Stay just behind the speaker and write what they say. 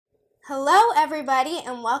Hello, everybody,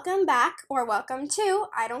 and welcome back, or welcome to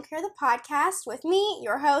I Don't Care the Podcast with me,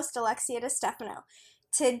 your host, Alexia DeStefano.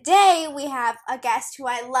 Today, we have a guest who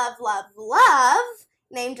I love,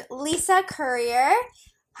 named Lisa Currier.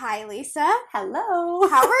 Hi, Lisa. Hello.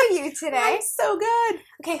 How are you today? I'm so good.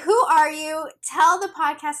 Okay, who are you? Tell the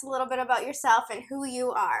podcast a little bit about yourself and who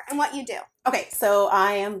you are and what you do. Okay, so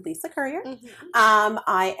I am Lisa Currier. Mm-hmm.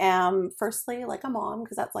 I am firstly like a mom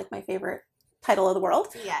because that's like my favorite title of the world.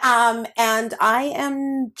 Yes. And I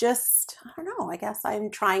am just, I don't know, I guess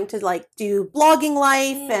I'm trying to like do blogging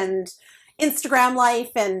life and Instagram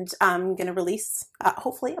life, and I'm going to release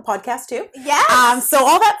hopefully a podcast too. Yes. So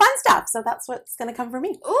all that fun stuff. So that's what's going to come from me.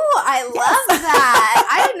 Ooh, I love that.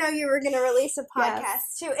 I didn't know you were going to release a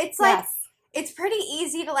podcast too. It's like, it's pretty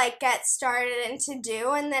easy to like get started and to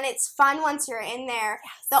do, and then it's fun once you're in there.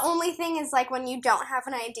 Yes. The only thing is like when you don't have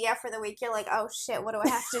an idea for the week, you're like, oh shit, what do I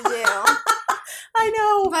have to do? I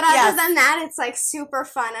know. But other than that, it's like super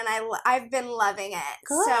fun, and I've been loving it.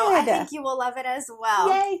 Good. So I think you will love it as well.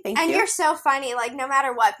 Yay, thank you. And you're so funny. Like no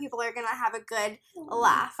matter what, people are going to have a good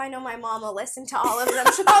laugh. I know my mom will listen to all of them.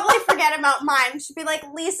 She'll probably forget about mine. She'll be like,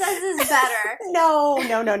 Lisa's is better.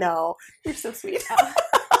 No. You're so sweet.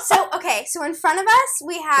 So in front of us,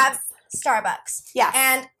 we have Starbucks. Yes.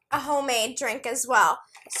 And a homemade drink as well.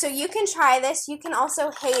 So you can try this. You can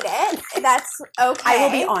also hate it. That's okay. I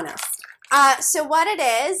will be honest. So what it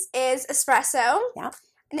is espresso. Yeah.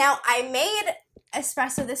 Now, I made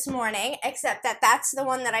espresso this morning, except that that's the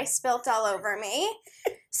one that I spilt all over me.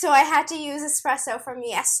 So I had to use espresso from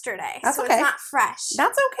yesterday. That's so okay. It's not fresh.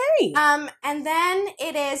 That's okay. And then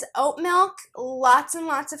it is oat milk, lots and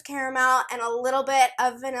lots of caramel, and a little bit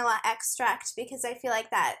of vanilla extract because I feel like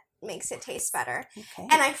that makes it taste better. Okay.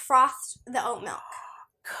 And I frothed the oat milk.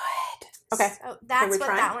 Good. Okay. So that's what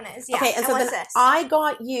that one is. Yeah. Okay, and so what's then this? I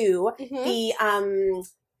got you Mhm. the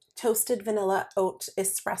toasted vanilla oat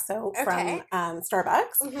espresso from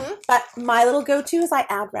Starbucks. Mm-hmm. But my little go-to is I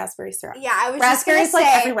add raspberry syrup. Yeah, I was just Raspberries gonna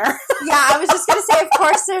like say. everywhere. Yeah, I was just gonna say. Of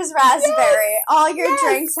course, there's raspberry. Yes. All your Yes.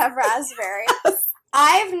 drinks have raspberry. Yes.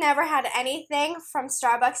 I've never had anything from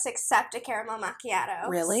Starbucks except a caramel macchiato.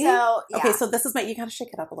 Really? So yeah. Okay, so this is you gotta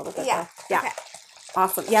shake it up a little bit. Yeah. Though. Yeah. Okay.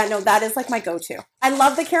 Awesome. Yeah, no, that is like my go-to. I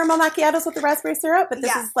love the caramel macchiatos with the raspberry syrup, but this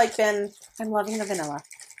Yeah. has like I'm loving the vanilla.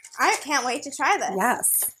 I can't wait to try this.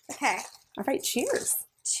 Yes. Okay. All right, cheers.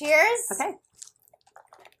 Cheers. Okay.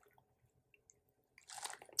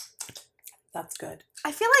 That's good.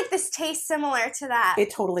 I feel like this tastes similar to that.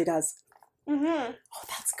 It totally does. Mm-hmm. Oh,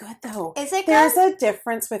 that's good though. Is it good? There's a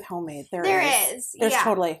difference with homemade. There is. There's yeah.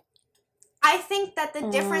 totally. I think that the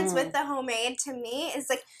difference with the homemade to me is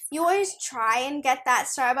like you always try and get that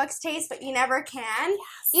Starbucks taste, but you never can. Yes.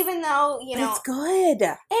 Even though, you know. It's good.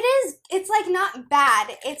 It is. It's like not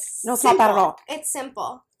bad. It's No, it's simple. not bad at all. It's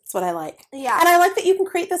simple. That's what I like. Yeah. And I like that you can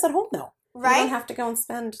create this at home though. Right? You don't have to go and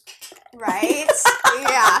spend. Right?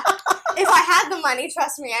 Yeah. If I had the money,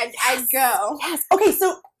 trust me, I'd go. Yes. Okay,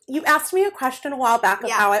 so you asked me a question a while back of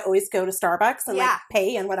how I always go to Starbucks and like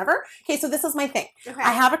pay and whatever. Okay, so this is my thing. Okay.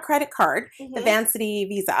 I have a credit card, the Vancity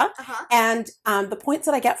Visa, and the points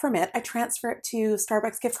that I get from it, I transfer it to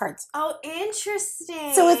Starbucks gift cards. Oh,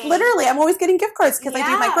 interesting. So it's literally, I'm always getting gift cards because I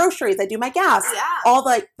do my groceries, I do my gas, all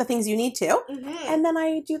the things you need to, and then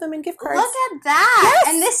I do them in gift cards. Look at that.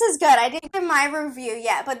 Yes. And this is good. I didn't give my review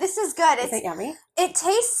yet, but this is good. Is it yummy? It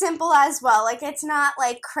tastes simple as well. Like it's not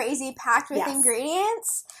like crazy packed with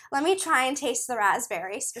ingredients. Let me try and taste the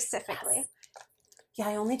raspberry specifically. Yes. Yeah,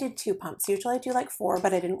 I only did 2 pumps. Usually I do like 4,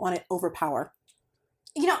 but I didn't want it overpower.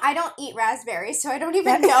 You know, I don't eat raspberries, so I don't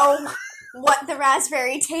even know what the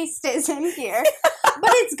raspberry taste is in here.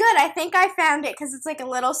 But it's good. I think I found it because it's like a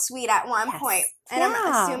little sweet at one point. And I'm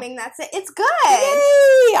assuming that's it. It's good.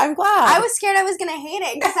 Yay! I'm glad. I was scared I was going to hate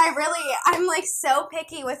it because I'm like so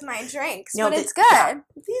picky with my drinks. No, but it's good. Yeah.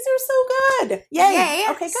 These are so good. Yay.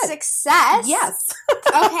 Okay, good. Success. Yes.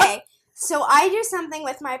 Okay. So I do something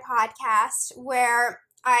with my podcast where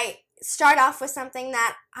I start off with something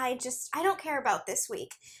that I don't care about this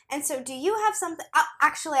week. And so do you have something?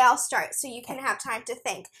 Actually, I'll start so you can have time to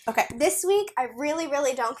think. Okay. This week, I really,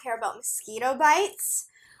 really don't care about mosquito bites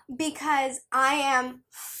because I am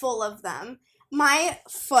full of them. My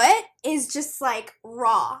foot is just like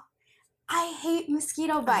raw. I hate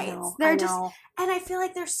mosquito bites. I know. And I feel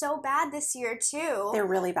like they're so bad this year too. They're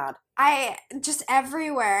really bad. Just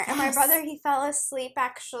everywhere. Yes. And my brother, he fell asleep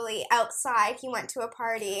actually outside. He went to a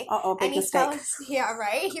party. Big mistake. He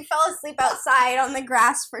fell asleep outside on the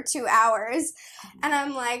grass for 2 hours. And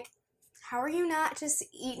I'm like, How are you not just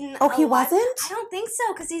eating? Oh, he wasn't? I don't think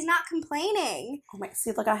so, because he's not complaining. Oh my,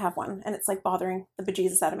 see, look, I have one, and it's like bothering the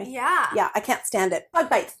bejesus out of me. Yeah. Yeah, I can't stand it. Bug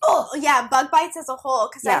bites. Oh, yeah, bug bites as a whole,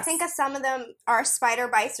 because I think some of them are spider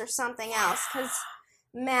bites or something else, because,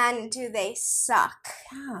 man, do they suck.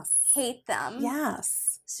 Yes. Hate them.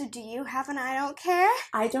 Yes. So do you have an I don't care?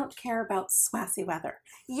 I don't care about swassy weather.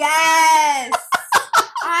 Yes!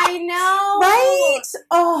 I know. Right?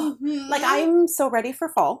 Oh, like I'm so ready for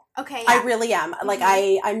fall. Okay, yeah. I really am. Like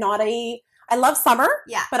I'm not I love summer,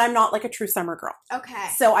 but I'm not like a true summer girl. Okay.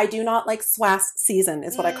 So I do not like swass season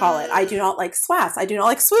is what I call it. I do not like swass. I do not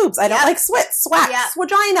like swoobs. I don't like swits, swack,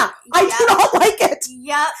 swagina. I do not like it.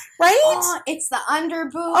 Yep. Right? Oh, it's the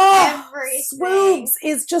underboob, everything. Swoobs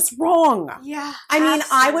is just wrong. Yeah. I mean,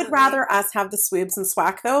 I would rather us have the swoobs and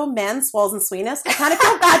swack though. Men, swells, and sweeness. I kind of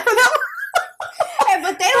feel bad for them.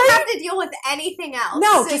 But they don't have to deal with anything else.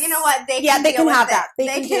 No, so just, you know what? They can deal have with that. They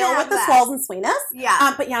can deal with the swells and sweetness.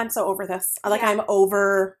 Yeah. But yeah, I'm so over this. Like I'm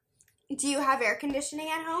over. Do you have air conditioning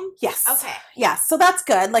at home? Yes. Okay. Yeah. So that's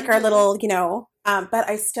good. Like our little, you know. But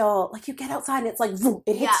I still like you get outside and it's like boom,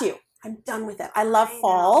 it hits you. I'm done with it. I love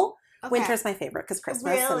fall. Okay. Winter's my favorite because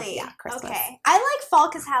Christmas. Really? And, Christmas. Okay. I like fall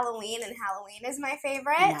because Halloween, and Halloween is my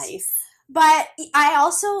favorite. Nice. But I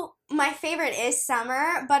also, my favorite is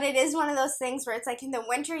summer, but it is one of those things where it's like in the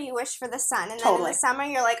winter you wish for the sun, and then in the summer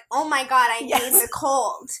you're like, oh my God, I need the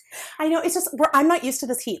cold. I know, it's just, I'm not used to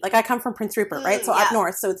this heat. Like I come from Prince Rupert, right? So up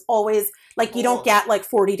north, so it's always like you don't get like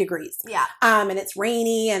 40 degrees. Yeah. And it's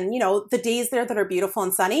rainy, and you know, the days there that are beautiful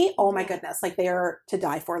and sunny, oh my goodness, like they are to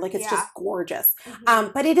die for. Like it's just gorgeous.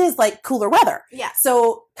 But it is like cooler weather. Yeah.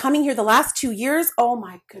 So coming here the last 2 years, oh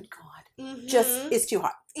my good God. Just is too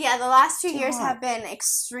hot. Yeah, the last 2 years have been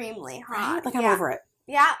extremely hot. Right? Like I'm over it.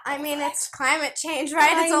 Yeah, I mean, it's climate change,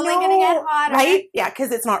 right? It's only going to get hotter. Right? Yeah,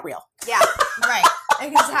 because it's not real. Yeah, right.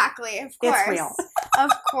 Exactly. Of course. It's real.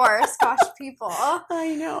 Of course. Gosh, people.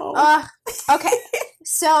 I know. Okay.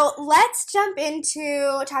 So let's jump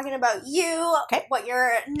into talking about you, what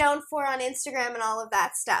you're known for on Instagram and all of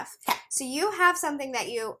that stuff. Okay. So you have something that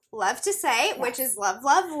you love to say, which is love,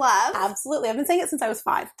 love, love. Absolutely. I've been saying it since I was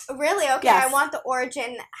 5. Really? Okay. Yes. I want the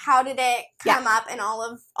origin. How did it come up, and all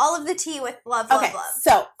of the tea with love, love, love.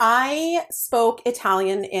 So I spoke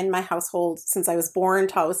Italian in my household since I was born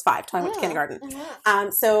till I was 5, till I went to kindergarten.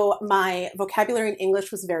 So my vocabulary in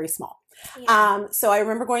English was very small. Yeah. So I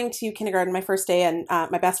remember going to kindergarten my first day, and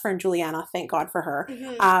my best friend Juliana, thank God for her,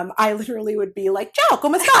 I literally would be like, ciao,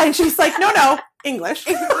 come stai? And she's like, no, English.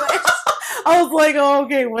 I was like, oh,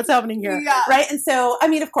 okay, what's happening here? Yeah. Right? And so, I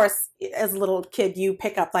mean, of course, as a little kid, you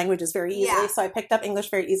pick up languages very easily. Yeah. So I picked up English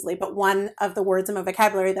very easily. But one of the words in my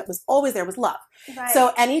vocabulary that was always there was love. Right.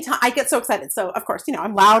 So anytime I get so excited. So, of course, you know,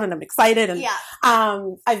 I'm loud and I'm excited. And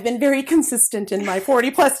I've been very consistent in my 40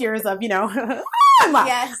 plus years of, you know, I'm loud.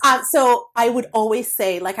 Yes. So I would always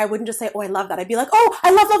say, like, I wouldn't just say, oh, I love that. I'd be like, oh, I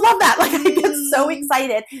love that. Like, I get so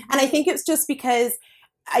excited. And I think it's just because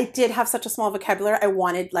I did have such a small vocabulary. I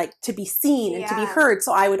wanted like to be seen and to be heard.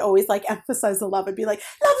 So I would always like emphasize the love. I'd be like,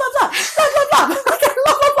 love, love, love, love, love, love. Like,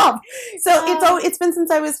 love. So it's been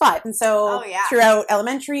since I was 5. And so throughout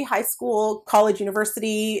elementary, high school, college,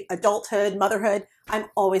 university, adulthood, motherhood, I'm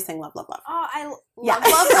always saying love, love, love. Oh, I love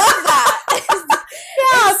that.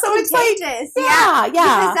 Yeah, so it's like, yeah.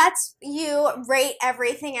 Because that's, you rate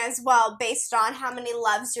everything as well based on how many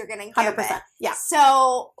loves you're going to give 100%. it. Yeah.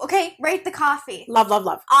 So, okay, rate the coffee. Love, love,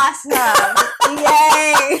 love. Awesome.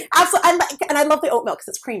 Yay. Absolutely. And I love the oat milk because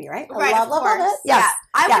it's creamy, right? Right, love it. Yes. Yeah.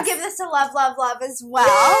 I would give this a love, love, love as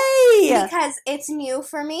well. Yay. Because it's new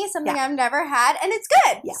for me, something I've never had, and it's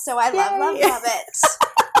good. Yeah. So I love, love it.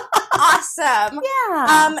 Awesome.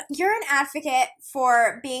 Yeah. You're an advocate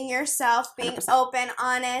for being yourself, being 100%. open,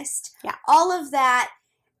 honest, yeah, all of that.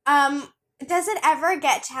 Does it ever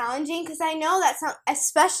get challenging? Because I know that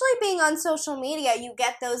especially being on social media, you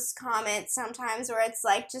get those comments sometimes where it's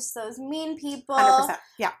like just those mean people 100%.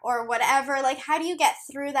 Yeah. or whatever. Like, how do you get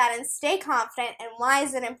through that and stay confident, and why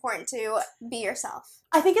is it important to be yourself?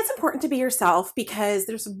 I think it's important to be yourself because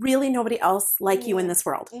there's really nobody else like you in this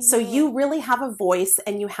world. So you really have a voice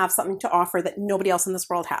and you have something to offer that nobody else in this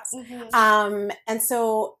world has. And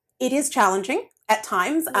so it is challenging at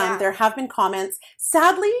times. There have been comments,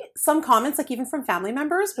 sadly, some comments, like even from family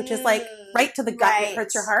members, which is like right to the gut and it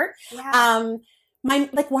hurts your heart. Yeah.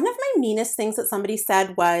 One of my meanest things that somebody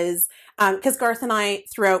said was, because Garth and I,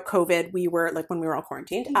 throughout COVID, we were like, when we were all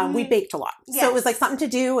quarantined, we baked a lot. Yes. So it was like something to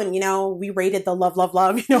do. And, you know, we rated the love, love,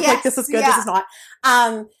 love, you know, like this is good, this is not.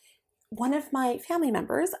 One of my family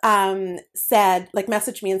members said, like,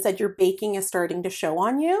 messaged me and said, your baking is starting to show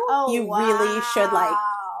on you. Oh, you really should, like,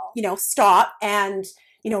 you know, stop. And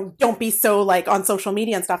don't be so like on social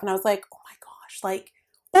media and stuff. And I was like, oh my gosh, like,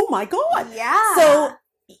 oh my God. Yeah. So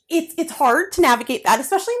it's hard to navigate that,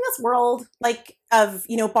 especially in this world, like of,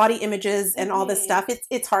 body images and all this stuff.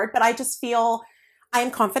 It's hard, but I just feel I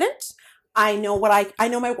am confident. I know I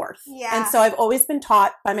know my worth. Yeah. And so I've always been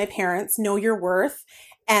taught by my parents, know your worth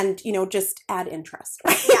and, just add interest.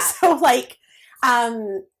 Right? Yeah. So like,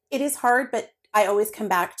 it is hard, but I always come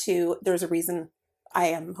back to there's a reason I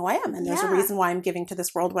am who I am. And there's a reason why I'm giving to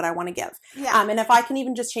this world what I want to give. Yeah. And if I can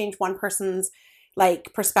even just change one person's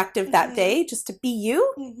like perspective that day, just to be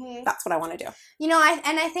you, that's what I want to do.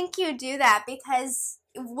 I think you do that because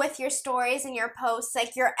with your stories and your posts,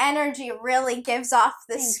 like your energy really gives off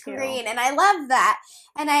the screen. And I love that.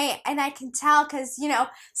 And I can tell because,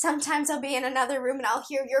 sometimes I'll be in another room and I'll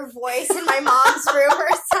hear your voice in my mom's room or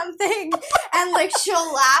something and like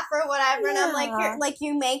she'll laugh or whatever. And I'm like, you're like,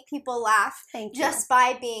 you make people laugh just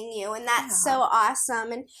by being you. And that's so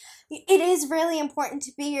awesome. And it is really important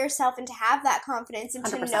to be yourself and to have that confidence and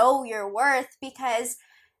 100%. To know your worth because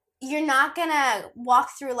you're not going to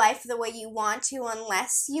walk through life the way you want to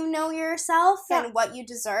unless you know yourself and what you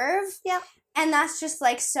deserve. Yeah. And that's just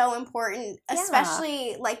like so important,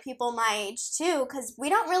 especially like people my age too, because we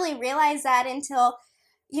don't really realize that until,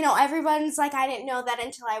 everyone's like, I didn't know that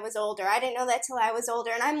until I was older. I didn't know that till I was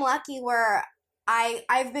older. And I'm lucky where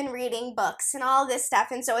I've been reading books and all this stuff.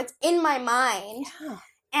 And so it's in my mind. Yeah.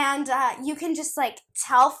 And you can just like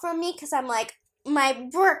tell from me because I'm like, my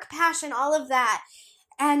work, passion, all of that.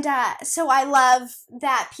 And so I love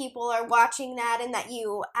that people are watching that and that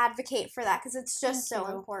you advocate for that because it's just so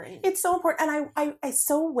important. It's so important. And I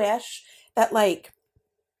so wish that like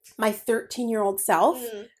my 13-year-old self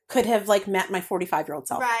could have like met my 45-year-old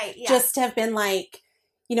self. Right. Yeah. Just to have been like,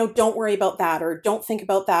 don't worry about that or don't think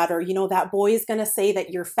about that or, that boy is going to say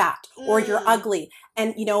that you're fat or you're ugly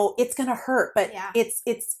and, it's going to hurt. But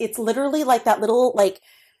it's literally like that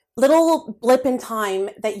little blip in time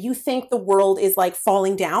that you think the world is like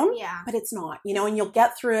falling down, but it's not, and you'll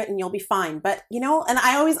get through it and you'll be fine. But, and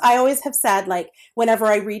I always have said like, whenever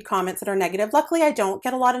I read comments that are negative, luckily I don't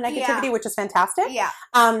get a lot of negativity, which is fantastic. Yeah.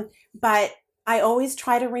 But I always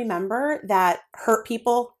try to remember that hurt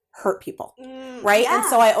people. Right. Yeah. And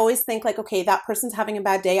so I always think like, okay, that person's having a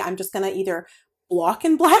bad day. I'm just going to either block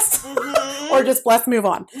and bless or just bless, move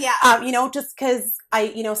on. Yeah. Just because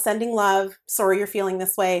sending love, sorry you're feeling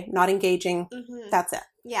this way, not engaging, that's it.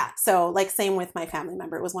 Yeah. So like same with my family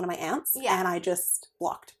member. It was one of my aunts and I just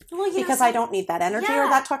blocked because I don't need that energy or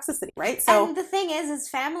that toxicity. Right. So and the thing is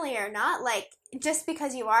family or not, like just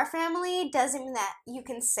because you are family doesn't mean that you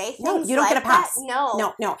can say things. No, you don't like get a pass.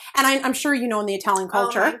 That. No. And I'm sure in the Italian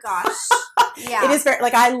culture. Oh my gosh. Yeah. It is very,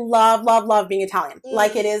 like, I love being Italian.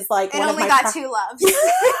 Like, it is, like, one of my... It only got two loves.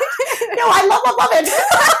 No, I love it.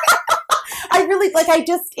 I really, like,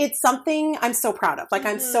 it's something I'm so proud of. Like,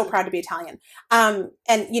 I'm so proud to be Italian. And,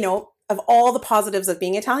 of all the positives of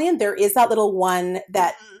being Italian, there is that little one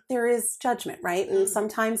that there is judgment, right? And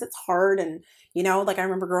sometimes it's hard. And, like, I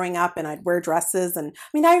remember growing up and I'd wear dresses. And,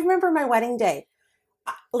 I remember my wedding day.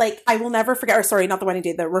 Like, I will never forget, or sorry, not the wedding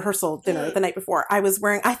day, the rehearsal dinner the night before. I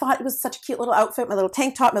thought it was such a cute little outfit, my little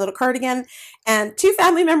tank top, my little cardigan, and two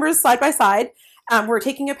family members side by side were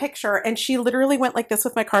taking a picture, and she literally went like this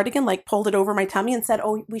with my cardigan, like pulled it over my tummy and said,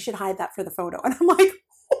 oh, we should hide that for the photo. And I'm like,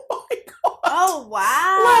 oh my God. Oh,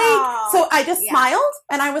 wow. Like, so I just smiled,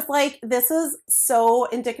 and I was like, this is so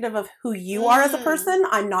indicative of who you are as a person.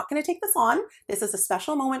 I'm not going to take this on. This is a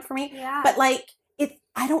special moment for me. Yeah. But like,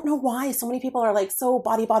 I don't know why so many people are like so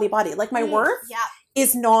body. Like my worth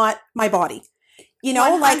is not my body.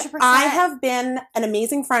 100%. Like I have been an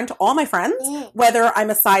amazing friend to all my friends, whether I'm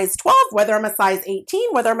a size 12, whether I'm a size 18,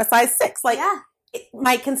 whether I'm a size 6. Like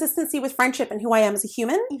my consistency with friendship and who I am as a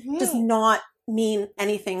human does not mean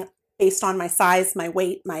anything based on my size, my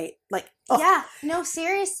weight, my like. Oh. Yeah, no,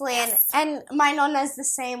 seriously, and my nonna's the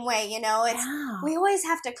same way. It's we always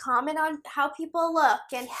have to comment on how people look,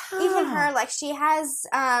 and even her, like she has,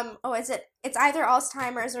 it's either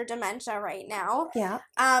Alzheimer's or dementia right now. Yeah.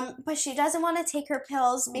 But she doesn't want to take her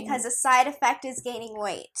pills because a side effect is gaining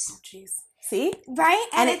weight. Oh, jeez. See? Right?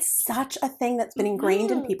 And it's such a thing that's been ingrained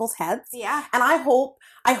in people's heads. Yeah. And I hope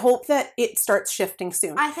that it starts shifting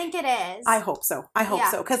soon. I think it is. I hope so.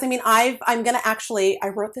 So. Because I'm going to I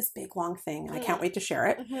wrote this big long thing and I can't wait to share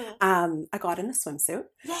it. I got in a swimsuit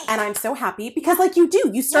and I'm so happy because like you do,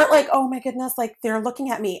 you start like, oh my goodness, like they're looking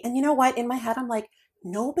at me. And you know what? In my head, I'm like,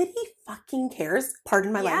 nobody fucking cares.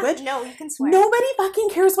 Pardon my language. No, you can swear. Nobody fucking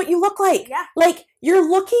cares what you look like. Yeah. Like, you're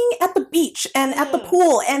looking at the beach and at the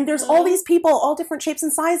pool, and there's all these people, all different shapes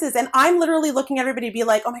and sizes, and I'm literally looking at everybody to be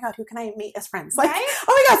like, oh my God, who can I meet as friends? Like,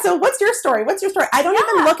 oh my God, so what's your story? What's your story? I don't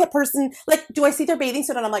even look at person, like, do I see their bathing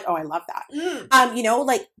suit and I'm like, oh, I love that. You know,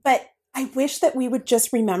 like, but I wish that we would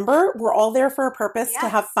just remember we're all there for a purpose to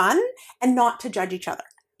have fun and not to judge each other,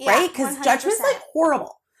 right? Because judgment's like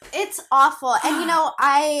horrible. It's awful. And, you know,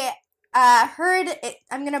 I heard it,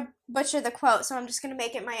 I'm going to butcher the quote, so I'm just going to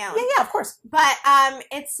make it my own. Yeah, of course. But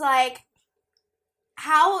it's like,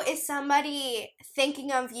 how is somebody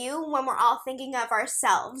thinking of you when we're all thinking of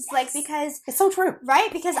ourselves? Yes. Like, because... It's so true.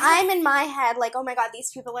 Right? Because I'm in my head like, oh my God, these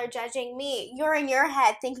people are judging me. You're in your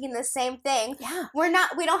head thinking the same thing. Yeah. We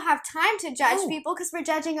don't have time to judge people because we're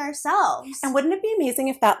judging ourselves. And wouldn't it be amazing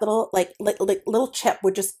if that little, like little chip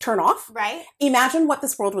would just turn off? Right. Imagine what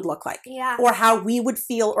this world would look like. Yeah. Or how we would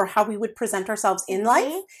feel or how we would present ourselves in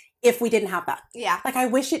life if we didn't have that. Yeah. Like, I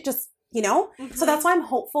wish it just, you know? So that's why I'm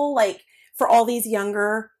hopeful, like, for all these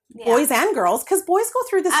younger boys and girls, because boys go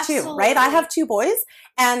through this too, right? I have 2 boys,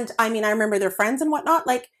 and I mean, I remember their friends and whatnot.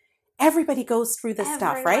 Like, everybody goes through this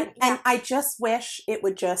stuff, right? Yeah. And I just wish it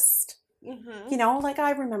would just, you know, like,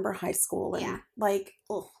 I remember high school and like,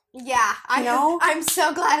 ugh. Yeah, I'm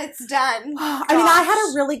so glad it's done. I mean, I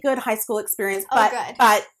had a really good high school experience, but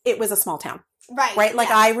it was a small town. Right? Like,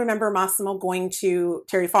 I remember Massimo going to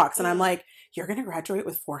Terry Fox, and I'm like, you're going to graduate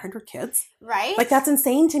with 400 kids? Right. Like, that's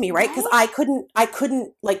insane to me, right? Because I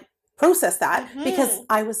couldn't like process that because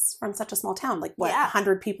I was from such a small town, like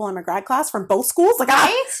 100 people in my grad class from both schools. Like,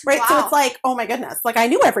 right? Wow. So it's like, oh my goodness. Like, I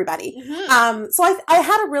knew everybody. So I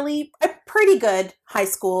had a pretty good high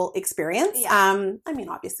school experience. Yeah. I mean,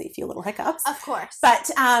 obviously a few little hiccups. Of course.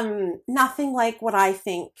 But nothing like what I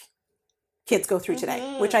think kids go through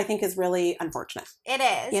today, which I think is really unfortunate. It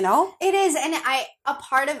is. You know? It is. And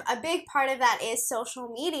a big part of that is social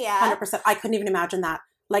media. 100%. I couldn't even imagine that.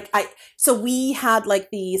 Like, so we had like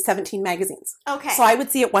the 17 magazines. Okay. So I would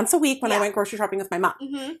see it once a week when I went grocery shopping with my mom.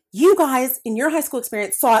 You guys in your high school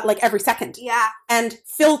experience saw it like every second. Yeah. And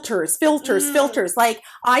filters. Like,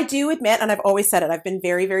 I do admit, and I've always said it, I've been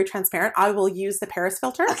very, very transparent. I will use the Paris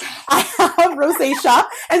filter. Okay. I have rosacea.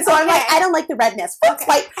 And so I'm like, I don't like the redness. It's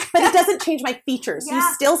white, but it doesn't change my features. Yeah.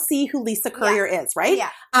 You still see who Lisa Currier is, right?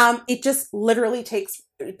 Yeah. It just literally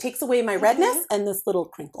takes away my redness and this little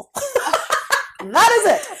crinkle. That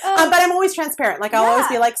is it. But I'm always transparent. Like, I'll always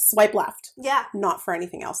be like, swipe left. Yeah. Not for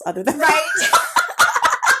anything else other than that.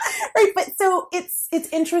 Right. But so it's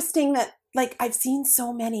interesting that, like, I've seen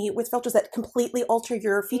so many with filters that completely alter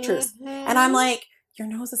your features. And I'm like, your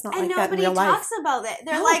nose is not like that in real life. And nobody talks about it.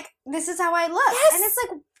 They're like, this is how I look. Yes. And it's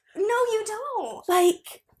like, no, you don't.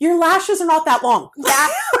 Like, your lashes are not that long. Yeah.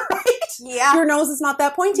 Right? Yeah. Your nose is not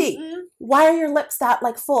that pointy. Why are your lips that,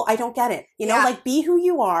 like, full? I don't get it. You know, like, be who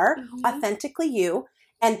you are, authentically you,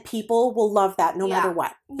 and people will love that no matter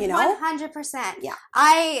what, you know? 100%. Yeah.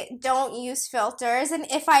 I don't use filters, and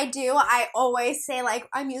if I do, I always say, like,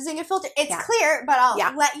 I'm using a filter. It's clear, but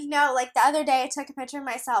I'll let you know. Like, the other day, I took a picture of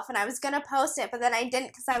myself, and I was going to post it, but then I didn't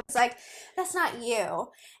because I was like, that's not you.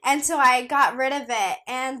 And so I got rid of it,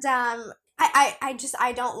 and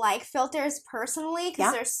I don't like filters personally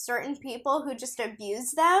because there's certain people who just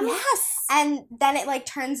abuse them. Yes. And then it, like,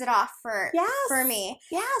 turns it off for me.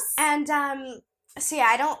 Yes. And so yeah,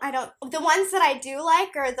 I don't the ones that I do like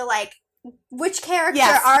are the, like, which character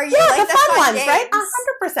are you? Yeah, like the fun ones, right?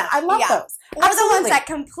 100%. I love those. Or the ones that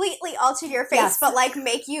completely alter your face, but, like,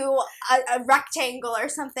 make you a rectangle or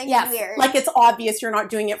something weird. Like, it's obvious you're not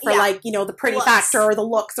doing it for like, you know, the pretty factor or the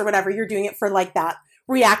looks or whatever. You're doing it for, like, that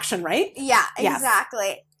reaction, right? Yeah,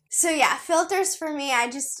 exactly. So yeah, filters for me,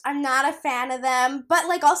 I'm not a fan of them. But,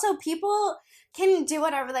 like, also people can do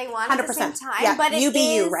whatever they want 100%. At the same time. Yeah, but you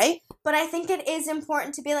be you, right? But I think it is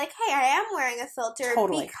important to be like, hey, I am wearing a filter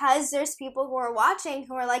because there's people who are watching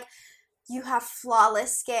who are like, you have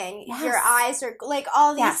flawless skin. Yes. Your eyes are, like,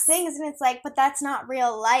 all these things. And it's like, but that's not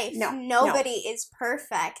real life. No. Nobody is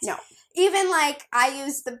perfect. No. Even, like, I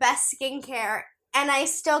use the best skincare and I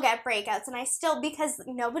still get breakouts, and I still, because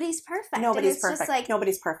nobody's perfect. Nobody's perfect. Just like,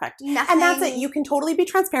 nobody's perfect. Nothing. And that's it. You can totally be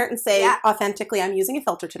transparent and say, authentically, I'm using a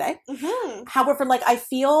filter today. However, like, I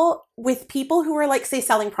feel with people who are, like, say,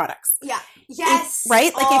 selling products. Yeah. Yes.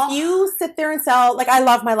 Right? Like, if you sit there and sell, like, I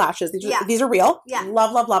love my lashes. These are real. Yeah.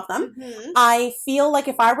 Love them. I feel like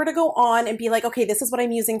if I were to go on and be like, okay, this is what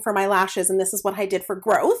I'm using for my lashes, and this is what I did for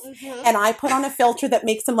growth, and I put on a filter that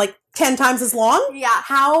makes them, like, 10 times as long. Yeah.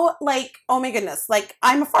 How, like, oh my goodness. ridiculous. Like,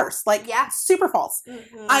 I'm a farce. Like, super false.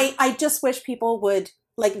 I just wish people would,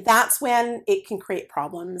 like, that's when it can create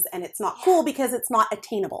problems and it's not cool because it's not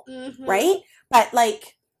attainable, right? But,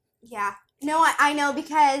 like... Yeah. No, I know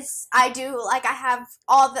because I do, like, I have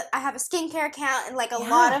a skincare account and, like, a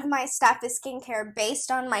lot of my stuff is skincare based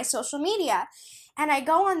on my social media. And I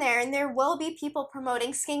go on there and there will be people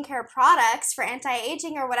promoting skincare products for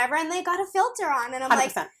anti-aging or whatever and they got a filter on and I'm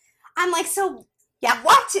 100%. like, so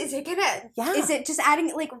what is it gonna, is it just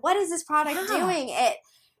adding, like, what is this product doing?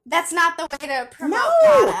 That's not the way to promote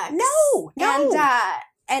products. No.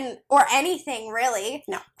 And or anything really.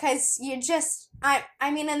 No. Because you just, I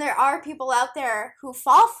mean, and there are people out there who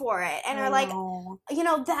fall for it and are like, you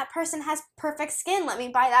know, that person has perfect skin. Let me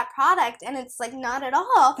buy that product. And it's like, not at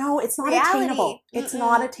all. No, it's not attainable. It's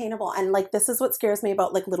not attainable. And like, this is what scares me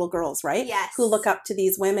about like little girls, right? Yes. Who look up to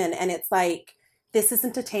these women and it's like, this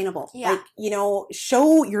isn't attainable. Yeah. Like, you know,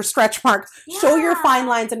 show your stretch marks, show your fine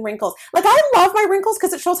lines and wrinkles. Like, I love my wrinkles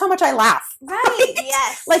because it shows how much I laugh. Right,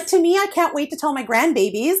 yes. Like, to me, I can't wait to tell my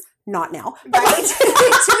grandbabies, not now. But right. Too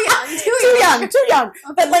young.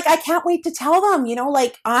 Okay. But, like, I can't wait to tell them, you know,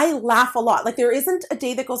 like, I laugh a lot. Like, there isn't a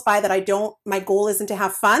day that goes by that I don't, my goal isn't to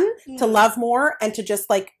have fun, to love more, and to just,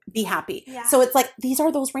 like, be happy. Yeah. So it's like, these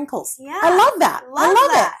are those wrinkles. Yeah. I love that. I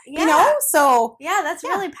love it. Yeah. You know? So. Yeah, that's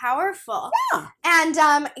really powerful. Yeah. And,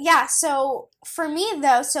 so for me,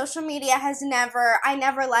 though, social media I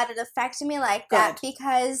never let it affect me like that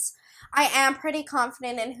because I am pretty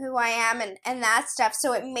confident in who I am and that stuff.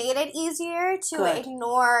 So it made it easier to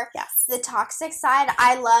ignore the toxic side.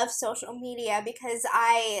 I love social media because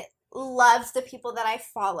I love the people that I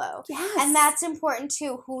follow. Yes. And that's important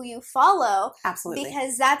too, who you follow. Absolutely.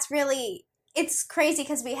 Because that's really, it's crazy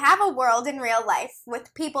because we have a world in real life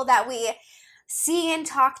with people that we see and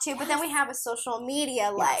talk to, but then we have a social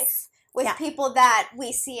media life with people that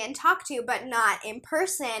we see and talk to, but not in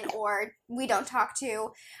person or we don't talk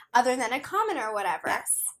to other than a comment or whatever.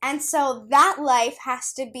 Yes. And so that life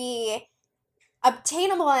has to be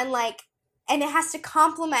obtainable and like, and it has to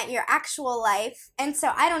complement your actual life. And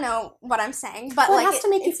so I don't know what I'm saying, but it has to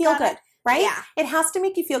make you feel good. Right? Yeah. It has to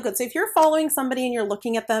make you feel good. So if you're following somebody and you're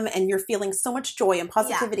looking at them and you're feeling so much joy and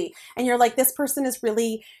positivity and you're like, this person is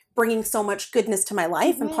really bringing so much goodness to my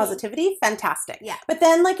life and positivity, fantastic. Yeah. But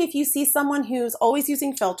then like if you see someone who's always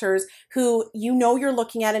using filters, who you know you're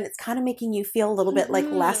looking at and it's kind of making you feel a little bit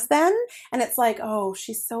like less than, and it's like, oh,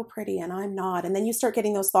 she's so pretty and I'm not. And then you start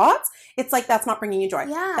getting those thoughts. It's like, that's not bringing you joy.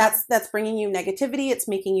 Yeah. That's bringing you negativity. It's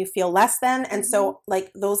making you feel less than. And so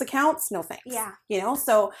like those accounts, no thanks. Yeah. You know,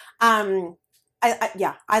 so I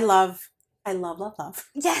love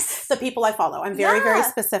Yes. the people I follow. I'm very, very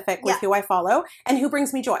specific with who I follow and who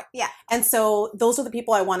brings me joy. Yeah. And so those are the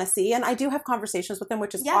people I want to see. And I do have conversations with them,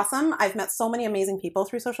 which is awesome. I've met so many amazing people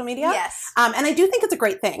through social media. Yes. And I do think it's a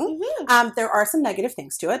great thing. There are some negative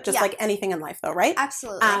things to it, just like anything in life though, right?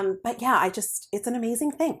 Absolutely. But yeah, it's an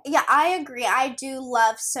amazing thing. Yeah, I agree. I do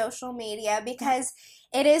love social media because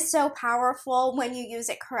it is so powerful when you use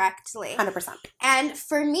it correctly. 100%. And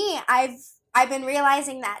for me, I've been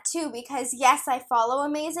realizing that too because yes, I follow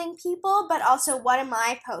amazing people, but also what am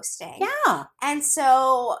I posting? Yeah. And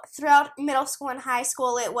so throughout middle school and high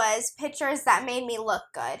school, it was pictures that made me look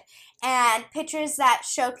good and pictures that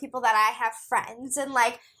show people that I have friends and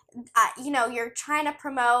like, you know, you're trying to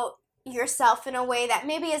promote yourself in a way that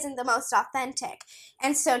maybe isn't the most authentic.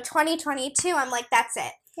 And so 2022, I'm like, that's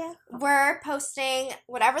it. Yeah. We're posting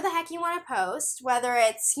whatever the heck you want to post, whether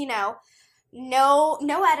it's, you know, no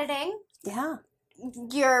editing. Yeah.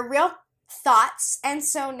 Your real thoughts. And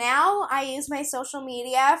so now I use my social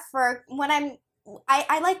media for when I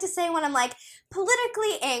like to say when I'm like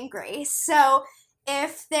politically angry. So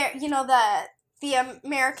if there, you know, the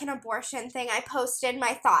American abortion thing, I posted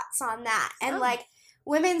my thoughts on that. And like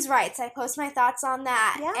women's rights, I post my thoughts on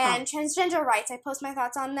that. Yeah. And transgender rights, I post my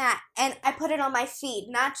thoughts on that. And I put it on my feed,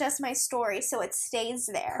 not just my story, so it stays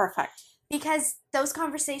there. Perfect. Because those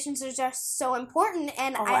conversations are just so important,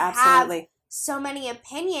 and I absolutely. have so many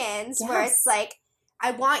opinions where it's like,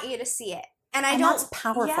 I want you to see it. And I don't. That's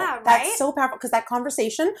powerful. Yeah, right? That's so powerful because that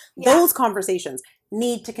conversation, those conversations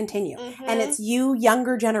need to continue. And it's you,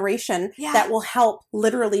 younger generation, that will help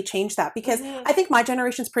literally change that. Because I think my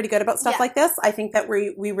generation's pretty good about stuff like this. I think that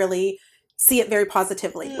we really see it very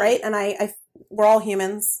positively, right? And we're all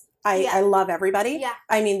humans. I love everybody. Yeah.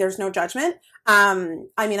 I mean, there's no judgment.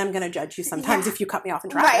 I mean, I'm going to judge you sometimes if you cut me off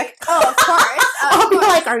in traffic. Right. Oh, of course. I'll be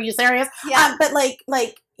like, are you serious? Yeah. But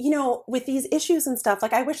like, you know, with these issues and stuff,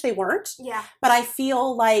 like I wish they weren't. Yeah. But I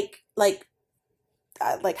feel like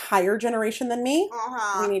like higher generation than me,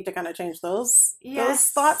 we need to kind of change those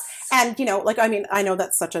thoughts. And, you know, like, I mean, I know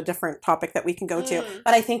that's such a different topic that we can go to,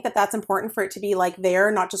 but I think that that's important for it to be like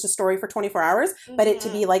there, not just a story for 24 hours, but it to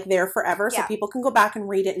be like there forever. So people can go back and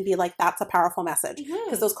read it and be like, that's a powerful message,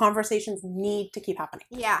 because those conversations need to keep happening.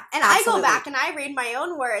 Yeah. And absolutely. I go back and I read my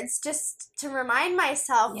own words just to remind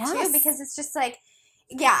myself too, because it's just like,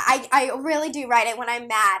 I really do write it when I'm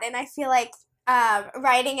mad, and I feel like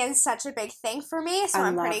writing is such a big thing for me, so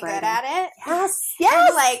I'm pretty good at it. Yes.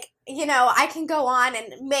 And like, you know, I can go on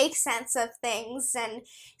and make sense of things and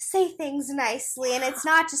say things nicely, and it's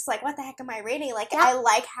not just like, what the heck am I reading? Like, I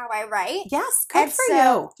like how I write. Yes, good for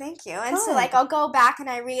you. Thank you. And so, like, I'll go back and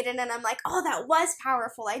I read it, and I'm like, oh, that was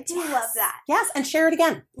powerful. I do love that. Yes, and share it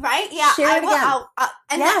again. Right? Yeah. Share it again.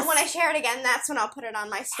 And then when I share it again, that's when I'll put it on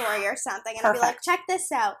my story or something, and I'll be like, check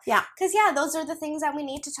this out. Yeah. Because, those are the things that we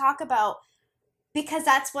need to talk about, because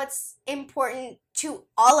that's what's important to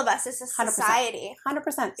all of us as a society.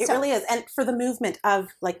 100%. It really is. And for the movement of,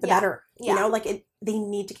 like, the better, you know, like, they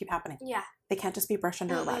need to keep happening. Yeah. They can't just be brushed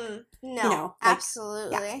under a rug. No, you know, like,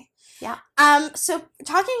 absolutely. Yeah. So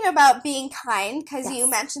talking about being kind, because you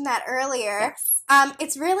mentioned that earlier,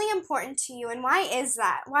 it's really important to you. And why is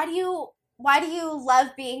that? Why do you love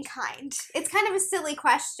being kind? It's kind of a silly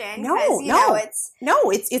question.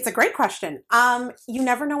 It's a great question. You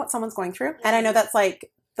never know what someone's going through. And I know that's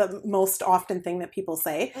like the most often thing that people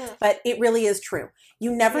say, but it really is true.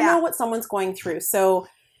 You never know what someone's going through. So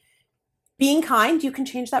being kind, you can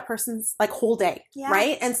change that person's like whole day,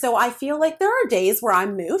 right? And so I feel like there are days where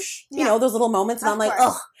I'm moosh, you know, those little moments, and I'm like,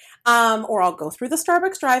 ugh. Or I'll go through the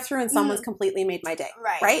Starbucks drive-thru and someone's completely made my day,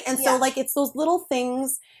 right? And so like, it's those little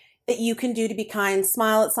things that you can do to be kind.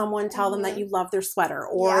 Smile at someone, tell them that you love their sweater,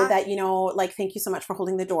 or that, you know, like, thank you so much for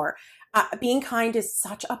holding the door. Being kind is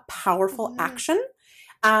such a powerful action.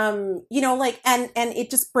 You know, like, and it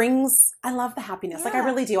just brings, I love the happiness. Like, I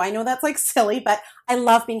really do. I know that's like silly, but I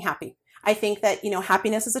love being happy. I think that, you know,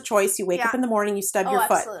 happiness is a choice. You wake up in the morning, you stub your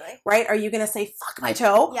foot, right? Are you going to say, fuck my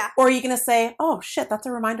toe? Or are you going to say, oh shit, that's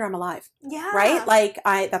a reminder I'm alive, right? Like,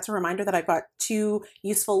 that's a reminder that I've got 2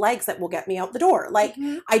 useful legs that will get me out the door. Like,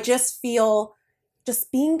 I just feel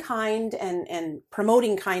just being kind and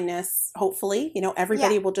promoting kindness, hopefully, you know,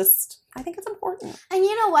 everybody will just, I think it's important. And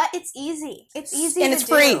you know what? It's easy. It's easy and to it's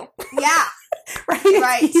free. Yeah.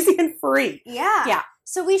 Right? It's easy and free. Yeah. Yeah.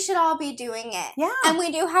 So we should all be doing it. Yeah. And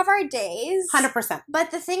we do have our days. 100%.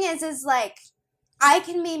 But the thing is like, I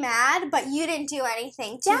can be mad, but you didn't do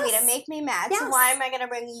anything to me to make me mad. So why am I going to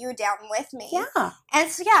bring you down with me? Yeah.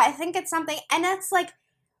 And so, I think it's something, and that's like,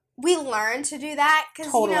 we learn to do that,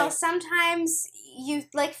 because, you know, sometimes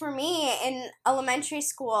like for me in elementary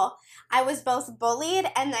school, I was both bullied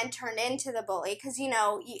and then turned into the bully, because, you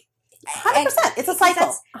know, 100%. It's a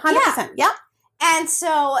cycle. 100%. Yep. And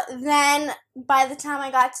so then by the time I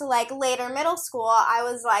got to like later middle school, I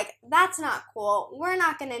was like, that's not cool. We're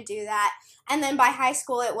not going to do that. And then by high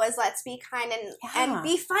school, it was let's be kind and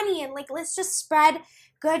be funny, and like, let's just spread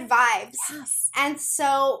good vibes. Yes. And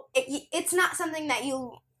so it's not something that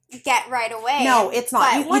you get right away. No, it's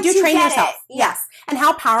not. You do train yourself. Yes. And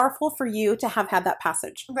how powerful for you to have had that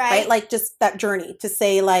passage, right? Like, just that journey to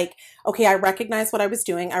say like, okay, I recognize what I was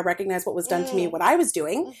doing. I recognize what was done to me, what I was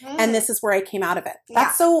doing. And this is where I came out of it.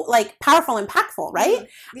 That's so like powerful, impactful, right?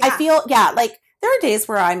 I feel, like there are days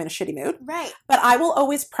where I'm in a shitty mood. Right. But I will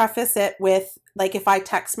always preface it with, like, if I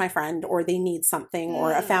text my friend or they need something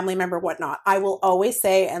or a family member, whatnot, I will always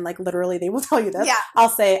say, and like literally they will tell you this, I'll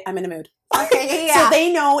say, I'm in a mood. Okay, so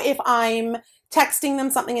they know if I'm texting them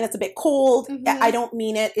something and it's a bit cold, I don't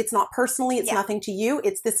mean it. It's not personally. It's nothing to you.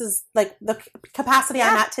 This is like the capacity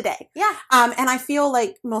I'm at today. Yeah. And I feel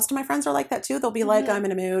like most of my friends are like that too. They'll be like, I'm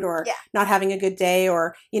in a mood, or not having a good day,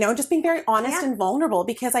 or, you know, just being very honest and vulnerable,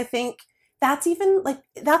 because I think that's even like,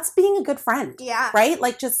 that's being a good friend. Yeah. Right?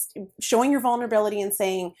 Like, just showing your vulnerability and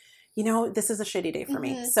saying, you know, this is a shitty day for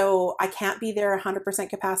me. So I can't be there 100%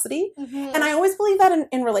 capacity. And I always believe that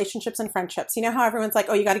in relationships and friendships. You know how everyone's like,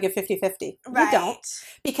 oh, you got to give 50-50. Right. You don't.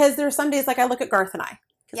 Because there are some days, like I look at Garth and I.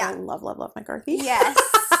 Because I love my Garthy. Yes.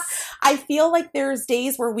 I feel like there's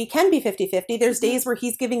days where we can be 50-50. There's days where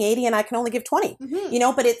he's giving 80 and I can only give 20. You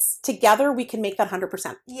know, but it's together we can make that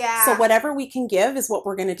 100%. Yeah. So whatever we can give is what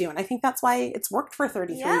we're going to do. And I think that's why it's worked for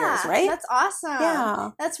 33 years, right? That's awesome. Yeah.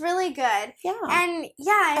 That's really good. Yeah. And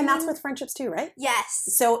and that's with friendships too, right? Yes.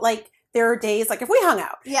 So like, there are days, like if we hung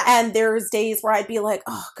out yeah. and there's days where I'd be like,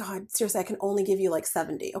 oh God, seriously, I can only give you like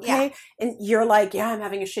 70. Okay. Yeah. And you're like, yeah, I'm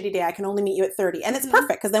having a shitty day. I can only meet you at 30. And it's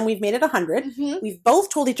perfect because then we've made it 100. We've both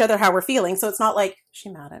told each other how we're feeling. So it's not like, is she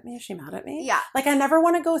mad at me? Is she mad at me? Yeah. Like I never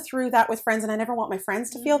want to go through that with friends, and I never want my friends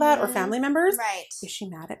to feel that, or family members. Right. Is she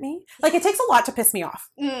mad at me? Like it takes a lot to piss me off.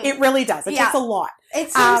 It really does. It takes a lot.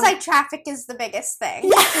 It seems like traffic is the biggest thing.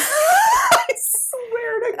 Yeah. I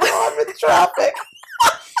swear to God with traffic.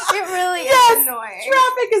 It really is annoying.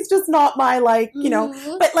 Traffic is just not my you know,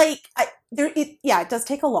 but like it does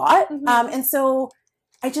take a lot. And so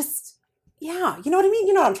I just, you know what I mean?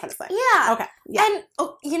 You know what I'm trying to say. Yeah. Okay. Yeah. And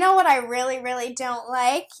you know what I really, really don't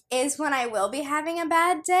like is when I will be having a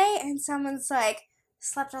bad day and someone's like,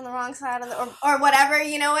 slept on the wrong side of the, or whatever,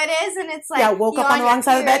 you know it is, and it's like, woke up on the wrong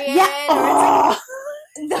side of the bed. Yeah.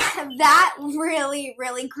 That really,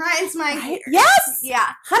 really grinds my gears. Yes. Yeah.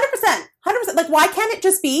 100%. 100%. Like, why can't it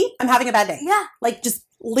just be, I'm having a bad day? Yeah. Like, just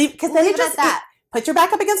leave, because then it just, puts your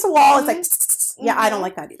back up against the wall. It's like, yeah, I don't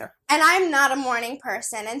like that either. And I'm not a morning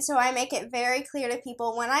person, and so I make it very clear to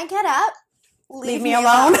people, when I get up, leave me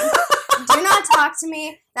alone. Do not talk to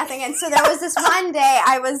me, nothing. And so there was this one day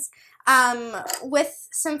I was with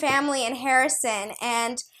some family in Harrison,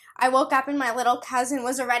 and I woke up and my little cousin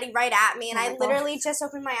was already right at me, and I literally just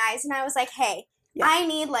opened my eyes and I was like, hey, I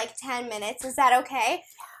need like 10 minutes. Is that okay?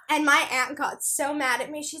 And my aunt got so mad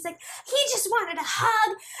at me. She's like, he just wanted a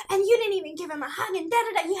hug and you didn't even give him a hug and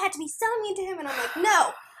da-da-da. You had to be so mean to him. And I'm like,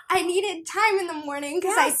 no, I needed time in the morning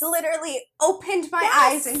because I literally opened my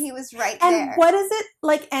eyes and he was right there. And what is it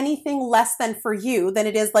like anything less than for you than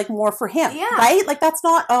it is like more for him? Yeah. Right? Like that's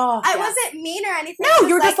not, I wasn't mean or anything. No,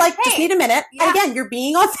 you're just like, hey, just need a minute. Yeah. And again, you're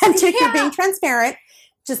being authentic. You're being transparent.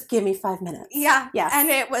 Just give me 5 minutes. Yeah. Yes. And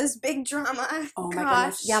it was big drama. Oh my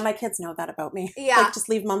goodness. Yeah, my kids know that about me. Yeah. Like, just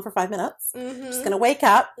leave mom for 5 minutes. Just gonna wake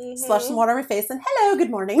up, splash some water on my face, and hello,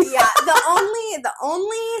 good morning. Yeah. The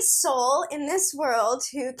only soul in this world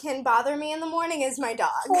who can bother me in the morning is my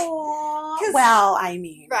dog. Well, I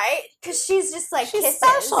mean. Right? Because she's just like she's kisses.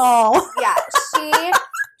 Special. Yeah.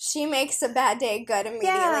 She makes a bad day good immediately.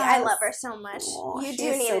 Yes. I love her so much. You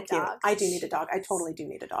do need a dog. I do need a dog. I totally do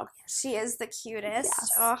need a dog. She is the cutest. Yes.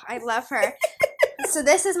 Oh, I love her. So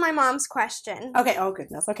this is my mom's question. Okay. Oh,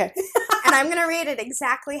 goodness. Okay. And I'm going to read it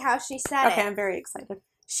exactly how she said it. Okay, I'm very excited.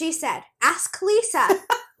 She said, ask Lisa,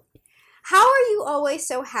 how are you always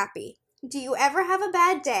so happy? Do you ever have a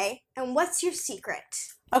bad day? And what's your secret?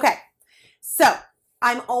 Okay. So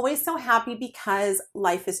I'm always so happy because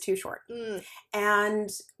life is too short. And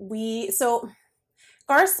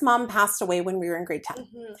Garth's mom passed away when we were in grade 10. Okay.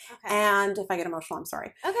 And if I get emotional, I'm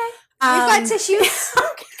sorry. Okay. We've got tissues.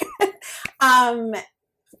 Okay, good.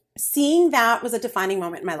 Seeing that was a defining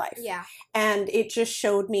moment in my life. Yeah. And it just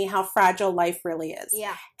showed me how fragile life really is.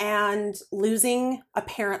 Yeah. And losing a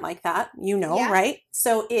parent like that, right?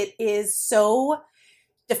 So it is so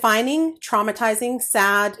defining, traumatizing,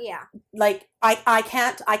 sad. Yeah. Like I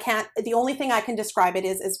can't, the only thing I can describe it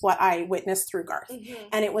is what I witnessed through Garth.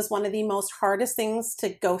 And it was one of the most hardest things to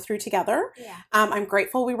go through together. Yeah. I'm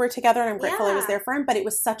grateful we were together and I'm grateful I was there for him, but it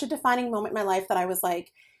was such a defining moment in my life that I was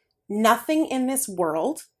like, nothing in this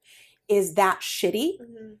world is that shitty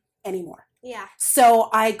anymore. Yeah. So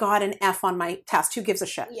I got an F on my test. Who gives a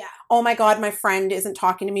shit? Yeah. Oh my God, my friend isn't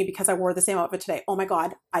talking to me because I wore the same outfit today. Oh my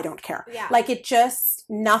God, I don't care. Yeah. Like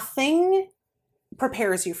nothing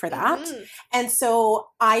prepares you for that. And so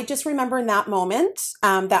I just remember in that moment,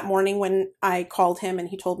 that morning when I called him and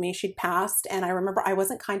he told me she'd passed. And I remember I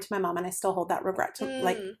wasn't kind to my mom and I still hold that regret to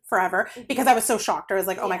like forever because I was so shocked. I was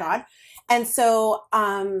like, oh my God. And so,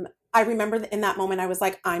 I remember in that moment, I was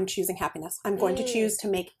like, I'm choosing happiness. I'm going to choose to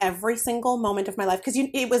make every single moment of my life because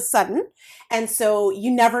it was sudden. And so you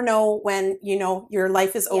never know when, your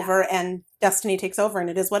life is over and destiny takes over and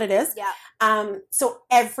it is what it is. Yeah. So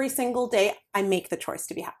every single day I make the choice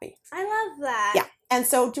to be happy. I love that. Yeah. And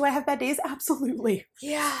so do I have bad days? Absolutely.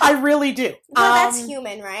 Yeah. I really do. Well, that's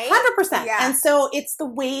human, right? 100%. Yeah. And so it's the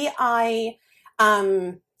way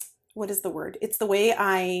what is the word? It's the way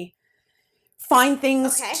I find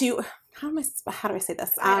things to, how do I say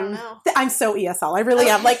this? I don't know. I'm so ESL. I really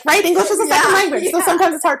am. Like, right? English is a second language. So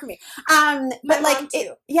sometimes it's hard for me. But like,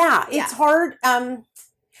 it's hard.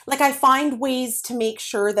 Like I find ways to make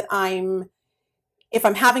sure that if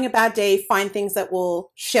I'm having a bad day, find things that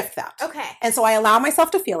will shift that. Okay. And so I allow myself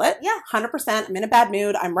to feel it. Yeah. 100%. I'm in a bad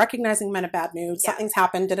mood. I'm recognizing I'm in a bad mood. Yeah. Something's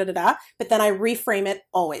happened, But then I reframe it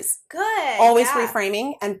always. Good. Always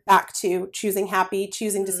reframing and back to choosing happy,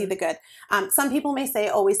 choosing to see the good. Some people may say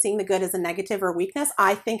always seeing the good is a negative or weakness.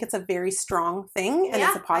 I think it's a very strong thing and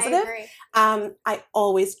it's a positive. I agree. I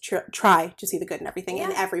always try to see the good in everything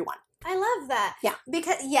and everyone. I love that. Yeah.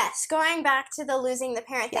 Because, yes, going back to the losing the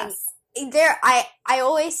parent thing, yes. I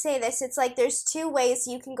always say this, it's like there's two ways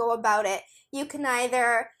you can go about it. You can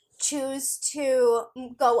either choose to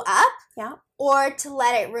go up or to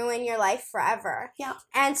let it ruin your life forever. Yeah.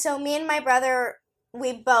 And so me and my brother,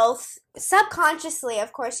 we both, subconsciously,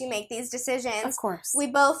 of course, you make these decisions. Of course. We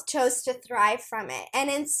both chose to thrive from it. And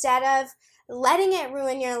instead of letting it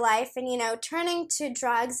ruin your life and, turning to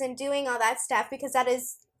drugs and doing all that stuff, because that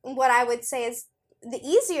is what I would say is the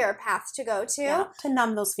easier path to go to. Yeah, to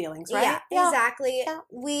numb those feelings, right? Yeah, exactly. Yeah.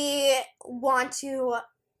 We want to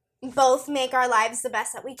both make our lives the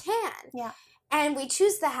best that we can. Yeah. And we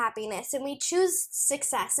choose the happiness and we choose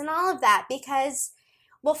success and all of that because,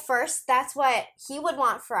 well, first, that's what he would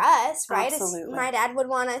want for us, right? Absolutely. My dad would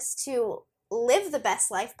want us to live the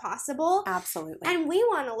best life possible. Absolutely. And we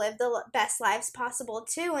want to live the best lives possible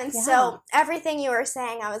too. And so everything you were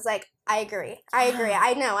saying, I was like, I agree.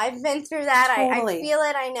 I know. I've been through that. Totally. I feel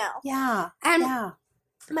it. I know. Yeah. And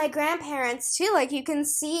my grandparents too, like you can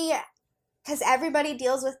see, because everybody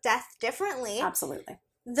deals with death differently. Absolutely.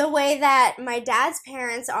 The way that my dad's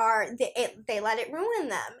parents are, they let it ruin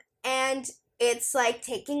them. And it's like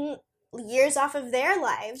taking years off of their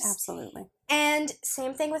lives. Absolutely. And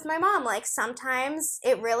same thing with my mom. Like sometimes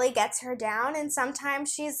it really gets her down and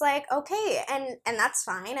sometimes she's like, okay, and that's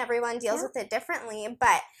fine. Everyone deals with it differently.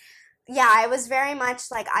 But yeah, I was very much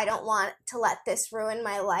like, I don't want to let this ruin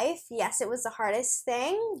my life. Yes, it was the hardest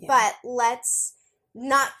thing, but let's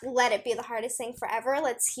not let it be the hardest thing forever.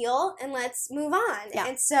 Let's heal and let's move on. Yeah.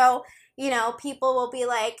 And so, people will be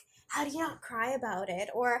like, how do you not cry about it?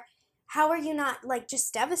 Or how are you not, like,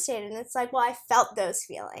 just devastated? And it's like, well, I felt those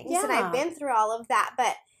feelings. Yeah. And I've been through all of that.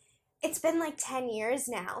 But it's been, like, 10 years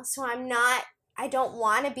now. So I don't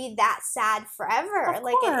want to be that sad forever. Of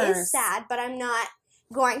like, course. It is sad, but I'm not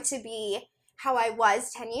going to be how I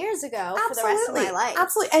was 10 years ago for the rest of my life.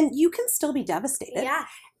 Absolutely. And you can still be devastated. Yeah.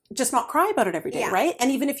 Just not cry about it every day, right?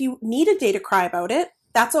 And even if you need a day to cry about it,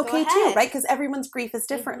 that's okay too, right? Because everyone's grief is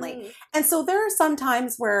differently. Mm-hmm. And so there are some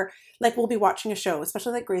times where, like, we'll be watching a show,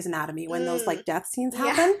 especially like Grey's Anatomy, when those like death scenes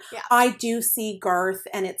happen. Yeah. I do see Garth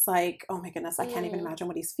and it's like, oh my goodness, I can't even imagine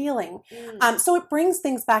what he's feeling. So it brings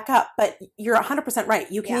things back up, but you're 100%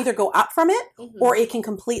 right. You can either go up from it or it can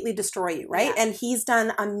completely destroy you, right? Yeah. And he's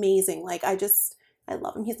done amazing. Like, I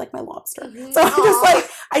love him. He's like my lobster. So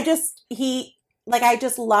I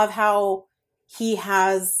just love how he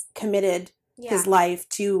has committed his life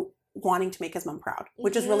to wanting to make his mom proud,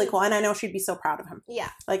 which is really cool. And I know she'd be so proud of him. Yeah.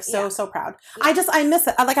 Like so proud. Yeah. I miss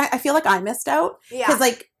it. Like, I feel like I missed out because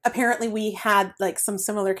like apparently we had like some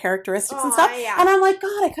similar characteristics and stuff. Yeah. And I'm like,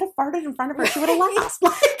 God, I could have farted in front of her. She would have laughed.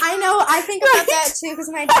 Like, I know. I think about that too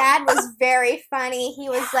because my dad was very funny. He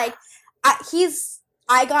was like,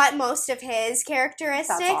 I got most of his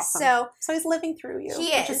characteristics. That's awesome. So he's living through you. He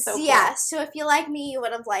is. So cool. Yeah. So if you like me, you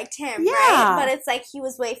would have liked him, right? But it's like he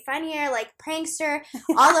was way funnier, like prankster,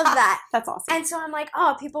 all of that. That's awesome. And so I'm like,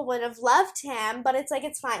 oh, people would have loved him, but it's like,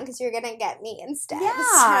 it's fine because you're going to get me instead.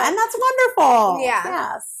 Yeah. And that's wonderful. Yeah.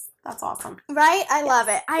 Yes. That's awesome. Right? I love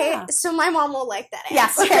it. So my mom will like that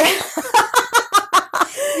answer. Yes.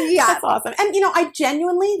 Okay. Yeah. That's awesome. And, I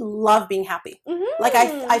genuinely love being happy. Mm-hmm. Like,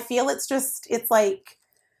 I feel it's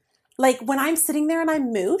like when I'm sitting there and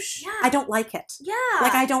I'm moosh, I don't like it. Yeah.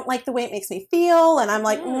 Like, I don't like the way it makes me feel. And I'm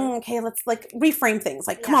like, okay, let's like reframe things.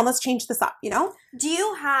 Like, come on, let's change this up, Do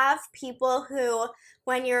you have people who,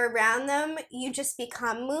 when you're around them, you just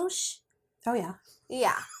become moosh? Oh, yeah.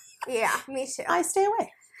 Yeah. Yeah, me too. I stay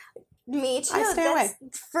away. Me too. I stay away.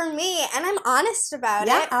 For me, and I'm honest about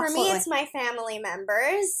it. Absolutely. For me, it's my family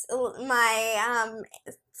members, my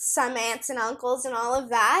some aunts and uncles and all of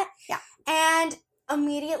that. Yeah. And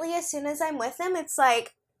immediately, as soon as I'm with them, it's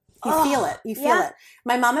like, you feel it. You feel it.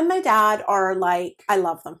 My mom and my dad are like, I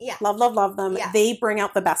love them. Yeah. Love them. Yeah. They bring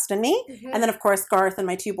out the best in me. Mm-hmm. And then, of course, Garth and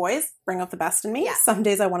my two boys bring out the best in me. Yeah. Some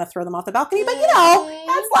days I want to throw them off the balcony, but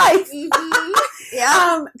that's life. Mm-hmm.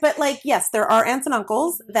 Yeah. But like, yes, there are aunts and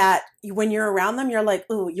uncles that when you're around them, you're like,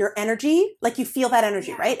 ooh, your energy, like you feel that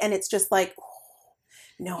energy, right? And it's just like,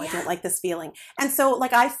 no, I don't like this feeling. And so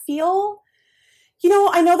like, I feel...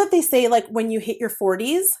 I know that they say, like, when you hit your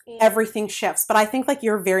 40s, everything shifts. But I think, like,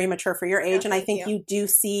 you're very mature for your age. And I think you do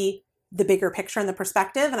see the bigger picture and the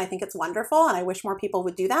perspective. And I think it's wonderful. And I wish more people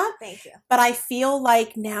would do that. Thank you. But I feel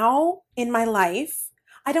like now in my life,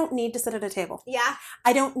 I don't need to sit at a table. Yeah.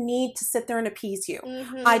 I don't need to sit there and appease you.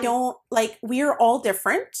 Mm-hmm. I don't, like, we are all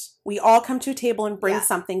different. We all come to a table and bring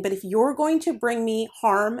something. But if you're going to bring me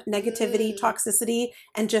harm, negativity, toxicity,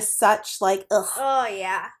 and just such, like, ugh. Oh,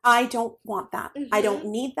 yeah. I don't want that. Mm-hmm. I don't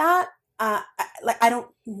need that. I don't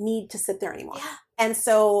need to sit there anymore. Yeah. And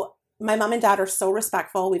so my mom and dad are so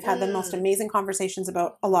respectful. We've had the most amazing conversations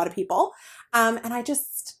about a lot of people. And I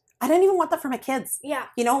don't even want that for my kids. Yeah.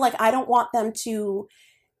 You know, like I don't want them to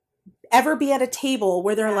ever be at a table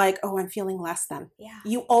where they're like, oh, I'm feeling less than. Yeah.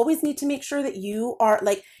 You always need to make sure that you are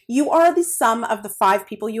the sum of the 5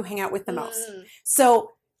 people you hang out with the most.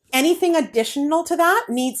 So anything additional to that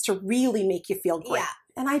needs to really make you feel great. Yeah.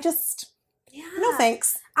 And no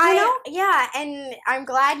thanks. And I'm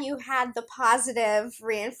glad you had the positive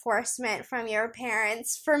reinforcement from your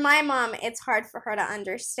parents. For my mom, it's hard for her to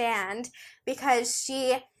understand because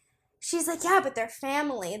she's like, yeah, but they're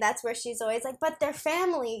family. That's where she's always like, but they're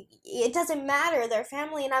family. It doesn't matter. They're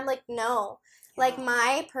family. And I'm like, no. Yeah. Like,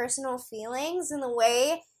 my personal feelings and the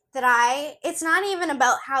way that it's not even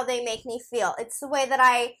about how they make me feel. It's the way that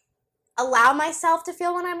I allow myself to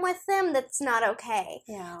feel when I'm with them that's not okay.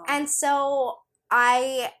 Yeah. And so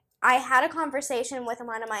I had a conversation with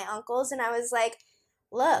one of my uncles, and I was like,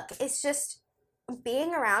 look, it's just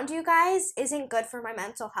being around you guys isn't good for my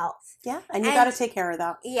mental health. Yeah, and you got to take care of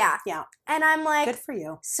that. Yeah. Yeah. And I'm like, good for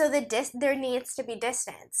you. So there needs to be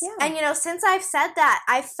distance. Yeah. And, you know, since I've said that,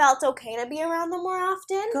 I felt okay to be around them more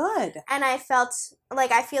often. Good. And I felt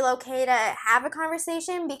like I feel okay to have a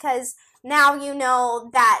conversation because now you know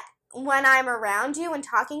that when I'm around you and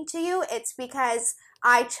talking to you, it's because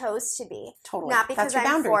I chose to be. Totally. Not because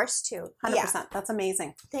I'm forced to. 100%. Yeah. That's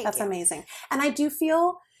amazing. That's amazing. And I do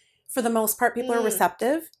feel, for the most part, people are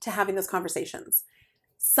receptive to having those conversations.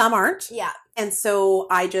 Some aren't. Yeah. And so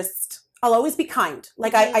I'll always be kind.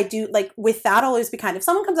 Like I do, like with that, I'll always be kind. If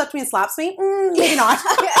someone comes up to me and slaps me, maybe not.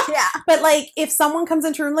 Yeah. But like if someone comes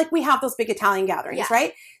into a room, like we have those big Italian gatherings,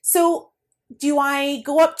 right? So do I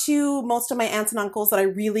go up to most of my aunts and uncles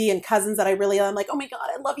and cousins that I'm like, oh my God,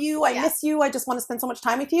 I love you. I miss you. I just want to spend so much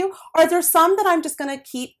time with you. Or are there some that I'm just going to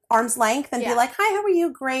keep arm's length and be like, hi, how are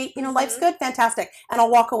you? Great. You know, life's good. Fantastic. And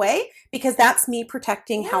I'll walk away because that's me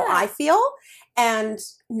protecting how I feel and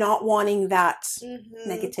not wanting that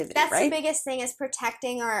negativity. That's right? the biggest thing is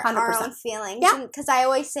protecting our own feelings. Yeah. Because I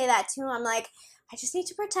always say that too. I'm like, I just need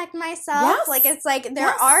to protect myself. Yes. Like, it's like there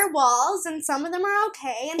are walls and some of them are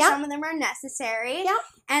okay and some of them are necessary. Yeah.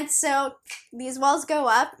 And so these walls go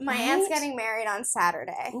up. My aunt's getting married on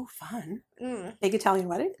Saturday. Oh, fun. Big Italian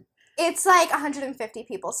wedding? It's like 150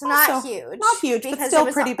 people, so not huge. Not huge, because but still it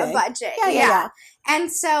was pretty a big. budget. Yeah.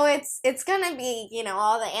 And so it's going to be, you know,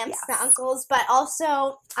 all the aunts and uncles, but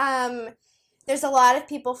also there's a lot of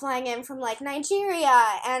people flying in from, like,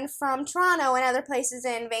 Nigeria and from Toronto and other places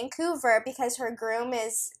in Vancouver because her groom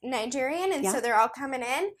is Nigerian, and so they're all coming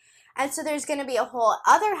in. And so there's going to be a whole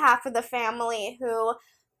other half of the family who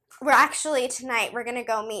tonight we're going to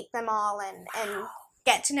go meet them all and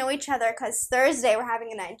get to know each other because Thursday we're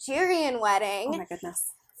having a Nigerian wedding. Oh, my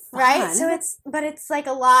goodness. Right? Fun. So it's like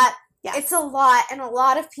a lot. Yes. It's a lot and a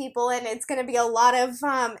lot of people, and it's going to be a lot of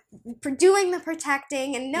doing the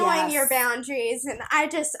protecting and knowing your boundaries. And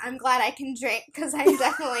I'm glad I can drink because I'm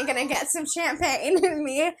definitely going to get some champagne in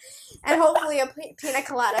me and hopefully a pina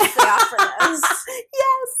colada if they offer those.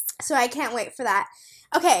 Yes. So I can't wait for that.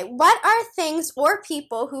 Okay, what are things or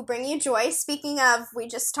people who bring you joy? Speaking of, we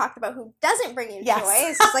just talked about who doesn't bring you joy.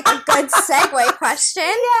 This is like a good segue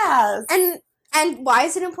question. Yes. And why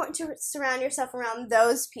is it important to surround yourself around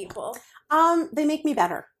those people? They make me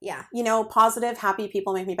better. Yeah. You know, positive, happy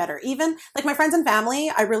people make me better. Even like my friends and family,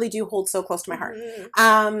 I really do hold so close to my heart.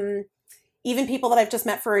 Even people that I've just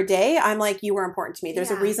met for a day, I'm like, you were important to me.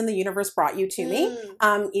 There's a reason the universe brought you to me.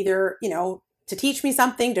 Either, you know, to teach me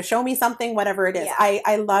something, to show me something, whatever it is. Yeah.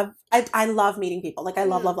 I love meeting people. Like I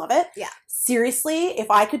love it. Yeah. Seriously, if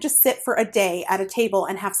I could just sit for a day at a table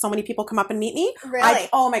and have so many people come up and meet me, really?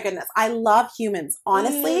 Oh my goodness. I love humans.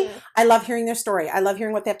 Honestly, I love hearing their story. I love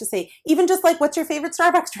hearing what they have to say. Even just like, what's your favorite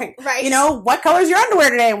Starbucks drink? Right. You know, what color's your underwear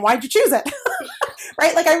today and why'd you choose it?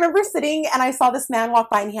 Right? Like I remember sitting and I saw this man walk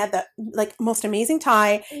by and he had the like most amazing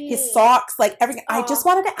tie, his socks, like everything. I just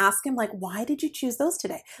wanted to ask him like, why did you choose those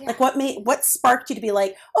today? Yeah. Like what sparked you to be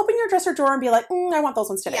like, open your dresser drawer and be like, I want those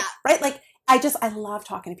ones today. Yeah. Right? Like I love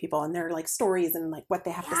talking to people and their like stories and like what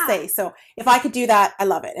they have to say. So if I could do that, I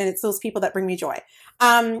love it. And it's those people that bring me joy.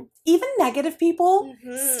 Even negative people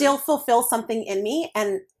still fulfill something in me.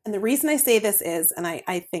 And the reason I say this is, and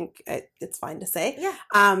I think it's fine to say,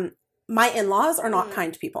 my in-laws are not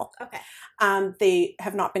kind people. Okay. They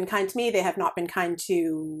have not been kind to me. They have not been kind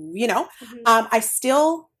to, you know, I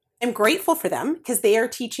still am grateful for them because they are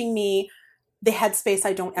teaching me the headspace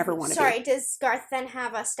I don't ever want to be. Sorry, does Garth then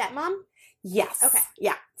have a stepmom? Yes. Okay.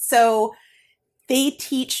 Yeah. So they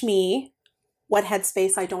teach me what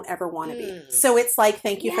headspace I don't ever want to be. So it's like,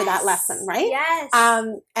 thank you for that lesson, right? Yes.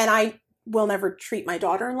 And will never treat my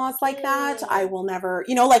daughter-in-laws like that. I will never,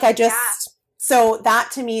 you know, like I just, so that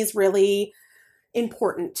to me is really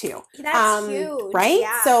important too. That's huge. Right?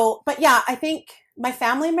 Yeah. So, but yeah, I think my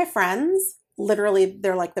family and my friends, literally,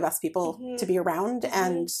 they're like the best people to be around.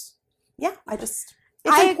 And yeah, it's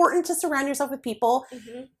important to surround yourself with people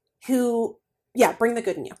who, bring the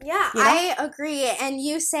good in you. Yeah, you know? I agree. And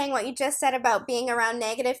you saying what you just said about being around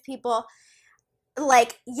negative people,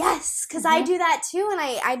 like, yes, because I do that too. And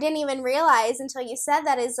I didn't even realize until you said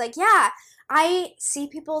that is like, I see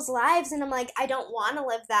people's lives and I'm like, I don't want to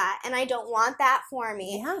live that. And I don't want that for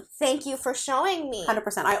me. Yeah. Thank you for showing me.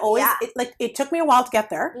 100%. I always, it took me a while to get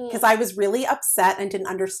there because I was really upset and didn't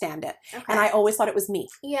understand it. Okay. And I always thought it was me.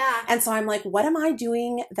 Yeah. And so I'm like, what am I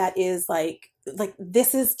doing that is like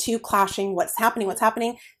this is too clashing. What's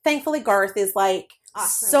happening? Thankfully, Garth is like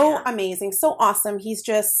awesome, amazing. So awesome. He's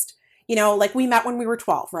just, you know, like we met when we were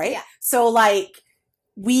 12, right? Yeah. So like,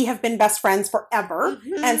 we have been best friends forever.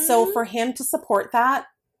 And so for him to support that,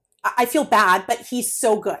 I feel bad, but he's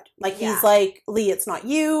so good. Like he's like, Lee, it's not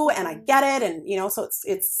you. And I get it. And you know, so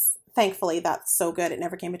it's thankfully that's so good. It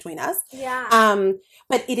never came between us. Yeah.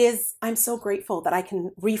 But it is, I'm so grateful that I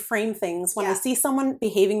can reframe things when I see someone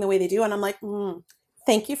behaving the way they do. And I'm like,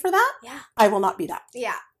 thank you for that. Yeah. I will not be that.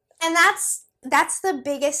 Yeah. And that's the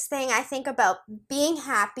biggest thing I think about being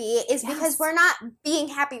happy is because we're not being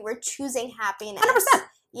happy, we're choosing happiness. 100%.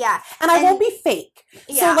 Yeah. And I won't be fake.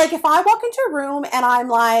 Yeah. So like if I walk into a room and I'm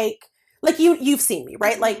like you've seen me,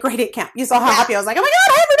 right? Like great at camp. You saw how happy I was like, oh my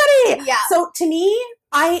God, hi everybody. Yeah. So to me,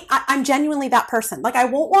 I'm genuinely that person. Like I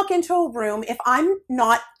won't walk into a room if I'm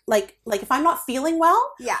not like if I'm not feeling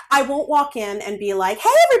well, I won't walk in and be like, hey,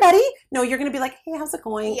 everybody. No, you're going to be like, hey, how's it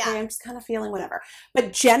going? Yeah. Hey, I'm just kind of feeling whatever.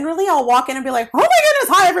 But generally I'll walk in and be like, oh my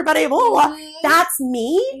goodness, hi, everybody. Blah, blah, blah. That's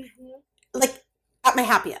me, like at my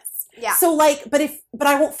happiest. Yeah. So like, but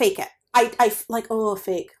I won't fake it. I like, oh,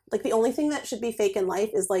 fake. Like the only thing that should be fake in life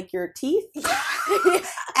is like your teeth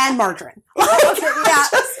and margarine.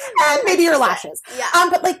 And maybe your lashes. Yeah.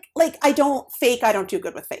 But like I don't do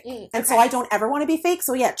good with fake. And so I don't ever want to be fake.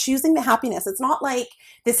 So yeah, choosing the happiness. It's not like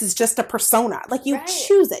this is just a persona. Like you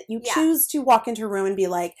choose it. You choose to walk into a room and be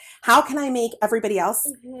like, how can I make everybody else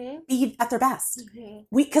be at their best?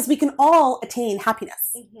 Because we can all attain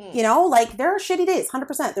happiness. You know, like there are shitty days,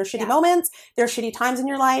 100%. There's shitty moments. There are shitty times in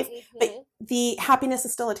your life, but the happiness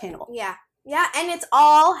is still attainable. Yeah. Yeah. And it's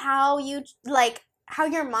all how you how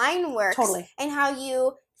your mind works. Totally. And how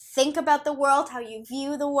you think about the world, how you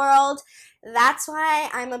view the world. That's why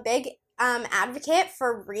I'm a big advocate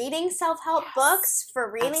for reading self-help books,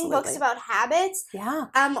 for reading books about habits. Yeah.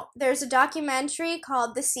 There's a documentary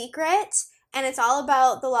called The Secret, and it's all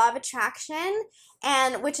about the law of attraction,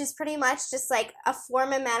 and which is pretty much just like a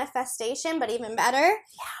form of manifestation, but even better.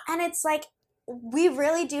 Yeah. And it's like we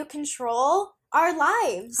really do control our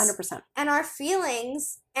lives 100% and our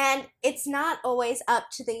feelings, and it's not always up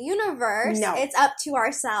to the universe. No, it's up to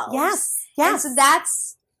ourselves. Yes. And so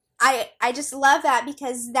that's I just love that,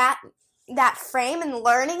 because that frame and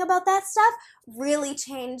learning about that stuff really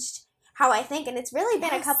changed how I think, and it's really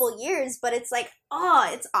been a couple years, but it's like, oh,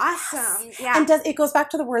 it's awesome. Yeah. And it goes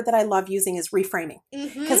back to the word that I love using is reframing.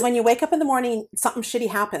 Because when you wake up in the morning, something shitty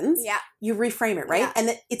happens, you reframe it, right?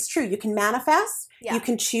 And it's true. You can manifest. You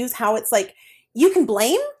can choose how it's like, you can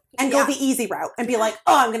blame and go the easy route and be like,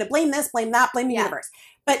 oh, I'm going to blame this, blame that, blame the universe.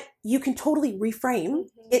 But you can totally reframe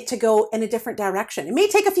it to go in a different direction. It may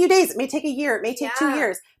take a few days. It may take a year. It may take 2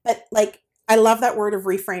 years. But like, I love that word of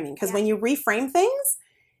reframing, because when you reframe things,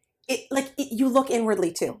 you look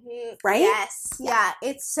inwardly too, right? Yes. Yeah.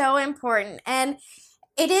 It's so important. And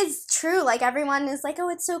it is true. Like everyone is like, oh,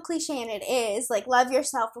 it's so cliche, and it is. Like, love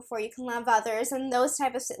yourself before you can love others, and those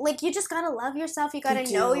type of like, you just gotta love yourself. You gotta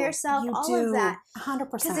know yourself. All of that,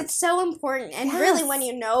 100%. Because it's so important. And really, when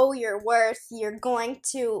you know your worth, you're going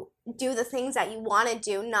to do the things that you want to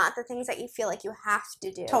do, not the things that you feel like you have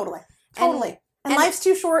to do. Totally. And life's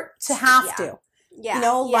too short to have to. Yeah. You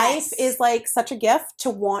know, life is like such a gift to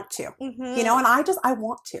want to, you know, and I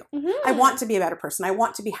want to. I want to be a better person. I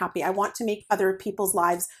want to be happy. I want to make other people's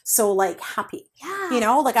lives so like happy. Yeah. You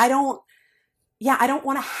know, like I don't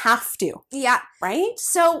want to have to. Yeah. Right?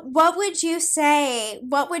 So what would you say,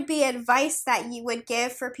 what would be advice that you would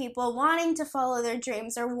give for people wanting to follow their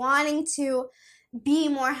dreams or wanting to be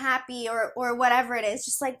more happy or whatever it is?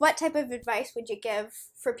 Just like, what type of advice would you give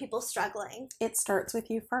for people struggling? It starts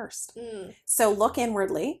with you first. So look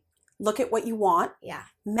inwardly, look at what you want. Yeah.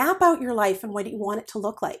 Map out your life and what you want it to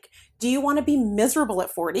look like. Do you want to be miserable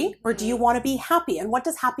at 40 or do you want to be happy? And what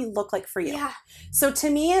does happy look like for you? Yeah. So to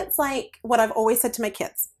me, it's like what I've always said to my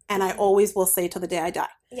kids, and I always will say till the day I die.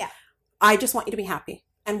 Yeah. I just want you to be happy.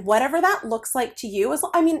 And whatever that looks like to you is,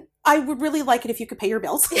 I mean, I would really like it if you could pay your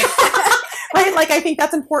bills. Right? Like, I think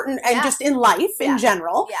that's important and just in life in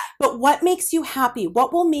general. Yeah. But what makes you happy?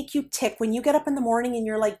 What will make you tick when you get up in the morning and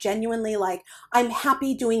you're like genuinely like, I'm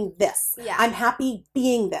happy doing this. Yeah. I'm happy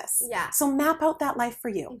being this. Yeah. So map out that life for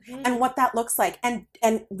you and what that looks like. And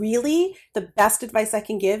really the best advice I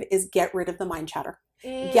can give is get rid of the mind chatter.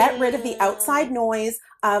 Get rid of the outside noise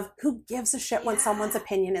of who gives a shit when someone's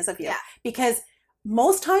opinion is of you. Yeah. Because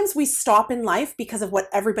most times we stop in life because of what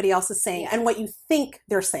everybody else is saying and what you think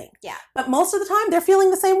they're saying. Yeah. But most of the time they're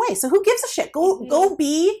feeling the same way. So who gives a shit? Go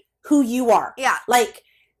be who you are. Yeah. Like,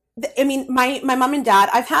 I mean, my mom and dad,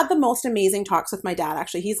 I've had the most amazing talks with my dad,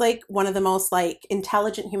 actually. He's like one of the most like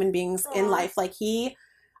intelligent human beings in life. Like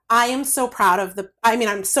I am so proud of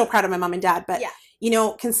I'm so proud of my mom and dad, but you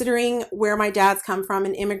know, considering where my dad's come from,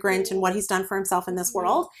 an immigrant and what he's done for himself in this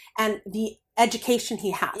world and the education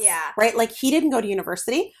he has, right? Like he didn't go to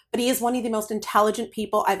university, but he is one of the most intelligent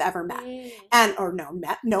people I've ever met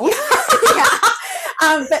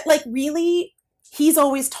but like really, he's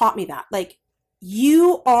always taught me that, like,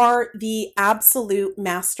 you are the absolute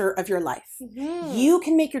master of your life. You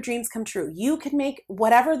can make your dreams come true. You can make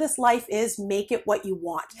whatever this life is, make it what you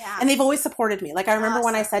want. Yeah. And they've always supported me. Like I remember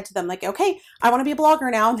when I said to them, like, okay, I want to be a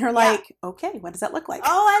blogger now. And they're like, okay, what does that look like? Oh,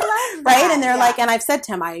 I love that. Right? And they're like, and I've said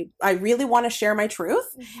to him, I really want to share my truth.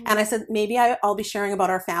 And I said, maybe I'll be sharing about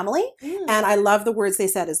our family. And I love the words they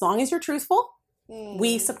said, as long as you're truthful,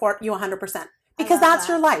 we support you 100%. Because that's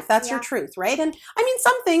your life. That's your truth, right? And I mean,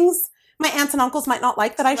 some things my aunts and uncles might not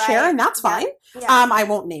like that I share, and that's fine. Yeah. I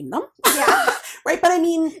won't name them. Yeah. Right? But I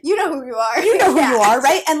mean, you know who you are. You know who you are,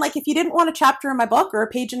 right? And like, if you didn't want a chapter in my book or a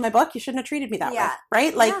page in my book, you shouldn't have treated me that way,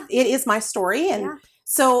 right? Like, it is my story. And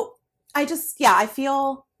so I just, I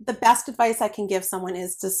feel the best advice I can give someone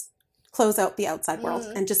is just close out the outside world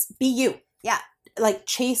and just be you. Yeah. Like,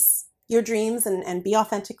 chase your dreams and be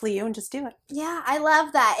authentically you and just do it. Yeah, I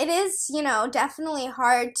love that. It is, you know, definitely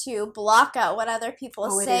hard to block out what other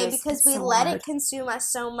people say because we let it consume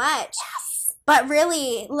us so much. Yes. But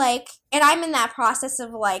really, like, and I'm in that process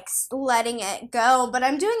of like letting it go, but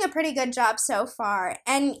I'm doing a pretty good job so far.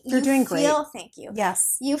 And you're doing great. Thank you.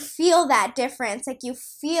 Yes. You feel that difference. Like, you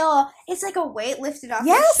feel, it's like a weight lifted off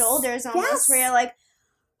your shoulders almost, where you're like,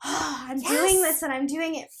 oh, I'm doing this and I'm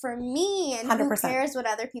doing it for me, and 100%. Who cares what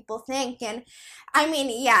other people think? And I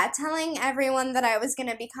mean, telling everyone that I was going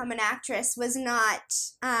to become an actress was not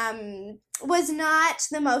the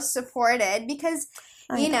most supported because,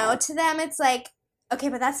 you know, to them it's like, okay,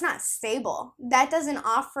 but that's not stable. That doesn't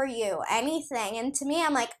offer you anything. And to me,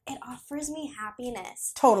 I'm like, it offers me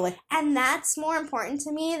happiness. Totally. And that's more important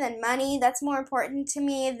to me than money. That's more important to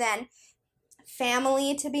me than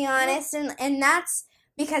family, to be honest. And that's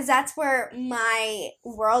because that's where my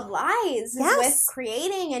world lies, is with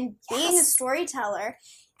creating and being a storyteller.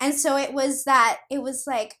 And so it was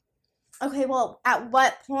like, okay, well, at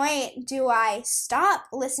what point do I stop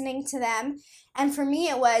listening to them? And for me,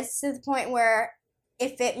 it was to the point where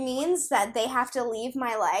if it means that they have to leave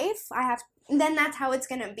my life, then that's how it's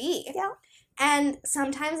going to be. Yeah. And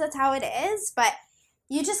sometimes that's how it is, but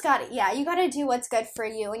you just got to, you got to do what's good for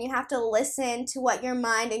you, and you have to listen to what your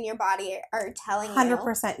mind and your body are telling you.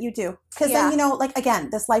 100% you do. Because then, you know, like, again,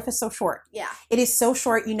 this life is so short. Yeah. It is so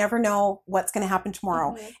short. You never know what's going to happen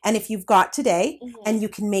tomorrow. And if you've got today and you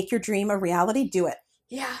can make your dream a reality, do it.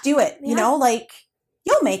 Yeah. Do it. You know, like,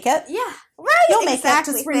 you'll make it. Yeah. Right. You'll make it.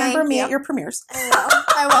 Just remember me at your premieres.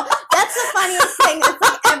 I will. That's the funniest thing. It's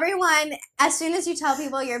like everyone, as soon as you tell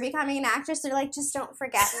people you're becoming an actress, they're like, just don't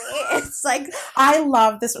forget me. It's like, I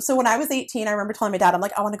love this. So when I was 18, I remember telling my dad, I'm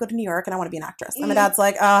like, I want to go to New York and I want to be an actress. And my dad's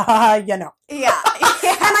like, you know. Yeah. And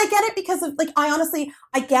I get it because of, like,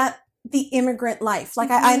 I get the immigrant life. Like,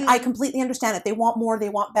 I completely understand it. They want more, they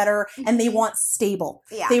want better, and they want stable.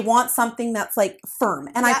 Yeah. They want something that's like firm.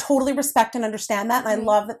 And I totally respect and understand that. And I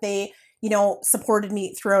love that they, you know, supported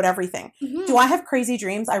me throughout everything. Do I have crazy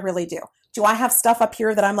dreams? I really do. Do I have stuff up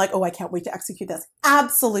here that I'm like, oh, I can't wait to execute this?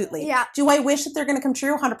 Absolutely. Yeah. Do I wish that they're going to come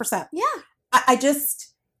true? 100%. Yeah. I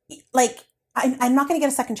just, like, I'm not going to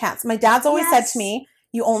get a second chance. My dad's always said to me,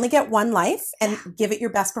 you only get one life, and give it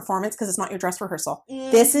your best performance because it's not your dress rehearsal.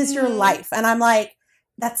 This is your life. And I'm like,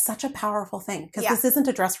 that's such a powerful thing because this isn't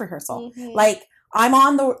a dress rehearsal. Like, I'm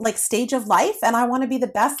on the, like, stage of life, and I want to be the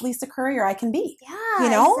best Lisa Currier I can be. Yeah, you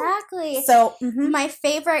know? Exactly. So, my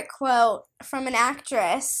favorite quote from an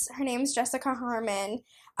actress, her name's Jessica Harmon.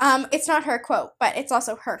 It's not her quote, but it's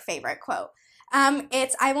also her favorite quote.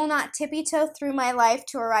 It's, I will not tippy-toe through my life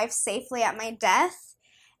to arrive safely at my death.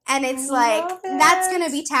 And it's that's going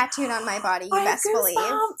to be tattooed on my body, you best believe.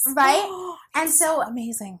 Right? And so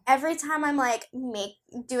amazing. Every time I'm like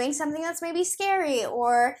doing something that's maybe scary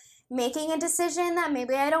or making a decision that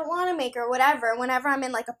maybe I don't want to make or whatever, whenever I'm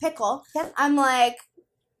in like a pickle, I'm like,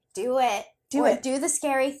 do it. Do the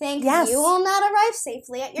scary thing. Yes. You will not arrive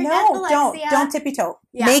safely at your death, Alexia. Don't tippy-toe.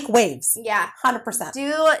 Yeah. Make waves. Yeah. 100%.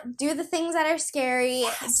 Do the things that are scary.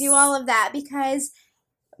 Yes. Do all of that because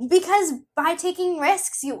by taking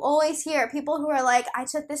risks, you always hear people who are like, I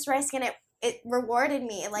took this risk and it rewarded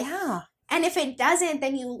me. Like, yeah. And if it doesn't,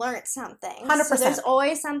 then you learned something. 100%. So there's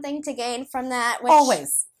always something to gain from that.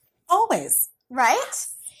 Always. Right?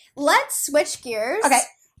 Let's switch gears. Okay.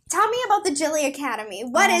 Tell me about the Jilly Academy.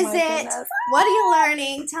 What is it? Goodness. What are you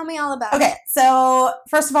learning? Tell me all about it. Okay, so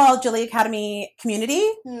first of all, Jilly Academy community,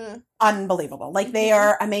 unbelievable. Like they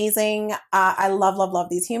are amazing. I love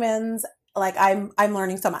these humans. Like I'm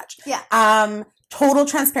learning so much. Yeah. Total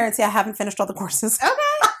transparency. I haven't finished all the courses. Okay.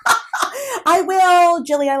 I will,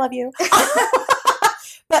 Jilly. I love you.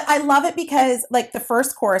 But I love it because like the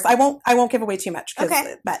first course, I won't give away too much.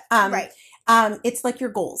 Okay. But right. It's like your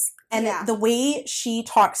goals. And the way she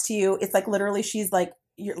talks to you, it's like literally she's like,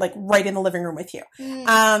 you're like right in the living room with you.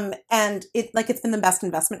 And it's been the best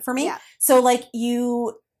investment for me. Yeah. So like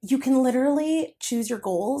you can literally choose your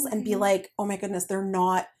goals and be like, oh my goodness, they're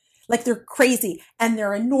not like, they're crazy and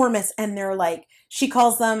they're enormous. And they're like, she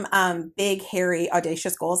calls them big, hairy,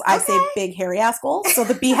 audacious goals. I say big, hairy ass goals. So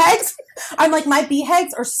the BHAGs, I'm like, my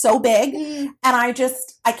BHAGs are so big. And I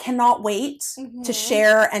cannot wait to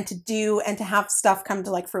share and to do and to have stuff come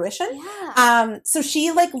to like fruition. Yeah. So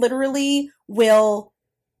she like literally will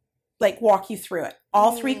like walk you through it.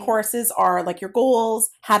 All 3 courses are like your goals,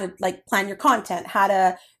 how to like plan your content, how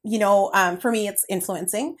to, for me, it's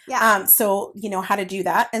influencing. Yeah. So, how to do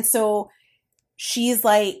that. And so she's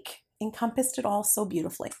like encompassed it all so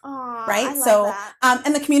beautifully. Aww, right. I love that.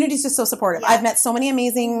 And the community is just so supportive. Yeah. I've met so many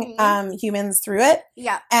amazing humans through it.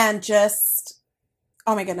 Yeah. And just,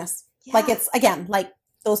 oh my goodness. Yeah. Like it's again, like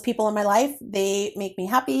those people in my life, they make me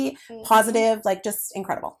happy, positive, like just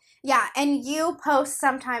incredible. Yeah, and you post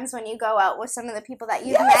sometimes when you go out with some of the people that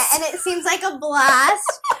you've met, and it seems like a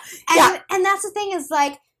blast. And that's the thing is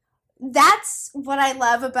like, that's what I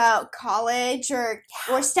love about college or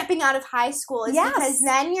stepping out of high school is because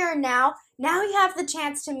then you're now you have the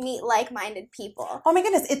chance to meet like-minded people. Oh my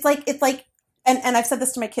goodness, it's like. And I've said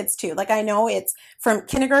this to my kids too. Like I know it's from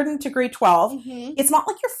kindergarten to grade 12. It's not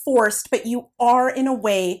like you're forced, but you are in a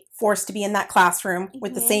way forced to be in that classroom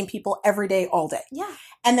with the same people every day, all day. Yeah.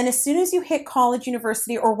 And then as soon as you hit college,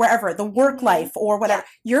 university, or wherever, the work life or whatever,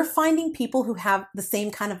 you're finding people who have the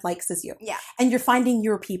same kind of likes as you. Yeah. And you're finding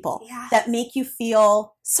your people that make you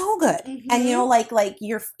feel so good. And like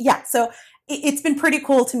you're, so it's been pretty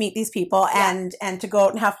cool to meet these people and to go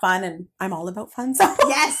out and have fun. And I'm all about fun. So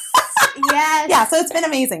yes. Yes. Yeah, so it's been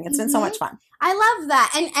amazing. It's been so much fun. I love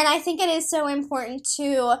that. And I think it is so important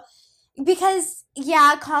too, because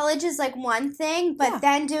college is like one thing, but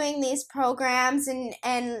then doing these programs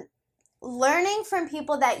and learning from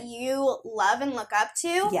people that you love and look up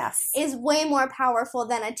to is way more powerful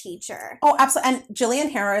than a teacher. Oh, absolutely. And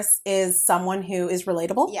Jillian Harris is someone who is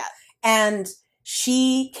relatable. Yeah. And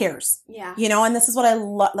she cares. Yeah. And this is what I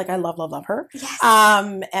love. Like I love her. Yes.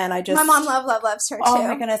 And I just. My mom loves her too. Oh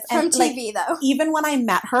my goodness. From and, TV though. Even when I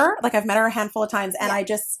met her, like I've met her a handful of times and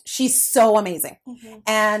she's so amazing.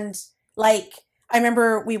 And like, I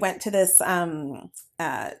remember we went to this,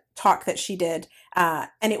 talk that she did.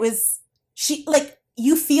 And it was,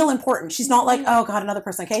 you feel important. She's not like, oh God, another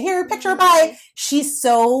person. Okay, here, picture, bye. She's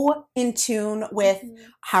so in tune with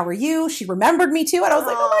how are you? She remembered me too. And I was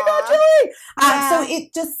like, oh my God, Jilly. So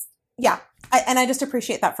it just, I just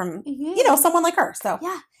appreciate that from, someone like her. So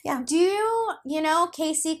yeah. Do you know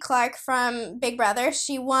Casey Clark from Big Brother?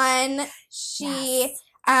 She won. She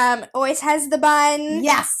always has the bun.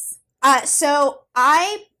 Yes. So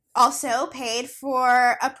I also paid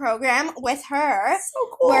for a program with her.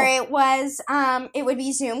 So cool. Where it was, it would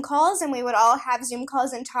be Zoom calls, and we would all have Zoom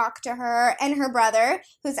calls and talk to her and her brother,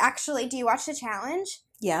 who's actually, do you watch The Challenge?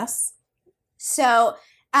 Yes. So,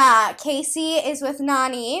 Casey is with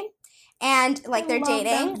Nani, and, they're dating.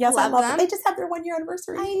 Them. Yes, I love them. They just had their 1-year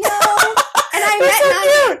anniversary. I know. And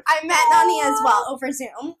I met Nani as well over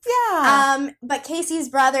Zoom. Yeah. But Casey's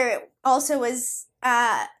brother also was,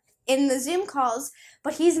 in the Zoom calls,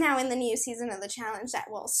 but he's now in the new season of The Challenge that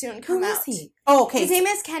will soon come out. Who is he? Oh, okay. His name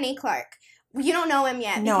is Kenny Clark. You don't know him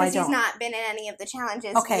yet because he's not been in any of the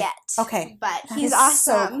challenges yet. Okay. But he's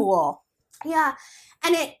awesome. So cool. Yeah.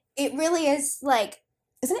 And it really is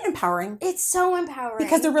isn't it empowering? It's so empowering.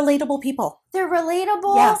 Because they're relatable people. They're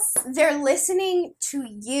relatable. Yes. They're listening to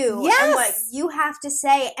you and what you have to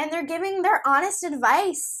say, and they're giving their honest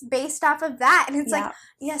advice based off of that. And it's like,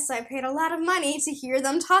 yes, I paid a lot of money to hear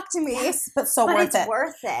them talk to me. Yes, but worth it.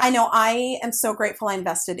 Worth it. I know. I am so grateful I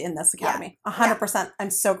invested in this academy. 100%.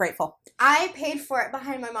 I'm so grateful. I paid for it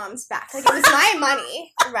behind my mom's back. Like, it was my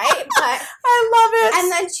money, right? But I love it.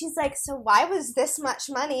 And then she's like, so why was this much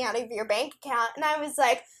money out of your bank account? And I was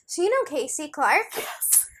like, so you know Casey Clark?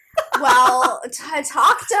 Yes. Well, to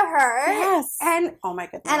talk to her. Yes. And oh my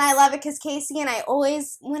goodness. And I love it because Casey and I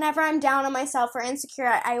always, whenever I'm down on myself or insecure,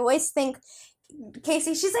 I always think,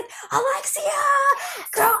 Casey, she's like, Alexia,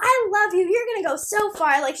 girl, I love you. You're going to go so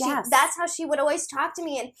far. Like, that's how she would always talk to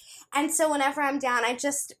me. And so whenever I'm down, I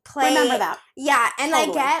just play. Remember that. Yeah. And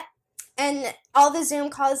and all the Zoom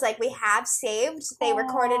calls, like, we have saved. They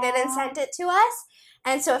recorded it and sent it to us.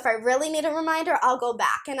 And so if I really need a reminder, I'll go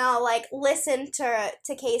back and I'll, like, listen to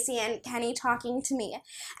Casey and Kenny talking to me.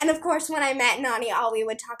 And, of course, when I met Nani, all we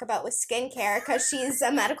would talk about was skincare because she's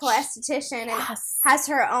a medical esthetician and has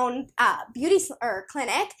her own beauty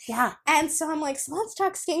clinic. Yeah. And so I'm like, so let's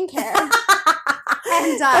talk skincare.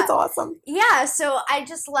 And that's awesome. Yeah, so I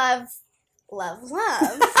just love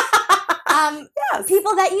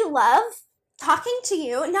people that you love talking to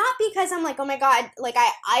you, not because I'm like, oh my God, like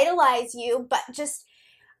I idolize you, but just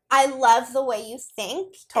I love the way you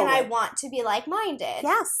think and I want to be like-minded.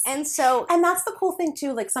 Yes. And so... And that's the cool thing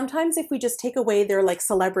too. Like sometimes if we just take away their like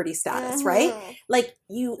celebrity status, right? Like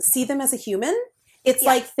you see them as a human. It's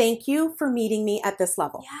like, thank you for meeting me at this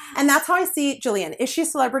level. Yeah. And that's how I see Jillian. Is she a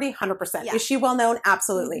celebrity? 100%. Yeah. Is she well known?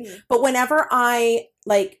 Absolutely. But whenever I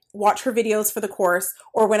like watch her videos for the course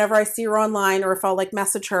or whenever I see her online or if I'll like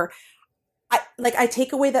message her, I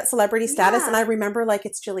take away that celebrity status and I remember like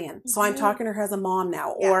it's Jillian. So I'm talking to her as a mom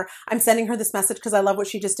now or I'm sending her this message because I love what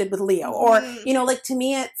she just did with Leo or, you know, like to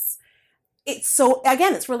me it's so,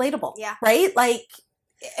 again, it's relatable, right? Like,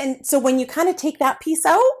 and so when you kind of take that piece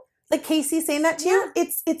out, like Casey saying that to you,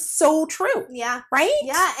 it's so true. Yeah. Right?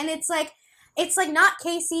 Yeah. And it's like not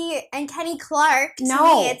Casey and Kenny Clark to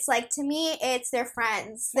me. It's like, to me, it's their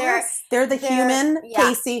friends. They're the human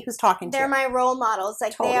Casey who's talking to you. They're my role models.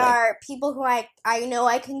 Like they are people who I know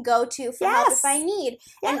I can go to for help if I need.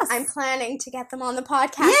 And I'm planning to get them on the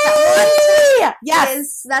podcast. Yay!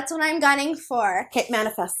 Yes. That's what I'm gunning for. Okay,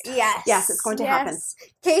 manifest. Yes. Yes, it's going to happen.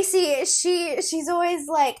 Casey, she's always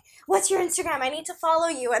like, what's your Instagram? I need to follow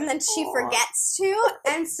you. And then she forgets to.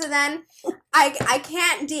 And so then I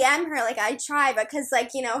can't DM her. Like I try, because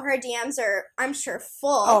like, you know, her DMs are, I'm sure,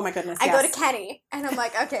 full. Oh my goodness. I go to Kenny and I'm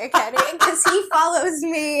like, okay, Kenny, because he follows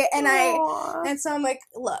me and so I'm like,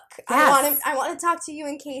 look, I want to talk to you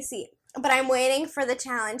and Casey, but I'm waiting for the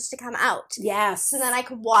challenge to come out. Yes. So then I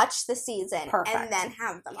could watch the season and then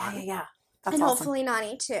have them on. Yeah. That's and awesome. Hopefully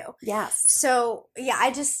Nani too. Yes. So yeah,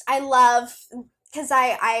 I love, because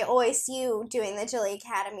I always see you doing the Jilly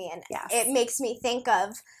Academy and it makes me think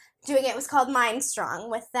of doing it was called Mind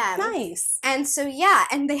Strong with them. Nice. And so,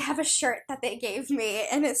 and they have a shirt that they gave me,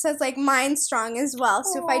 and it says, like, Mind Strong as well.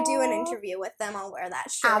 So if I do an interview with them, I'll wear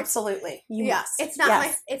that shirt. Absolutely. You must. It's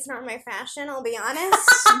not my fashion, I'll be honest,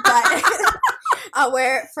 but I'll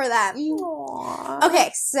wear it for them. Aww.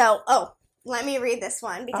 Okay, so, let me read this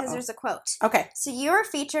one, because there's a quote. Okay. So you were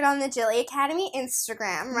featured on the Jilly Academy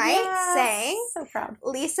Instagram, right? Yes. Saying, so proud.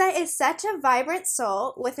 Lisa is such a vibrant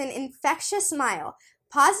soul with an infectious smile.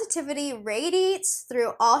 Positivity radiates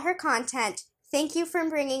through all her content. Thank you for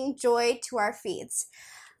bringing joy to our feeds.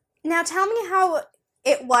 Now tell me how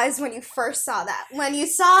it was when you first saw that. When you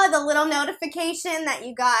saw the little notification that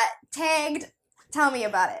you got tagged, tell me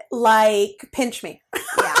about it. Like, pinch me.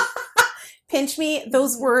 Yeah. Pinch me.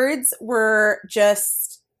 Those words were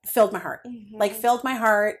just filled my heart. Like, filled my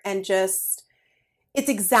heart and just, it's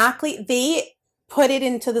exactly, they put it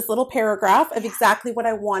into this little paragraph of exactly what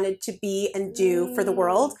I wanted to be and do for the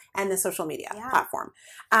world and the social media platform.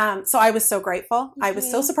 So I was so grateful. I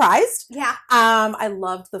was so surprised. Yeah. I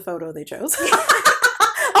loved the photo they chose.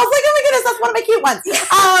 I was like, oh my goodness, that's one of my cute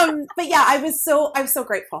ones. But yeah, I was so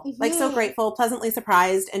grateful, like so grateful, pleasantly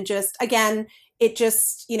surprised. And just, again, it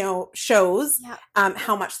just, you know, shows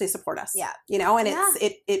how much they support us. Yeah. You know, and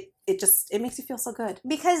it makes you feel so good.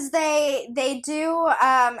 Because they do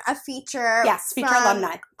a feature. Yes, feature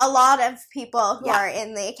alumni. A lot of people who are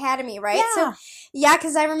in the academy, right? Yeah. So,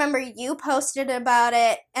 because I remember you posted about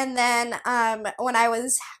it, and then when I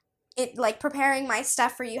was preparing my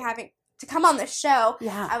stuff for you having to come on the show,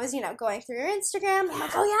 I was, you know, going through your Instagram. I'm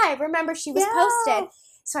like, oh yeah, I remember she was posted.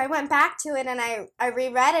 So I went back to it and I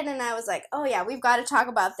reread it and I was like, oh yeah, we've got to talk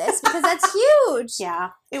about this because that's huge.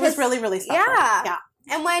 It was really, really special. Yeah.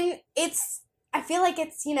 And when I feel like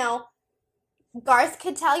it's, you know, Garth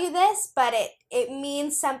could tell you this, but it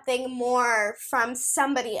means something more from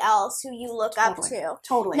somebody else who you look up to.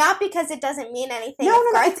 Totally. Not because it doesn't mean anything. No,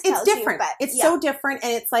 it's different. But it's so different,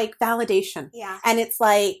 and it's like validation. Yeah. And it's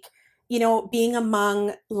like, you know, being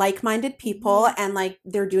among like-minded people and like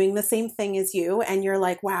they're doing the same thing as you, and you're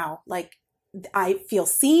like, wow, like I feel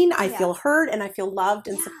seen, I feel heard, and I feel loved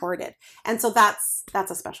and supported. And so that's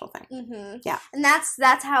a special thing. Mm-hmm. Yeah. And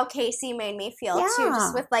that's how Casey made me feel too,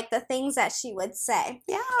 just with like the things that she would say.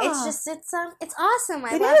 Yeah. It's just, it's awesome.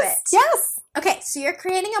 I love it. Yes. Okay, so you're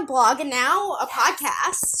creating a blog and now a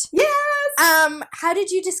podcast. Yes. How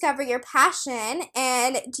did you discover your passion,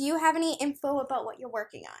 and do you have any info about what you're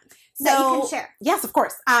working on that you can share? Yes, of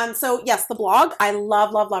course. So yes, the blog, I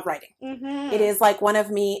love writing. Mm-hmm. It is like one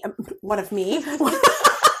of my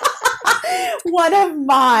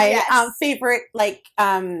favorite like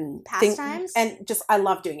pastimes, and just I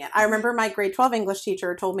love doing it. I remember my grade 12 English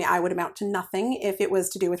teacher told me I would amount to nothing if it was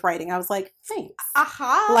to do with writing. I was like, thanks.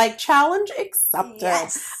 Like, challenge accepted.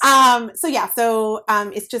 Yes. So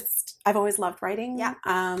it's just I've always loved writing. Yeah.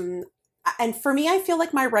 And for me, I feel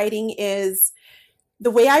like my writing is the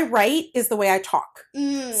way I write is the way I talk.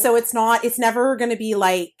 So it's never going to be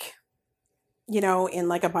like, you know, in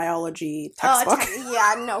like a biology textbook.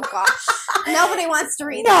 No, gosh. Nobody wants to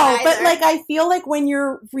read No, that but like I feel like when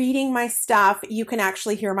you're reading my stuff, you can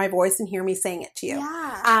actually hear my voice and hear me saying it to you.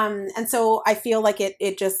 Yeah. And so I feel like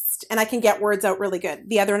it just, and I can get words out really good.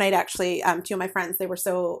 The other night, actually, two of my friends, they were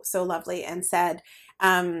so lovely and said,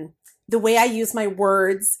 the way I use my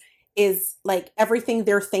words is like everything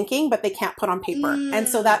they're thinking, but they can't put on paper. And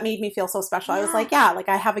so that made me feel so special. I was like, like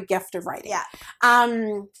I have a gift of writing. Yeah.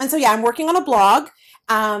 And so, I'm working on a blog,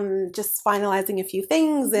 just finalizing a few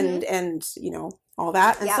things and, you know, all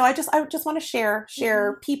that. And so I just want to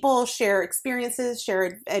share people, share experiences,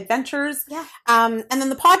 share adventures. Yeah. And then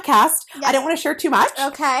the podcast, I don't want to share too much.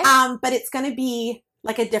 Okay. But it's going to be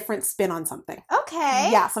like a different spin on something. Okay.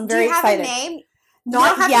 Yes. I'm very excited. Do you have a name?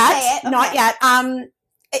 Not yet. Not yet.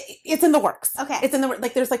 It's in the works. Okay. It's in the,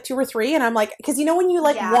 like, there's like 2 or 3 and I'm like, cause you know, when you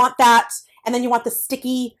like want that and then you want the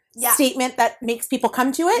sticky statement that makes people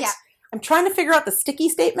come to it. Yeah. I'm trying to figure out the sticky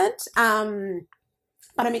statement.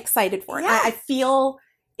 But I'm excited for it. Yeah. I feel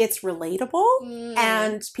it's relatable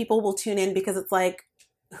and people will tune in because it's like,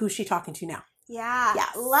 who's she talking to now? Yeah.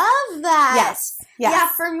 Yes. Love that. Yes. Yeah,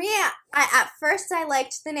 for me, at first I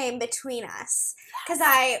liked the name Between Us because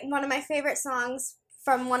one of my favorite songs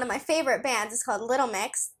from one of my favorite bands is called Little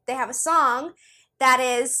Mix. They have a song that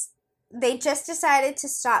is, they just decided to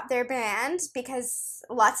stop their band because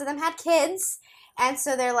lots of them had kids. And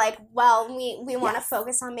so they're like, well, we want to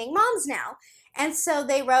focus on being moms now. And so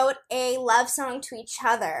they wrote a love song to each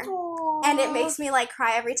other. Aww. And it makes me like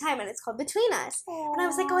cry every time. And it's called Between Us. Aww. And I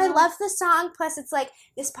was like, oh, I love the song. Plus it's like,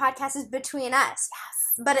 this podcast is Between Us. Yes.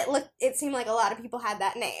 But it seemed like a lot of people had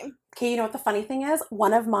that name. Okay, you know what the funny thing is?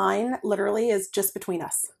 One of mine literally is just Between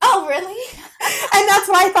Us. Oh, really? And that's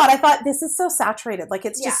what I thought. I thought, this is so saturated. Like,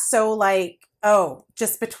 it's just so like, oh,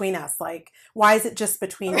 just between us. Like, why is it just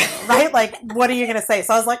between you? Right? Like, what are you going to say?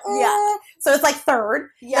 So I was like, So it's like third.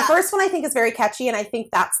 Yeah. The first one I think is very catchy. And I think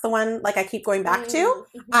that's the one like I keep going back to.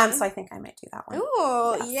 So I think I might do that one.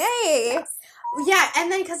 Ooh, yay. Yes. Yeah, and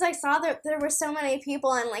then because I saw that there were so many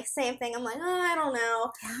people and like same thing, I'm like, oh, I don't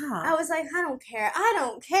know. Yeah. I was like, I don't care. I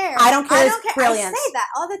don't care. It's brilliant. I say that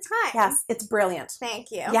all the time. Yes, it's brilliant. Thank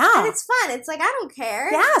you. Yeah. And it's fun. It's like, I don't care.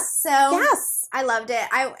 Yes. So I loved it.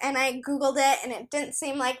 I Googled it and it didn't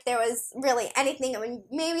seem like there was really anything. I mean,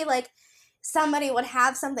 maybe like somebody would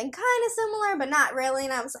have something kind of similar, but not really.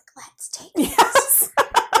 And I was like, let's take this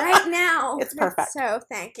right now. It's perfect. So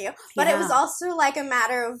thank you. But it was also like a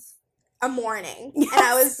matter of a morning. Yes. And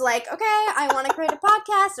I was like, okay, I want to create a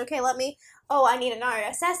podcast. Okay, I need an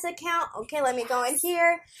RSS account. Okay, let me go in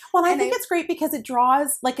here. Well, I think it's great because it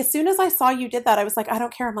draws, like, as soon as I saw you did that, I was like, I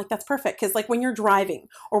don't care. I'm like, that's perfect. Because, like, when you're driving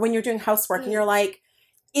or when you're doing housework and you're like,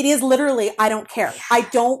 it is literally, I don't care. Yeah. I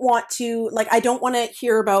don't want to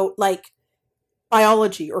hear about, like,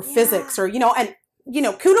 biology or physics or, and,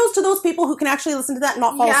 kudos to those people who can actually listen to that and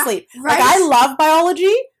not fall asleep. Right? Like, I love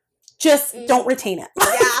biology. Just don't retain it.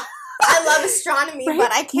 Yeah. I love astronomy,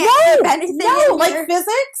 but I can't keep anything in like here.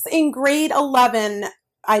 Physics in grade 11,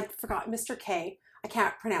 I forgot, Mr. K. I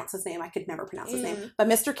can't pronounce his name. I could never pronounce his name. But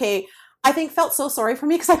Mr. K, I think, felt so sorry for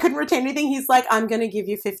me because I couldn't retain anything. He's like, I'm going to give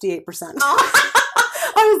you 58%. Oh.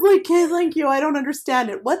 I was like, okay, thank you. I don't understand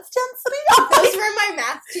it. What's density? Those were my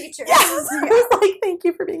math teachers. Yes. I was like, thank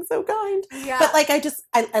you for being so kind. Yeah. But like,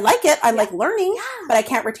 I like it. I like learning, but I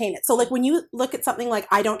can't retain it. So like when you look at something like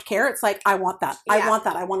I don't care, it's like, I want that. I want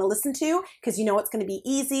that. I want to listen to because it's going to be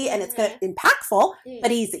easy and it's going to impactful,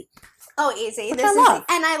 but easy. Oh, easy. Which I love.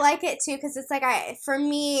 And I like it too because it's like for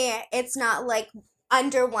me, it's not like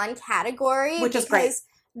under one category, which is great.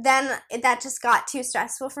 Then that just got too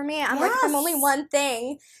stressful for me. I'm like, I'm only one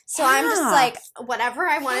thing. So I'm just like, whatever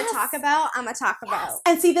I want to talk about, I'm going to talk about.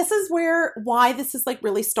 And see, this is why this has like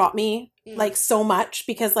really stopped me like so much,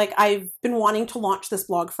 because like I've been wanting to launch this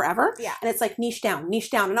blog forever. Yeah. And it's like niche down.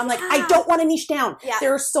 And I'm like, I don't want to niche down. Yeah.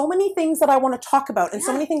 There are so many things that I want to talk about and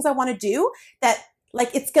so many things I want to do that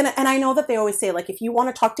like it's going to, and I know that they always say like, if you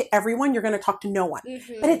want to talk to everyone, you're going to talk to no one.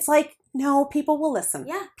 But it's like, no, people will listen.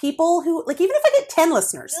 Yeah. People who, like, even if I get 10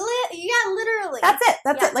 listeners. Yeah, literally. That's it.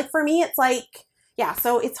 That's it. Like, for me, it's like, yeah,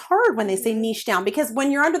 so it's hard when they say niche down, because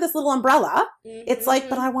when you're under this little umbrella, it's like,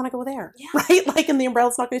 but I want to go there, right? Like, and the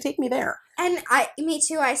umbrella's not going to take me there. And me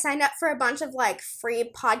too. I signed up for a bunch of like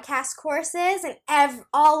free podcast courses, and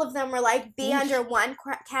all of them were like, be under one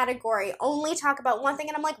category, only talk about one thing.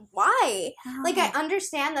 And I'm like, why? Like, I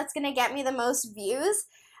understand that's going to get me the most views,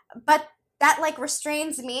 but that like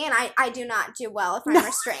restrains me, and I do not do well if I'm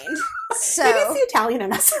restrained. So maybe it's the Italian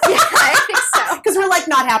in us. Yeah, I think so. Because we're like,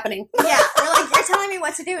 not happening. Yeah, we're like, you're telling me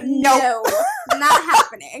what to do? No, not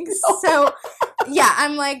happening. No. So yeah,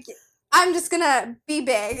 I'm like, I'm just gonna be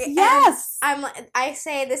big. Yes. I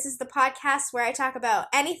say this is the podcast where I talk about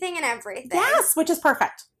anything and everything. Yes, which is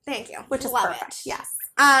perfect. Thank you. Which is perfect. Yes.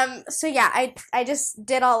 So yeah, I just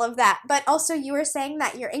did all of that. But also you were saying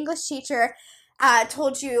that your English teacher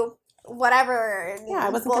told you whatever. Yeah, I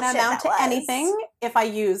wasn't going to amount to anything if I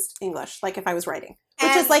used English, like if I was writing.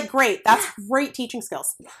 Which is like great. That's great teaching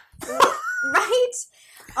skills. Right?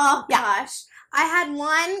 Oh gosh. I had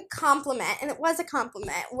one compliment, and it was a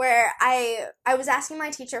compliment, where I was asking my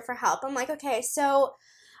teacher for help. I'm like, okay, so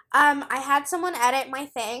I had someone edit my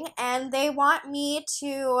thing, and they want me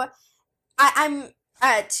to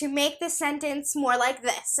to make the sentence more like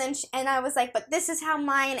this. And I was like, but this is how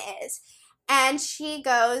mine is. And she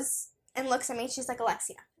goes and looks at me. She's like,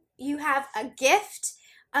 Alexia, you have a gift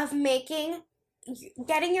of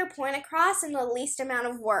getting your point across in the least amount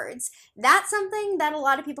of words. That's something that a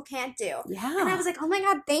lot of people can't do. Yeah. And I was like, oh my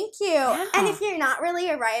God, thank you. Yeah. And if you're not really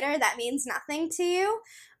a writer, that means nothing to you.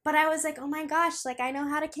 But I was like, oh my gosh, like I know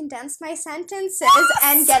how to condense my sentences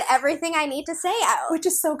and get everything I need to say out. Which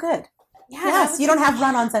is so good. Yeah, yes, you don't have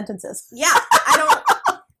run-on sentences. Yeah,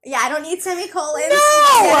 I don't need semicolons. No!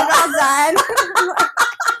 Get it all done.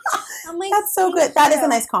 I'm like, that's so good. That is a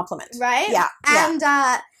nice compliment. Right? Yeah. And,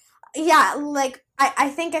 like, I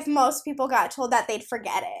think if most people got told that, they'd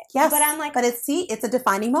forget it. Yes. But I'm like... But it's a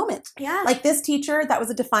defining moment. Yeah. Like, this teacher, that was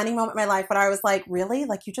a defining moment in my life, but I was like, really?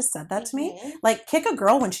 Like, you just said that to me? Like, kick a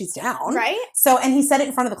girl when she's down. Right? So, and he said it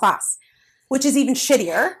in front of the class, which is even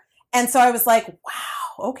shittier. And so I was like,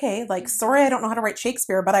 wow, okay, like, sorry I don't know how to write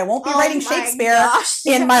Shakespeare, but I won't be writing Shakespeare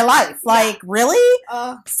in my life. Like, really?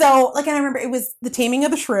 So, like, and I remember it was The Taming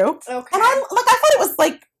of the Shrew. Okay. And I thought it was,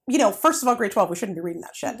 like, you know, first of all, grade 12, we shouldn't be reading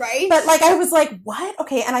that shit. Right. But, like, I was like, what?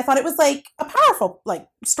 Okay. And I thought it was, like, a powerful, like,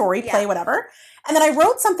 story, play, whatever. And then I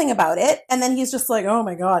wrote something about it, and then he's just like, oh,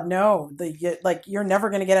 my God, no. Like, you're never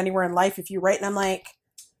going to get anywhere in life if you write. And I'm like,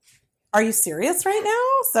 are you serious right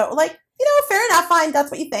now? So, like, you know, fair enough, fine, that's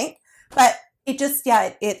what you think. But it just,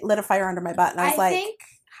 it lit a fire under my butt. And I think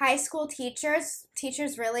high school teachers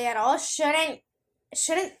really at all shouldn't,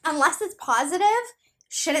 unless it's positive,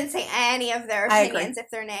 shouldn't say any of their opinions if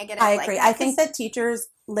they're negative. I agree. I think that teachers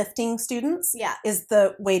lifting students is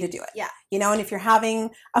the way to do it. Yeah. You know, and if you're having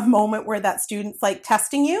a moment where that student's like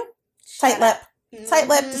testing you, tight lip,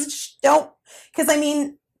 just don't. Because I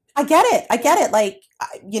mean, I get it. Like,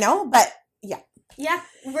 you know, but yeah. Yeah,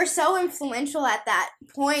 we're so influential at that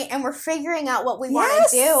point, and we're figuring out what we want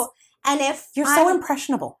to do. And if you're so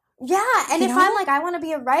impressionable. Yeah, and if I'm like, I want to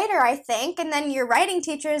be a writer, I think, and then your writing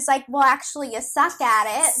teacher is like, well, actually, you suck at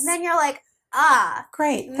it, and then you're like,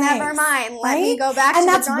 great, never mind, let me go back to the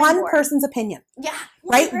drawing board. And that's one person's opinion. Yeah.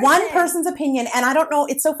 One person's opinion, and I don't know,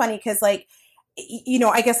 it's so funny, because, like, you know,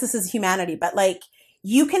 I guess this is humanity, but, like,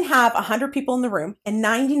 you can have 100 people in the room, and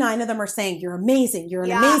 99 of them are saying, you're amazing, you're an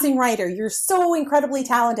amazing writer, you're so incredibly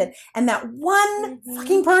talented. And that one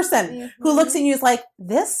fucking person who looks at you is like,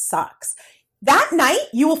 this sucks. That night,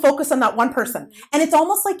 you will focus on that one person. And it's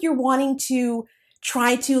almost like you're wanting to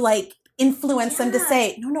try to, like, influence them to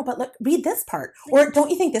say, no, but look, read this part. Or don't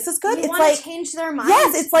you think this is good? It's like change their minds.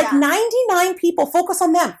 Yes, it's like 99 people, focus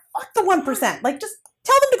on them. Fuck the 1%. Like, just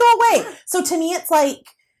tell them to go away. So to me, it's like,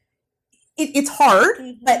 it's hard,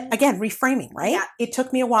 but again, reframing, right? Yeah. It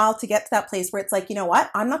took me a while to get to that place where it's like, you know what?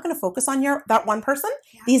 I'm not going to focus on that one person.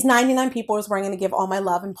 Yeah. These 99 people is where I'm going to give all my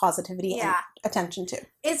love and positivity and attention to.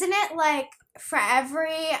 Isn't it like for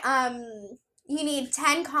every you need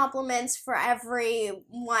 10 compliments for every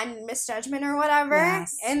one misjudgment or whatever.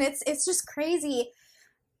 Yes. And it's just crazy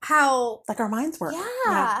how... Like our minds work.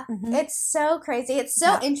 Yeah. Mm-hmm. It's so crazy. It's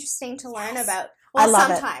so interesting to learn about. Well, I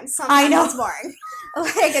love sometimes. it. Sometimes I know. it's boring.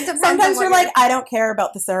 Like, it depends. Sometimes you're like, I don't care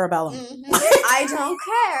about the cerebellum. Mm-hmm. I don't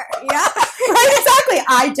care. Yeah. Right, exactly.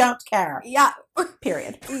 I don't care. Yeah.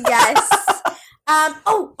 Period. Yes.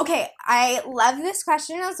 Okay. I love this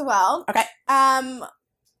question as well. Okay.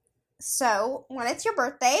 So when it's your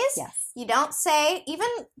birthdays, yes, you don't say, even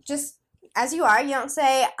just as you are, you don't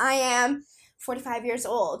say, I am 45 years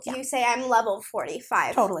old. Yeah. You say, I'm level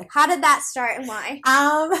 45. Totally. How did that start and why?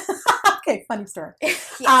 Okay, funny story.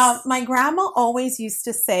 Yes. My grandma always used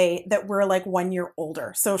to say that we're like 1 year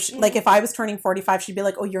older. So like if I was turning 45, she'd be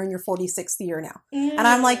like, oh, you're in your 46th year now. And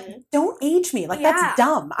I'm like, don't age me. Like that's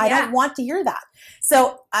dumb. I don't want to hear that.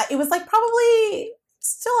 So it was like probably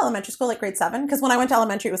still elementary school, like grade 7. Because when I went to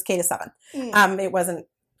elementary, it was K to 7. It wasn't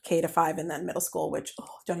K to 5 and then middle school, which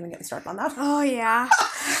don't even get me started on that. Oh, yeah.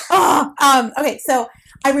 Okay, so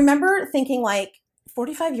I remember thinking like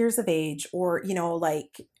 45 years of age, or, you know,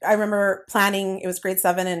 like I remember planning, it was grade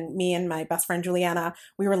 7 and me and my best friend Juliana,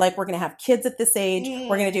 we were like, we're going to have kids at this age.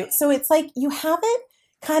 We're going to do, so it's like you have it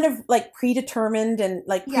kind of like predetermined and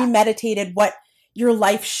like premeditated what your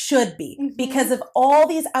life should be because of all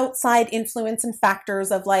these outside influence and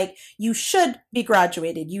factors of like, you should be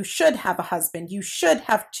graduated. You should have a husband. You should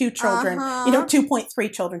have 2 children, you know,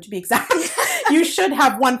 2.3 children to be exact. You should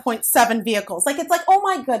have 1.7 vehicles. Like, it's like, oh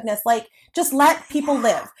my goodness, like just let people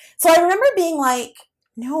live. So I remember being like,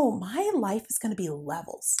 no, my life is going to be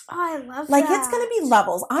levels. Oh, I love like, that. It's going to be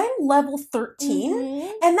levels. I'm level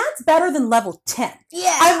 13 and that's better than level 10.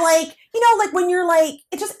 Yeah. I'm like, you know, like when you're like,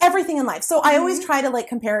 it's just everything in life. So I always try to like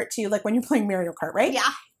compare it to like when you're playing Mario Kart, right? Yeah.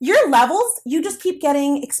 Your levels, you just keep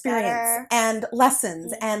getting experience and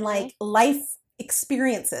lessons and like life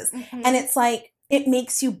experiences. And it's like, it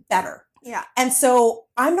makes you better. Yeah. And so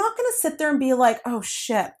I'm not going to sit there and be like, oh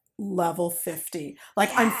shit, level 50.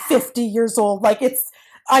 Like I'm 50 years old. Like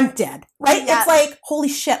I'm dead, right? Yeah. It's like, holy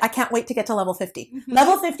shit, I can't wait to get to level 50.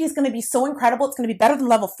 Level 50 is going to be so incredible. It's going to be better than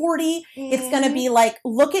level 40. It's going to be like,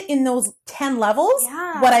 look at in those 10 levels,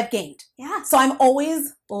 what I've gained. Yeah. So I'm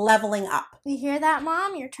always leveling up. You hear that,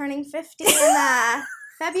 Mom? You're turning 50 in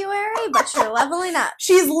February, but you're leveling up.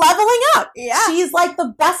 She's leveling up. Yeah. She's like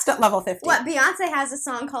the best at level 50. What, Beyonce has a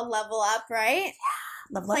song called Level Up, right? Yeah.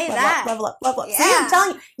 Level Play up, that. level up, level up, level up. Yeah. See, I'm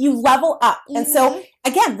telling you, you level up. And so,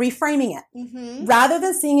 again, reframing it. Rather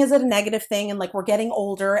than seeing it as a negative thing and like we're getting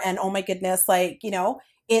older and oh my goodness, like, you know,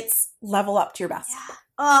 it's level up to your best. Yeah.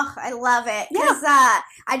 Oh, I love it. Because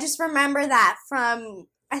I just remember that from,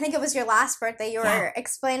 I think it was your last birthday, you were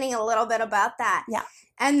explaining a little bit about that. Yeah.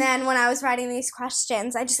 And then when I was writing these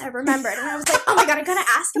questions, I remembered and I was like, oh my God, I gotta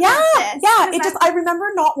ask about this. Yeah. I remember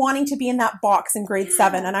not wanting to be in that box in grade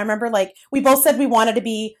 7. And I remember like, we both said we wanted to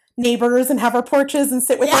be neighbors and have our porches and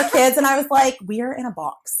sit with our kids. And I was like, we are in a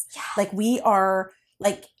box. Yeah. Like we are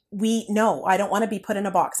like, no, I don't want to be put in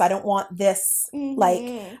a box. I don't want this like,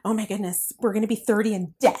 oh my goodness, we're going to be 30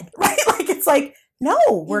 and dead, right? Like, it's like, no,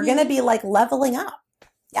 we're going to be like leveling up.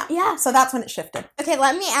 Yeah. Yeah. So that's when it shifted. Okay,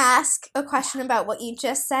 let me ask a question about what you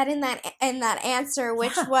just said in that answer,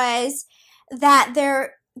 which was that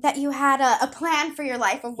you had a plan for your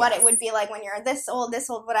life of what it would be like when you're this old,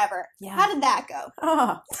 whatever. Yeah. How did that go?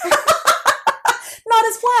 Oh. Not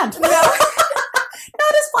as planned. No.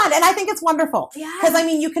 Not as planned. And I think it's wonderful. Yeah. Because I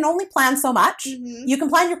mean, you can only plan so much. You can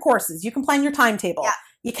plan your courses. You can plan your timetable. Yeah.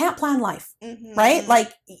 You can't plan life, right?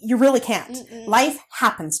 Like, you really can't. Life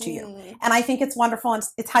happens to you. And I think it's wonderful, and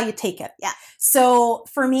it's how you take it. Yeah. So,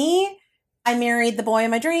 for me, I married the boy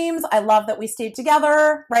of my dreams. I love that we stayed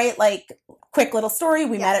together, right? Like, quick little story.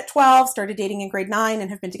 We met at 12, started dating in grade 9,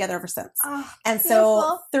 and have been together ever since. Oh, and beautiful.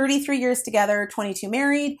 So, 33 years together, 22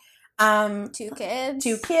 married. 2 kids.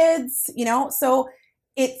 2 kids, you know? So,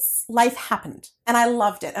 it's life happened, and I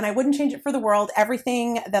loved it. And I wouldn't change it for the world.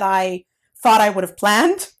 Everything that I thought I would have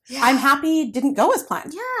planned, I'm happy didn't go as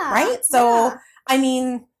planned. Yeah. Right? So, I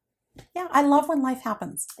mean, I love when life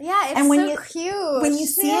happens. Yeah, it's and when so cute. When you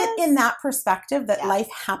see it in that perspective that life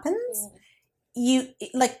happens, you,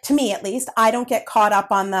 like, to me at least, I don't get caught up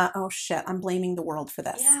on the, oh shit, I'm blaming the world for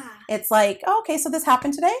this. Yeah. It's like, oh, okay, so this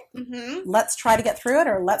happened today. Let's try to get through it,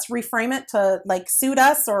 or let's reframe it to like suit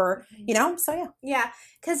us, or, you know, so yeah. Yeah.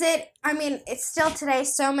 Because it's still today,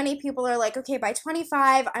 so many people are like, okay, by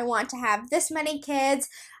 25, I want to have this many kids,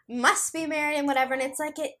 must be married and whatever. And it's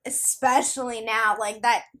like, especially now, like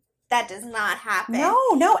that does not happen.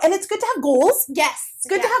 No. And it's good to have goals. Yes. It's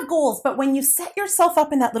good to have goals. But when you set yourself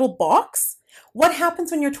up in that little box, What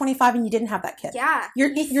happens when you're 25 and you didn't have that kid? Yeah.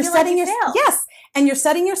 You're setting yes, and you're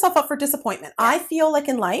setting yourself up for disappointment. Yeah. I feel like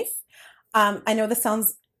in life, I know this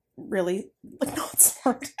sounds really like not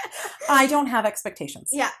smart. I don't have expectations.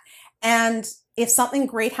 Yeah. And if something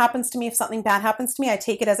great happens to me, if something bad happens to me, I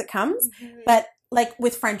take it as it comes. Mm-hmm. But like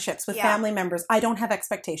with friendships, with family members, I don't have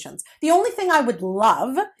expectations. The only thing I would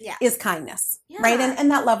love is kindness, right?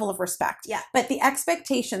 And that level of respect. Yeah. But the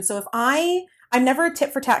expectation, so if I'm never a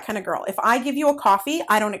tit for tat kind of girl. If I give you a coffee,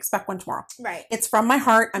 I don't expect one tomorrow. Right. It's from my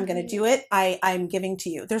heart. I'm going to do it. I'm giving to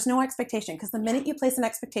you. There's no expectation, because the minute you place an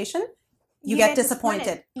expectation, you get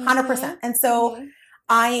disappointed. 100%. And so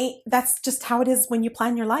that's just how it is when you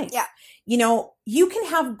plan your life. Yeah. You know, you can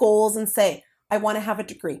have goals and say, I want to have a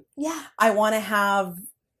degree. Yeah. I want to have,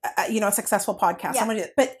 a successful podcast. Yeah. I want to do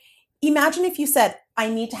it. But imagine if you said, I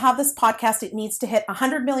need to have this podcast. It needs to hit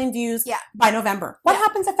 100 million views by November. What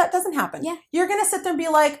happens if that doesn't happen? Yeah. You're going to sit there and be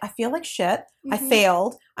like, I feel like shit. Mm-hmm. I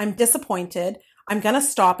failed. I'm disappointed. I'm going to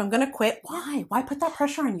stop. I'm going to quit. Why? Why put that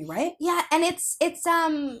pressure on you, right? Yeah. And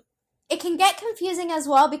it can get confusing as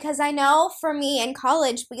well, because I know for me in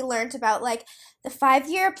college, we learned about like the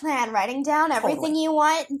 5-year plan, writing down everything you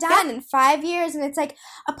want done in 5 years. And it's like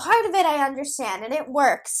a part of it I understand and it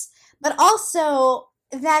works. But also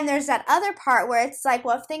then there's that other part where it's like,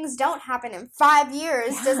 well, if things don't happen in 5 years,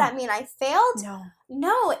 does that mean I failed?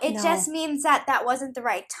 No, it just means that wasn't the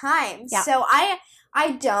right time. Yeah. So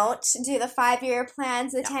I don't do the 5-year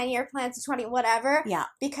plans, the 10-year plans, the 20, whatever. Yeah.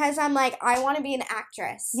 Because I'm like, I want to be an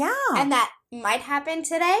actress. Yeah. And that might happen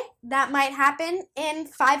today. That might happen in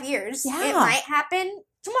 5 years. Yeah. It might happen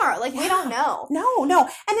tomorrow. Like, we don't know. No.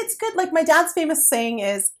 And it's good. Like, my dad's famous saying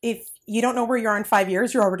is, if you don't know where you are in 5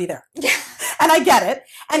 years, you're already there. And I get it.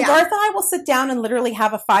 And Garth and I will sit down and literally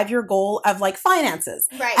have a 5-year goal of like finances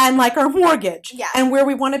and like our mortgage and where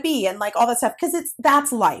we want to be and like all that stuff. Because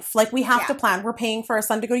that's life. Like, we have to plan. We're paying for our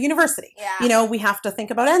son to go to university. Yeah. You know, we have to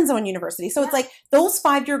think about Enzo in university. So it's like those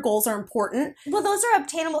 5-year goals are important. Well, those are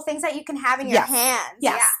obtainable things that you can have in your hands.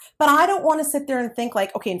 Yes. Yeah. But I don't want to sit there and think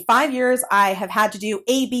like, okay, in 5 years, I have had to do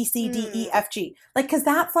A, B, C, D, E, F, G. Like, because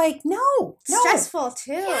that's like, no. Stressful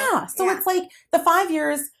too. Yeah. So it's like the 5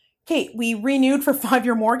 years. Okay, we renewed for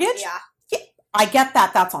 5-year mortgage. Yeah. I get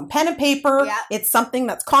that. That's on pen and paper. Yeah. It's something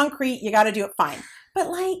that's concrete. You got to do it fine. But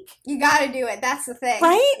like, you got to do it. That's the thing.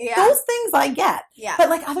 Right? Yeah. Those things I get. Yeah. But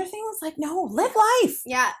like other things, like, no, live life.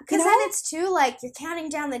 Yeah. Because then it's too like, you're counting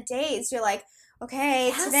down the days. You're like,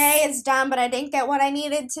 okay, today is done, but I didn't get what I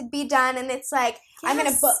needed to be done. And it's like, I'm in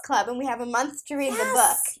a book club and we have a month to read the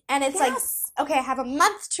book. And it's like, okay, I have a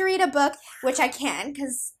month to read a book, which I can,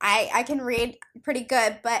 because I can read pretty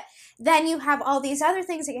good. But then you have all these other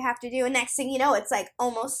things that you have to do. And next thing you know, it's like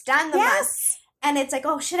almost done the month. And it's like,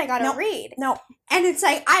 oh shit, I gotta read. No. And it's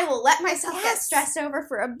like, I will let myself get stressed over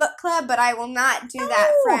for a book club, but I will not do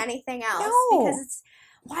that for anything else. Because it's,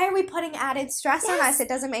 why are we putting added stress on us? It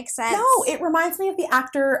doesn't make sense. No, it reminds me of the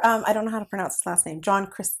actor, I don't know how to pronounce his last name,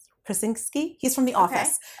 John Krasinski. He's from The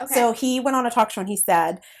Office. Okay. So he went on a talk show and he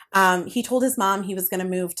said, he told his mom he was going to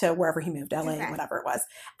move to wherever he moved, LA, whatever it was.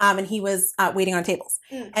 And he was waiting on tables.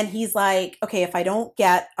 And he's like, okay, if I don't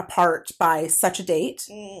get a part by such a date,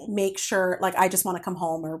 make sure, like, I just want to come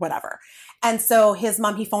home or whatever. And so his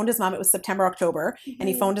mom, he phoned his mom. It was September, October. And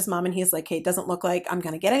he phoned his mom and he's like, hey, it doesn't look like I'm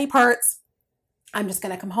going to get any parts. I'm just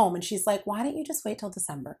going to come home. And she's like, why don't you just wait till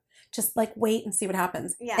December? Just like wait and see what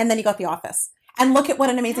happens. Yeah. And then he got The Office. And look at what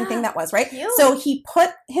an amazing thing that was, right? Cute. So he put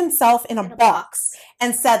himself in a box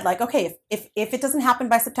and said like, okay, if it doesn't happen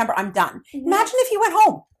by September, I'm done. Imagine if he went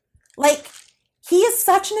home. Like, he is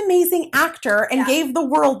such an amazing actor and gave the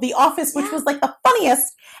world The Office, which was like the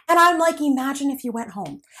funniest. And I'm like, imagine if you went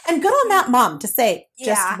home. And good on that mom to say,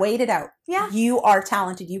 just wait it out. Yeah. You are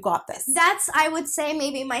talented. You got this. That's, I would say,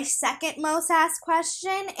 maybe my second most asked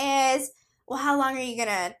question is, well, how long are you going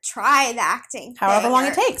to try the acting However long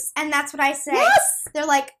it takes. And that's what I say. Yes. They're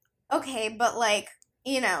like, okay, but like,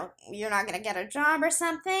 you know, you're not going to get a job or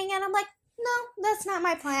something. And I'm like, no, that's not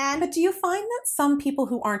my plan. But do you find that some people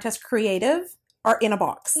who aren't as creative are in a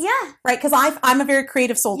box? Yeah. Right? Because I'm a very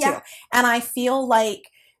creative soul too. And I feel like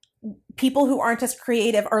people who aren't as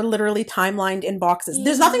creative are literally timelined in boxes.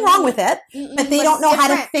 There's nothing wrong with it, but they don't know how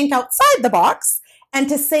to think outside the box. And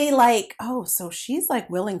to say like, oh, so she's like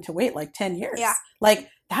willing to wait like 10 years. Yeah. Like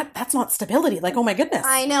that's not stability. Like, oh my goodness.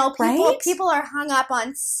 I know. People are hung up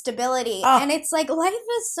on stability. And it's like, life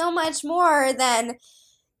is so much more than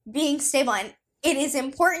being stable. And it is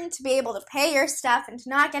important to be able to pay your stuff and to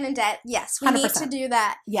not get in debt. Yes, we 100%. Need to do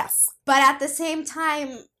that. Yes. But at the same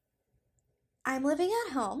time, I'm living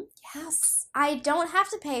at home. Yes. I don't have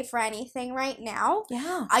to pay for anything right now.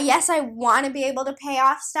 Yeah. Yes, I want to be able to pay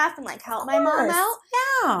off stuff and, like, help my mom out.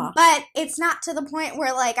 Yeah. But it's not to the point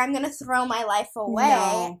where, like, I'm going to throw my life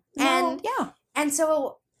away. And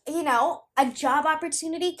so, you know, a job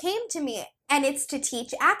opportunity came to me, and it's to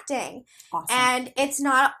teach acting. Awesome. And it's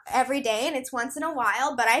not every day, and it's once in a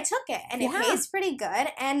while, but I took it, and it pays pretty good.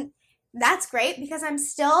 And that's great because I'm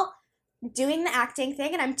still doing the acting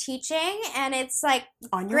thing and I'm teaching, and it's like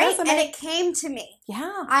on your great. resume. And it came to me.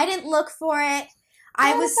 Yeah. I didn't look for it.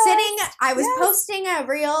 I was posting a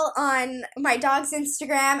reel on my dog's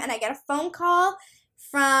Instagram, and I get a phone call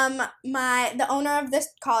from the owner of this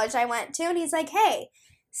college I went to, and he's like, hey,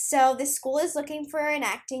 so this school is looking for an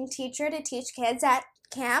acting teacher to teach kids at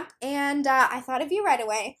camp, and I thought of you right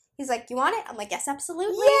away. He's like, you want it? I'm like, yes,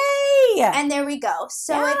 absolutely. Yay! And there we go.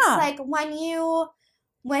 So it's like when you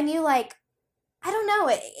like, I don't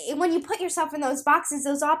know, when you put yourself in those boxes,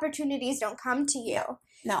 those opportunities don't come to you.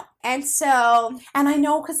 No. And so. And I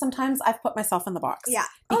know because sometimes I've put myself in the box. Yeah.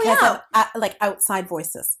 Because of like outside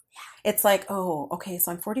voices. Yeah. It's like, oh, okay,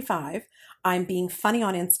 so I'm 45. I'm being funny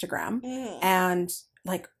on Instagram. And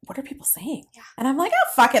like, what are people saying? Yeah. And I'm like, oh,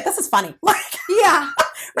 fuck it. This is funny. Like, yeah.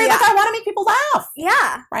 Right? Yeah. Like, I want to make people laugh.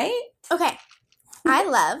 Yeah. Right? Okay. I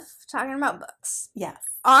love talking about books. Yes.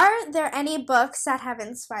 Are there any books that have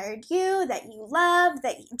inspired you, that you love,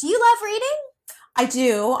 do you love reading? I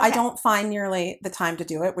do. Okay. I don't find nearly the time to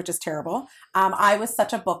do it, which is terrible. I was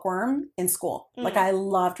such a bookworm in school. Like, I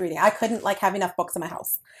loved reading. I couldn't, like, have enough books in my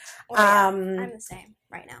house. I'm the same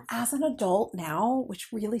right now. As an adult now, which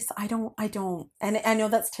really, I don't. And I know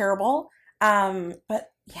that's terrible.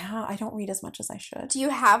 But yeah, I don't read as much as I should. Do you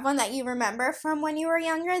have one that you remember from when you were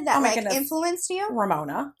younger that influenced you?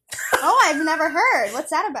 Ramona. Oh, I've never heard.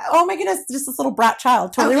 What's that about? Oh my goodness, just this little brat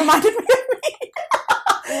child totally reminded me of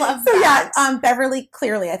me. Love that. So yeah, Beverly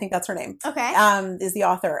Clearly, I think that's her name. Okay. Is the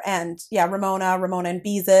author. And yeah, Ramona and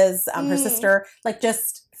Beezus, her sister, like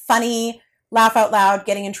just funny, laugh out loud,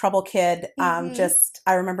 getting in trouble kid.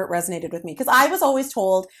 I remember it resonated with me because I was always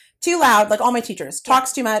told too loud, like all my teachers,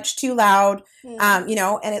 talks too much, too loud, you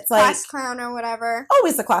know, and it's like. Class clown or whatever.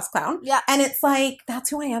 Always the class clown. Yeah. And it's like, that's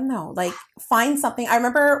who I am though. Like find something. I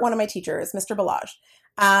remember one of my teachers, Mr. Balaj.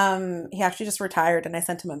 He actually just retired and I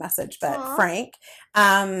sent him a message, but Aww. Frank,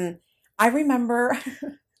 I remember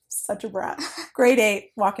such a brat, grade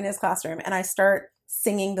 8, walk in his classroom and I start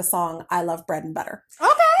singing the song, I Love Bread and Butter.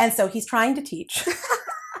 Okay. And so he's trying to teach.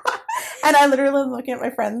 And I literally am looking at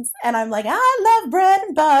my friends and I'm like, I love bread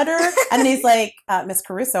and butter. And then he's like, Miss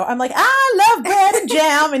Caruso. I'm like, I love bread and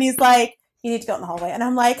jam. And he's like, you need to go in the hallway. And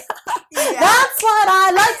I'm like, that's what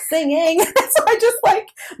I like singing. So I just like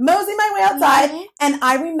mosey my way outside. And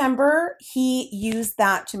I remember he used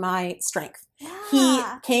that to my strength. Yeah. He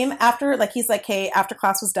came after, like, he's like, hey, after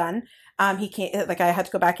class was done, he came, like, I had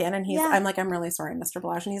to go back in and I'm like, I'm really sorry, Mr.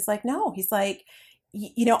 Balaj. And he's like, no, he's like,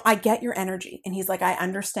 you know, I get your energy. And he's like, I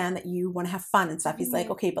understand that you want to have fun and stuff. He's like,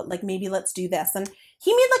 okay, but like, maybe let's do this. And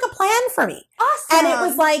he made like a plan for me. Awesome. And it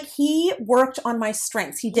was like, he worked on my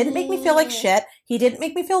strengths. He didn't make me feel like shit. He didn't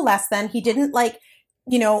make me feel less than. He didn't like,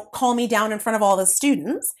 you know, call me down in front of all the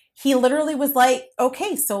students. He literally was like,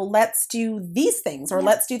 okay, so let's do these things or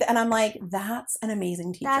let's do that. And I'm like, that's an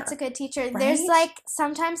amazing teacher. That's a good teacher. Right? There's like,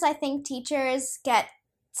 sometimes I think teachers get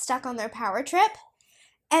stuck on their power trip.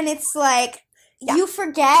 And it's like, you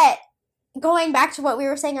forget, going back to what we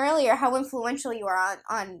were saying earlier, how influential you are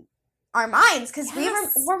on our minds. Because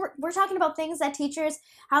we're talking about things that teachers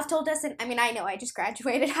have told us. And I mean, I know I just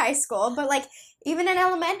graduated high school, but like even in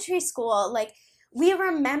elementary school, like we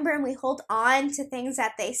remember and we hold on to things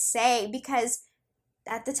that they say because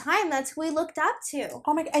at the time, that's who we looked up to.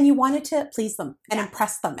 Oh my God. And you wanted to please them and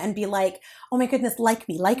impress them and be like, oh my goodness, like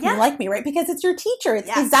me, right? Because it's your teacher. It's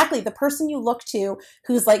exactly the person you look to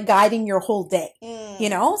who's like guiding your whole day, you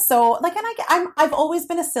know? So like, and I've always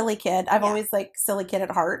been a silly kid. I've always like silly kid at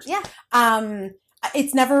heart. Yeah.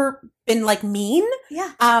 It's never been like mean.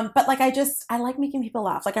 Yeah. But like, I like making people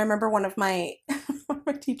laugh. Like I remember one of my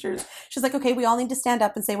teachers, she's like, okay, we all need to stand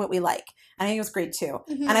up and say what we like. And I think it was grade 2.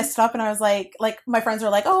 And I stood up and I was like my friends were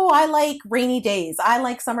like, oh, I like rainy days. I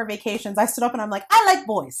like summer vacations. I stood up and I'm like, I like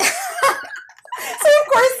boys. So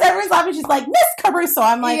of course everyone's laughing. She's like, Miss Caruso.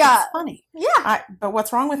 I'm like, it's funny. Yeah. But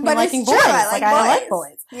what's wrong with me liking boys? I like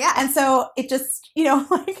boys. Yeah. And so it just, you know,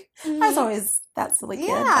 like I was always that silly kid.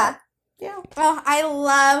 Yeah. Yeah. Oh, I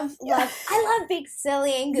love being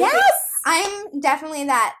silly and goofy. Yes. I'm definitely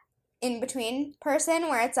that in-between person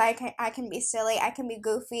where it's like I can be silly, I can be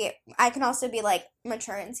goofy, I can also be like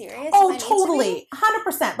mature and serious. Oh, totally.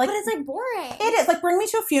 100%. Like, but it's like boring. It is. Like, bring me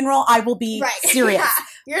to a funeral, I will be serious. Yeah.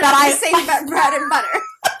 You're not the same bread and butter.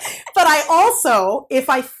 But I also, if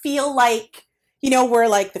I feel like, you know, where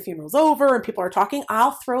like the funeral's over and people are talking,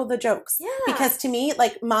 I'll throw the jokes. Yeah. Because to me,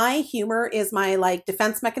 like my humor is my like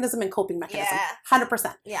defense mechanism and coping mechanism. Yeah.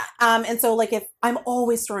 100%. Yeah. And so like if I'm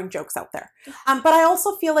always throwing jokes out there. But I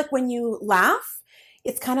also feel like when you laugh,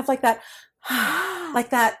 it's kind of like that, like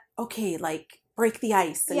that, okay, like break the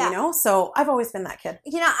ice. And, you know, so I've always been that kid.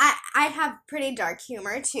 You know, I have pretty dark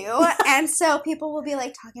humor too. And so people will be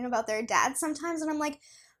like talking about their dad sometimes. And I'm like,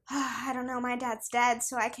 I don't know, my dad's dead,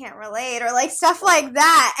 so I can't relate, or like stuff like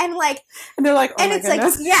that, and they're like, oh and my it's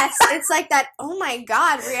goodness. like, yes, it's like that, oh my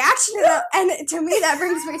god, reaction to that, and to me that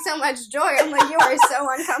brings me so much joy. I'm like, you are so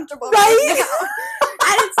uncomfortable right now.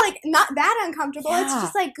 And it's like not that uncomfortable, it's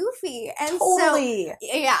just like goofy, and totally. So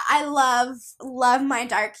yeah, I love my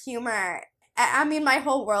dark humor. I mean, my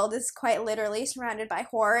whole world is quite literally surrounded by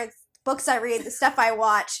horror. It's books I read, the stuff I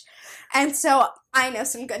watch, and so I know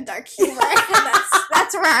some good dark humor, and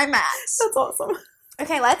that's where I'm at. That's awesome.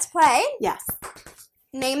 Okay, let's play. Yes.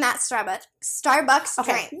 Name that Starbucks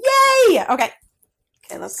drink. Yay! Okay,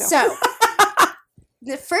 let's go. So,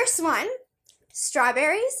 the first one,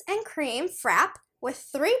 strawberries and cream frap with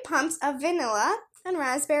 3 pumps of vanilla and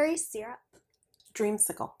raspberry syrup.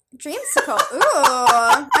 Dreamsicle. Ooh,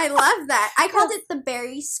 I love that. I called it the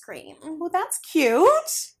berry scream. Oh, that's cute.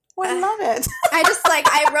 Oh, I love it.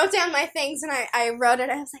 I wrote down my things and I wrote it.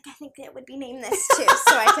 I was like, I think it would be named this too,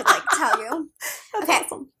 so I could like tell you. That's okay.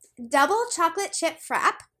 Awesome. Double chocolate chip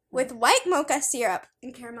frap with white mocha syrup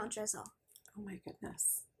and caramel drizzle. Oh my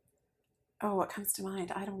goodness. Oh, what comes to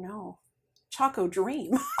mind? I don't know. Choco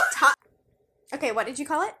Dream. Okay, what did you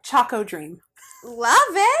call it? Choco Dream. Love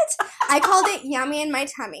it. I called it yummy in my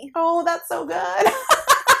tummy. Oh, that's so good.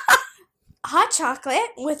 Hot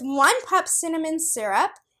chocolate with 1 cup cinnamon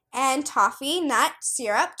syrup and toffee nut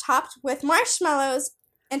syrup topped with marshmallows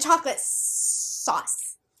and chocolate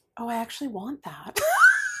sauce. Oh, I actually want that.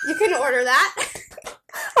 You can order that.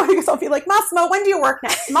 Oh, because I'll be like, Massimo, when do you work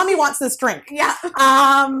next? Mommy wants this drink. Yeah.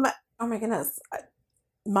 Oh my goodness.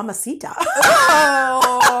 Mamacita.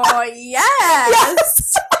 Oh, yes.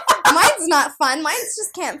 Yes. Mine's not fun. Mine's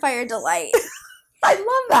just campfire delight. I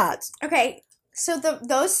love that. Okay, so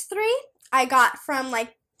those 3 I got from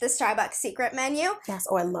like the Starbucks secret menu. Yes.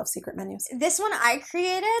 Oh, I love secret menus. This one I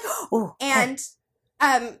created. Oh, and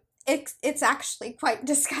it's actually quite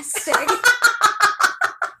disgusting.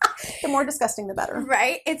 The more disgusting, the better.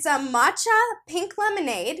 Right? It's a matcha pink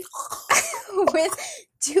lemonade with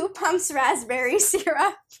 2 pumps raspberry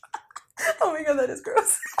syrup. Oh my god, that is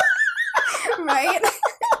gross. Right?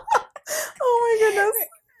 Oh my goodness.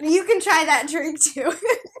 You can try that drink too.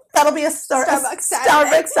 That'll be a Starbucks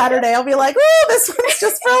Saturday. I'll be like, ooh, this one's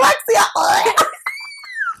just for Alexia.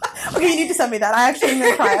 Okay, you need to send me that. I actually am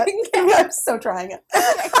going to try it. Okay. I'm so trying it.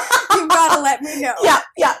 You gotta let me know. Yeah.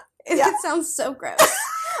 It sounds so gross.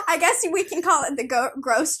 I guess we can call it the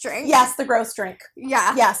gross drink. Yes, the gross drink.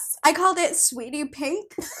 Yeah. Yes. I called it Sweetie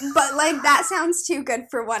Pink, but like that sounds too good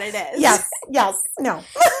for what it is. Yes. No.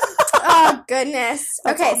 Oh, goodness.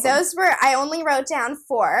 That's okay, awesome. those were, I only wrote down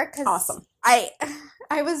 4 because Awesome. I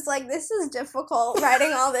was like, this is difficult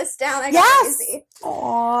writing all this down. Yes. Crazy.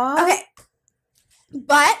 Aww. Okay.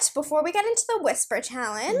 But before we get into the whisper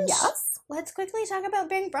challenge, yes, let's quickly talk about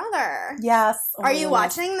Big Brother. Yes. Oh, Are you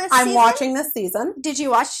watching this I'm season? watching this season. Did you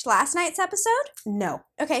watch last night's episode? No.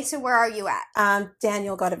 Okay, so where are you at?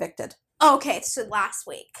 Daniel got evicted. Okay, so last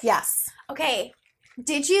week. Yes. Okay.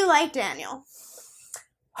 Did you like Daniel?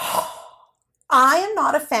 I am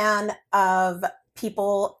not a fan of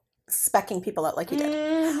people specking people out like he did.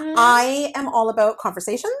 Mm-hmm. I am all about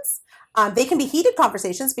conversations. They can be heated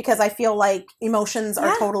conversations because I feel like emotions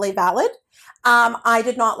are totally valid. I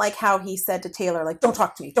did not like how he said to Taylor, like, don't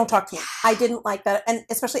talk to me. I didn't like that. And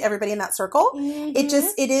especially everybody in that circle. Mm-hmm.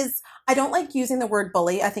 It is, I don't like using the word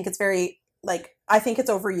bully. I think it's very, I think it's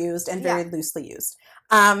overused and very loosely used.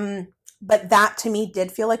 But that to me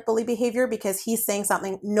did feel like bully behavior because he's saying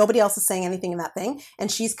something, nobody else is saying anything in that thing.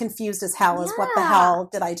 And she's confused as hell as what the hell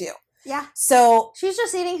did I do? Yeah. So she's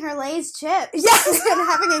just eating her Lay's chips. Yes. And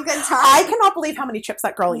having a good time. I cannot believe how many chips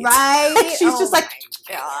that girl eats. Right. Like, she's just like,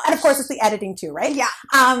 gosh. And of course it's the editing too, right? Yeah.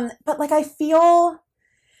 But I feel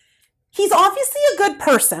he's obviously a good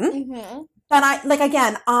person, Mm-hmm. but I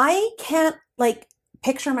can't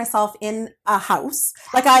picture myself in a house.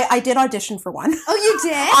 Like I did audition for one. Oh, you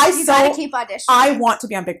did? You gotta keep auditioning. I want to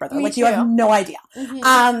be on Big Brother. Me like too. You have no idea.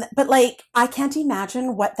 But like I can't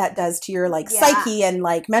imagine what that does to your like psyche and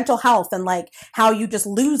like mental health and like how you just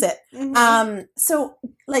lose it. So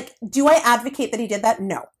like, do I advocate that he did that?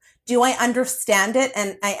 No. Do I understand it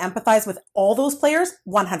and I empathize with all those players?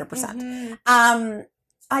 100%.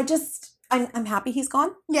 I'm happy he's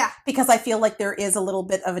gone. Yeah. Because I feel like there is a little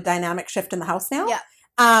bit of a dynamic shift in the house now. Yeah.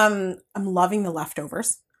 I'm loving the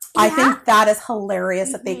leftovers. Yeah. I think that is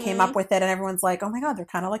hilarious that they came up with it and everyone's like, oh my God, they're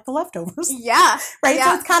kind of like the leftovers. Yeah. Right?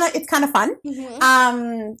 Yeah. So it's kind of fun.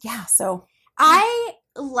 Yeah, so. I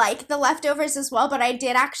like the leftovers as well, but I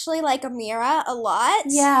did actually like Amira a lot.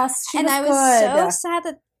 Yes, she and was I was good. so sad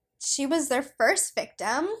that she was their first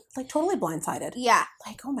victim. Like totally blindsided. Yeah.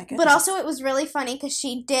 Like, oh my goodness. But also it was really funny because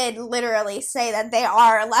she did literally say that they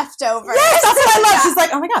are leftovers. Yes, that's what I love. She's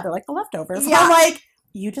like, oh my God, they're like the leftovers. Yeah. I'm like,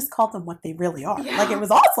 you just called them what they really are. Yeah. Like it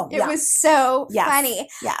was awesome. It was so funny.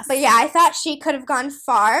 Yes. But yeah, I thought she could have gone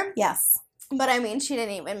far. Yes. But I mean, she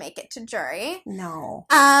didn't even make it to jury. No.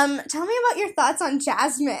 Tell me about your thoughts on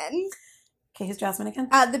Jasmine. Okay, who's Jasmine again?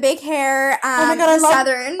 The big hair, oh my God,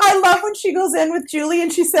 Southern. I love when she goes in with Julie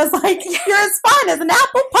and she says like, you're as fine as an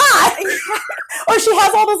apple pie. Or she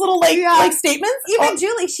has all those little like statements. Even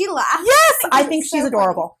Julie, she laughed. Yes, I think she's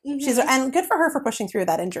adorable. Mm-hmm. And good for her for pushing through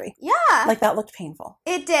that injury. Yeah. Like that looked painful.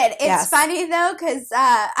 It did. It's funny though, because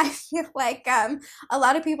I feel like a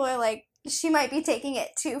lot of people are like, she might be taking it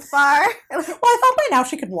too far. Well, I thought by now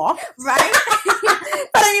she could walk. Right?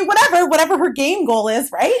 But I mean, whatever her game goal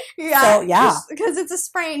is, right? Yeah. So, yeah. Because it's a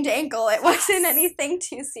sprained ankle. It wasn't anything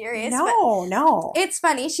too serious. No. It's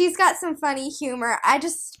funny. She's got some funny humor.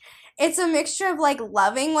 It's a mixture of like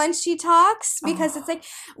loving when she talks because it's like,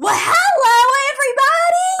 well, hello,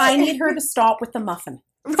 everybody. I need her to stop with the muffin.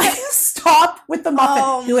 Stop with the muffin.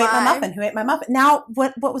 Oh, Who ate my muffin? Who ate my muffin? Now,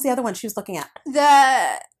 what was the other one she was looking at?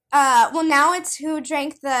 Well, now it's who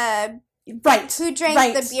drank the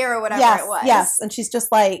beer or whatever it was. Yes, and she's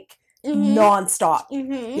just like nonstop.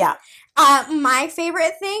 Mm-hmm. Yeah. My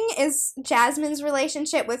favorite thing is Jasmine's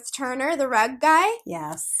relationship with Turner, the rug guy.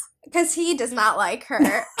 Yes. Because he does not like her.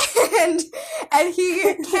 and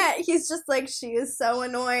he can't, he's just like, she is so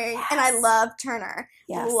annoying. Yes. And I love Turner.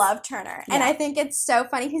 Yes. Love Turner. Yeah. And I think it's so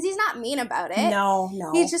funny because he's not mean about it. No.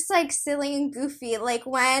 He's just like silly and goofy. Like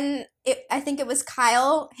when I think it was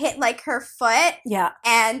Kyle hit like her foot. Yeah.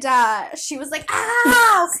 And she was like,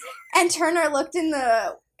 ow! And Turner looked in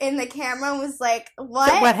the camera and was like,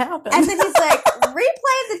 what? What happened? And then he's like,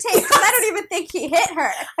 replay the tape because I don't even think he hit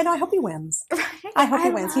her. I know. I hope he wins. Right? I hope he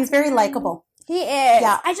wins. He's very likable. He is.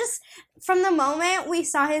 Yeah. From the moment we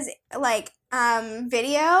saw his,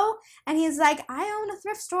 video, and he's like, I own a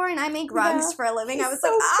thrift store and I make rugs for a living. He's I was so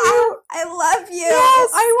like, cute. I love you.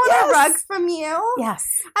 Yes, I want a rug from you. Yes.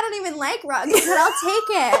 I don't even like rugs, but I'll take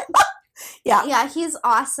it. Yeah. Yeah, he's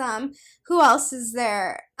awesome. Who else is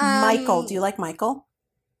there? Michael. Do you like Michael?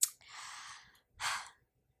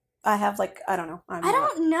 I have I don't know. I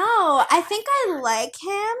don't know. I think I like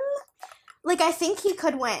him. Like, I think he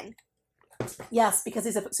could win. Yes, because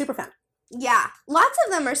he's a super fan. Yeah. Lots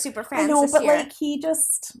of them are super fans. I know, this but year.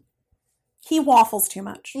 he waffles too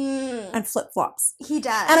much and flip-flops. He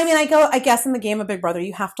does. And I mean, I guess in the game of Big Brother,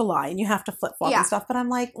 you have to lie and you have to flip-flop and stuff, but I'm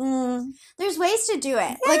like, There's ways to do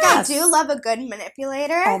it. Yes. Like, I do love a good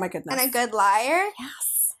manipulator. Oh my goodness. And a good liar.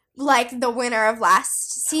 Yes. Like the winner of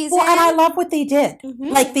last season. Well, and I love what they did. Mm-hmm.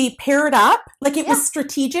 Like, they paired up. Like, it was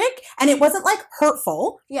strategic and it wasn't,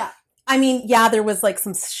 hurtful. Yeah. I mean, there was,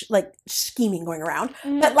 some, scheming going around.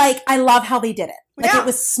 Mm-hmm. But, I love how they did it. It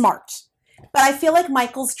was smart. But I feel like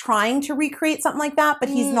Michael's trying to recreate something like that, but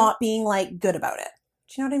he's not being, good about it.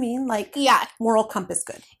 Do you know what I mean? Moral compass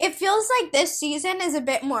good. It feels like this season is a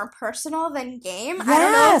bit more personal than game. Yes. I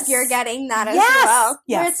don't know if you're getting that as well.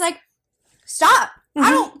 Yes. Where it's like, stop.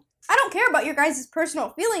 Mm-hmm. I don't care about your guys'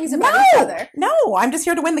 personal feelings about each other. No, I'm just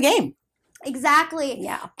here to win the game. Exactly.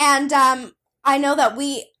 Yeah. And I know that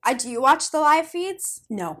do you watch the live feeds?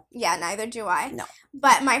 No. Yeah, neither do I. No.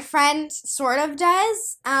 But my friend sort of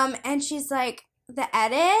does, and she's like, the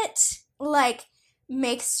edit,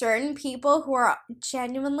 makes certain people who are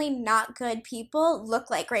genuinely not good people look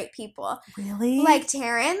like great people. Really? Like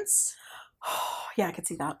Terrence. Yeah, I could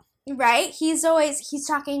see that. Right? He's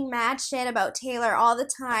talking mad shit about Taylor all the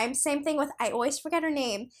time. Same thing with, I always forget her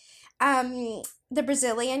name, the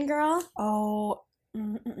Brazilian girl. Oh,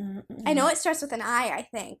 I know it starts with an I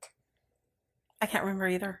think. I can't remember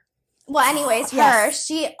either. Well, anyways, her.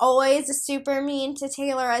 She always is super mean to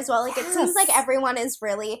Taylor as well. It seems like everyone is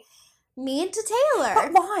really mean to Taylor.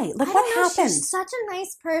 But why? Like, what happened? She's such a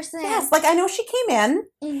nice person. Yes, like, I know she came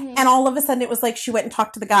in, and all of a sudden it was like she went and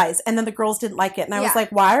talked to the guys, and then the girls didn't like it. And I was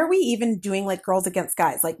like, why are we even doing, like, girls against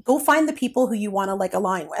guys? Like, go find the people who you want to, like,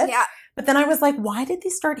 align with. Yeah. But then I was like, why did they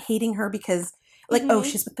start hating her? Because, like, oh,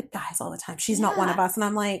 she's with the guys all the time. She's not one of us. And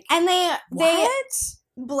I'm like, and they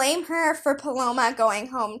blame her for Paloma going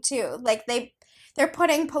home, too. Like, they're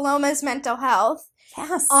putting Paloma's mental health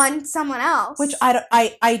on someone else. Which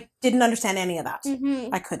I didn't understand any of that.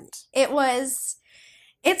 I couldn't.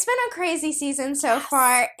 It's been a crazy season so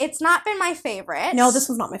far. It's not been my favorite. No, this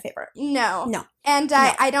was not my favorite. No. And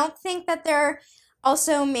I don't think that they're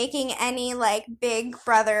also making any, like, Big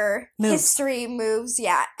Brother history moves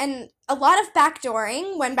yet. And a lot of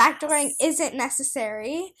backdooring, when backdooring isn't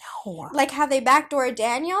necessary. No. Like how they backdoored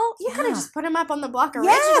Daniel. You could have just put him up on the block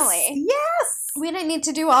originally. Yes. We didn't need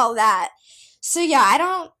to do all that. So yeah, I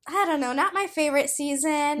don't know, not my favorite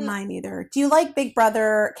season. Mine either. Do you like Big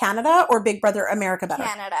Brother Canada or Big Brother America better?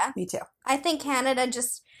 Canada. Me too. I think Canada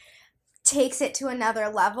just takes it to another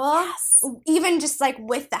level. Yes. Even just like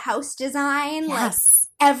with the house design. Yes.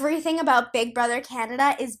 Like everything about Big Brother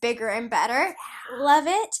Canada is bigger and better. Love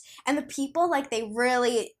it. And the people, like, they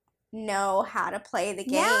really know how to play the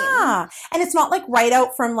game. Yeah. And it's not like right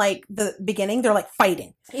out from like the beginning. They're like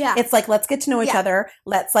fighting. Yeah. It's like, let's get to know each other.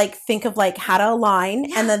 Let's like think of like how to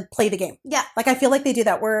align and then play the game. Yeah. Like I feel like they do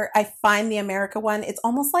that where I find the America one, it's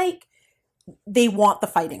almost like they want the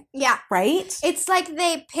fighting. Yeah. Right? It's like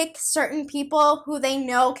they pick certain people who they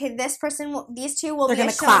know, okay, this person, these two will be a showman.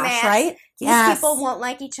 They're going to clash, right? These people won't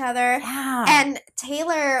like each other. Yeah. And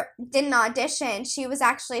Taylor didn't audition. She was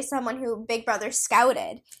actually someone who Big Brother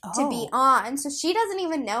scouted to be on. So she doesn't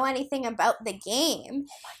even know anything about the game.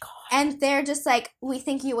 Oh my God. And they're just like, we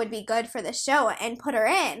think you would be good for the show, and put her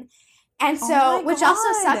in. And so, which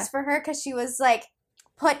also sucks for her because she was like,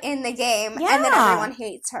 put in the game, and then everyone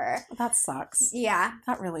hates her. That sucks. Yeah.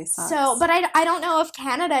 That really sucks. So, but I don't know if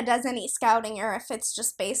Canada does any scouting or if it's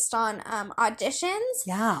just based on auditions.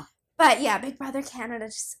 Yeah. But yeah, Big Brother Canada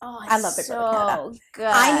just, I love Big Brother Canada. Good.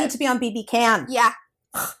 I need to be on BB Can. Yeah.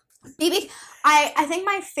 BB, I think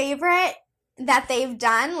my favorite that they've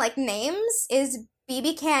done, like names, is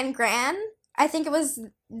BB Can Gran. I think it was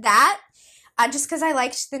that. Just because I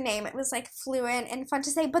liked the name. It was, like, fluent and fun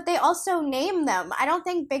to say. But they also name them. I don't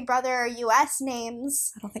think Big Brother US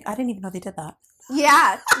names. I didn't even know they did that.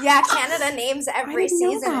 Yeah. Yeah, Canada names every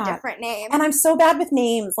season a different name. And I'm so bad with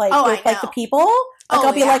names. Like, like the people. Like,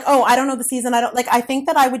 I'll be like, I don't know the season. I think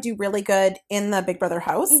that I would do really good in the Big Brother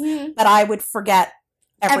house. But I would forget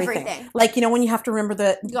everything. Like, you know, when you have to remember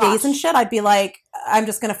the days and shit, I'd be like, I'm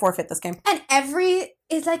just going to forfeit this game. And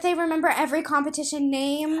it's like they remember every competition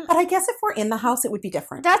name. But I guess if we're in the house, it would be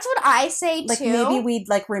different. That's what I say, like, too. Like, maybe we'd,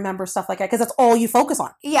 like, remember stuff like that, because that's all you focus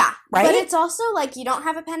on. Yeah. Right? But it's also, like, you don't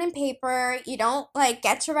have a pen and paper. You don't, like,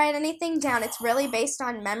 get to write anything down. It's really based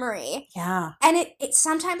on memory. Yeah. And it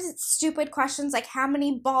sometimes it's stupid questions, like, how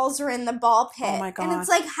many balls are in the ball pit? Oh, my God. And it's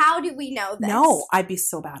like, how do we know this? No, I'd be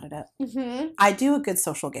so bad at it. Mm-hmm. I do a good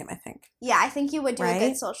social game, I think. Yeah, I think you would do a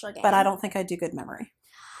good social game. But I don't think I'd do good memory.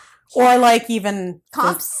 Or like even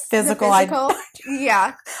comps, physical.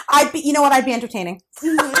 Yeah. I'd be. You know what? I'd be entertaining.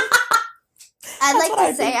 Mm-hmm. I'd like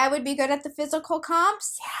to say I would be good at the physical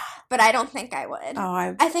comps. Yeah. But I don't think I would.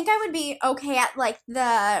 Oh, I think I would be okay at like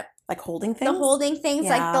the holding things. The holding things,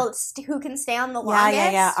 like the who can stay on the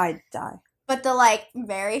longest. Yeah. I'd die. But the like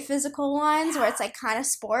very physical ones where it's like kind of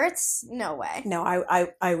sports, no way. No,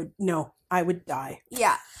 I would no. I would die.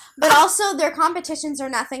 Yeah. But also their competitions are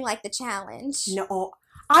nothing like the challenge. No.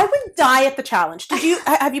 I would die at the challenge.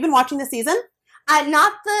 Have you been watching the season?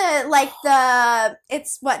 Not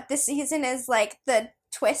it's what this season is like the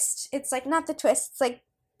twist. It's like not the twist. It's like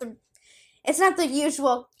it's not the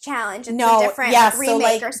usual challenge. It's a different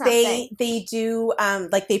remake or something. They do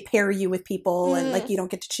like they pair you with people and like you don't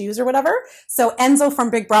get to choose or whatever. So Enzo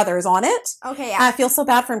from Big Brother is on it. Okay, yeah. I feel so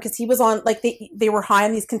bad for him because he was on like they were high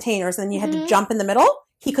on these containers and then you had to jump in the middle.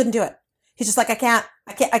 He couldn't do it. He's just like, I can't.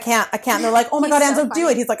 And they're like, oh my God, Enzo, so do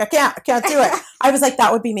it. He's like, I can't do it. I was like,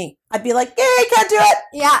 that would be me. I'd be like, yay, I can't do it.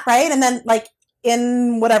 Yeah. Right? And then like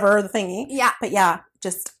in whatever the thingy. Yeah. But yeah,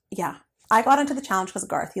 I got into the challenge because of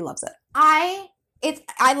Garth. He loves it. I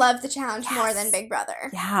love the challenge more than Big Brother.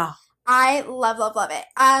 Yeah. I love it.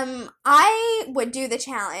 I would do the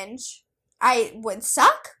challenge. I would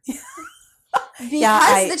suck.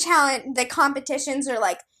 Because the competitions are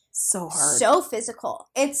like So hard. So physical.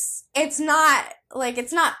 It's not,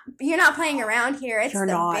 you're not playing around here. It's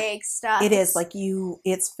big stuff. It is,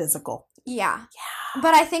 it's physical. Yeah.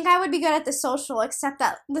 But I think I would be good at the social, except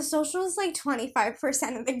that the social is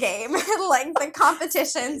 25% of the game. The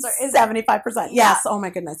competitions is 75%. Yes. Oh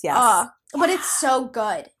my goodness. Yes. But it's so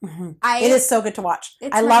good. Mm-hmm. It is so good to watch.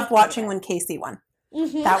 I loved watching when Casey won.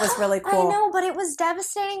 Mm-hmm. That was really cool. I know, but it was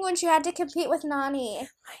devastating when she had to compete with Nani. I know.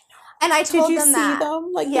 And I told them that.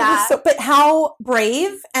 Did you see them? But how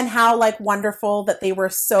brave and how wonderful that they were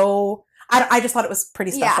so... I just thought it was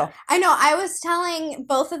pretty special. Yeah, I know. I was telling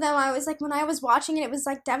both of them, I was when I was watching it, it was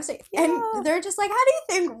devastating. Yeah. And they're just how do you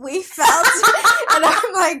think we felt? And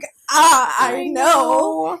I'm I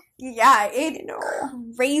know. Yeah,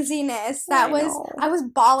 craziness. I was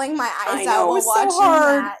bawling my eyes out while watching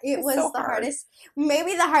that. It was the hardest,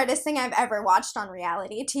 maybe the hardest thing I've ever watched on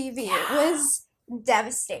reality TV. Yeah. It was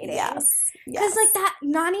devastating. Yes. Because that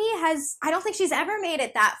Nani I don't think she's ever made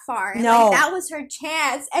it that far. And no. That was her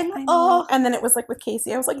chance. And and then it was with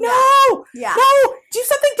Casey. I was no, do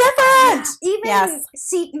something different. Yeah.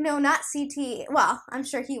 Even not CT. Well, I'm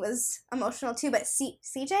sure he was emotional too. But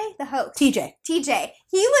CJ, the host, TJ,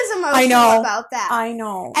 he was emotional about that. I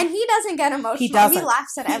know. And he doesn't get emotional. He doesn't. He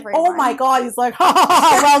laughs at everyone. Oh my God, he's like,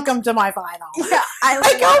 welcome to my final. Yeah,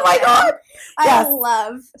 oh my God. I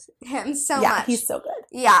love him so much. Yeah, he's so good.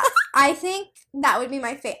 Yeah, I think that would be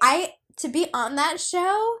my favorite. To be on that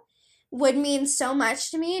show would mean so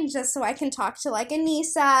much to me, just so I can talk to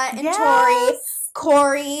Anissa and Tori,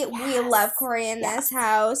 Corey. Yes. We love Corey in this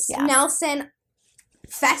house. Yes. Nelson,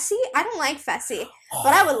 Fessy. I don't like Fessy,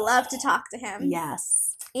 but I would love to talk to him.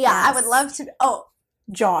 Yes. Yeah, yes. I would love to. Oh,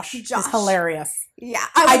 Josh is hilarious. Yeah,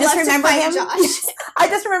 I just remember him. Josh. I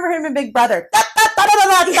just remember him in Big Brother.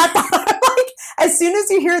 As soon as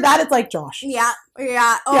you hear that, it's Josh. Yeah.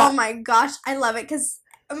 Oh my gosh, I love it because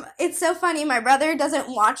it's so funny. My brother doesn't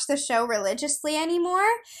watch the show religiously anymore,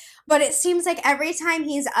 but it seems like every time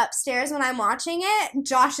he's upstairs when I'm watching it,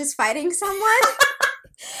 Josh is fighting someone.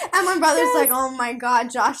 And my brother's oh my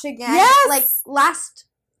God, Josh again. Yes. Last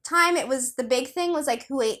time it was the big thing was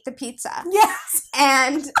who ate the pizza. Yes.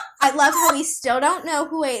 And I love how we still don't know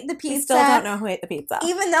who ate the pizza. We still don't know who ate the pizza.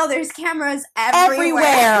 Even though there's cameras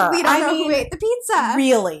everywhere. We don't know who ate the pizza.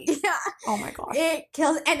 Really? Yeah. Oh my gosh. It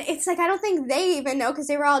kills. And it's I don't think they even know because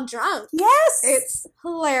they were all drunk. Yes. It's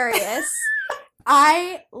hilarious.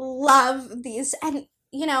 I love these. And,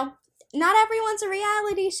 not everyone's a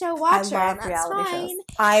reality show watcher. I love reality shows.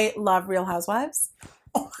 I love Real Housewives.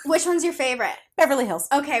 Which one's your favorite? Beverly Hills.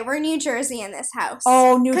 Okay, we're New Jersey in this house.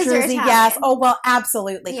 Oh, New Jersey, yes. Oh, well,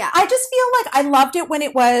 absolutely. Yeah. I just feel I loved it when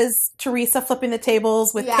it was Teresa flipping the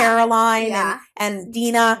tables with Caroline and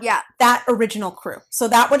Dina. Yeah. That original crew. So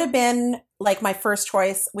that would have been my first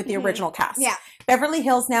choice with the original cast. Yeah. Beverly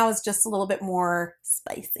Hills now is just a little bit more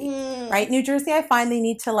spicy, right? New Jersey, I find they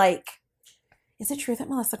need to is it true that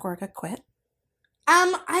Melissa Gorga quit?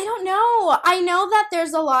 I don't know. I know that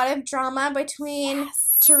there's a lot of drama between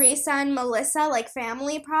Teresa and Melissa,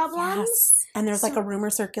 family problems. Yes. And there's a rumor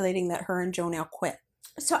circulating that her and Joe now quit.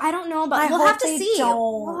 So I don't know, but we'll have to see.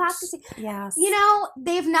 We'll have to see. Yes.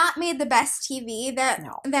 They've not made the best TV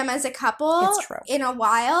them as a couple in a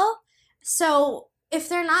while. So if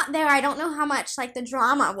they're not there, I don't know how much the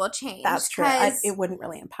drama will change. That's true. It wouldn't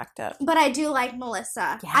really impact it. But I do like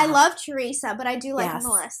Melissa. Yeah. I love Teresa, but I do like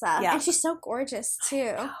Melissa. Yeah. And she's so gorgeous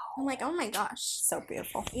too. I'm oh my gosh. So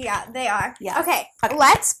beautiful. Yeah, they are. Yeah. Okay,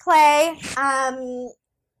 let's play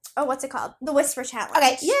what's it called? The Whisper Challenge.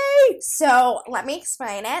 Okay. Yay! So let me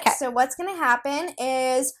explain it. Okay. So what's gonna happen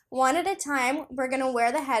is one at a time, we're gonna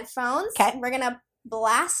wear the headphones. Okay. We're gonna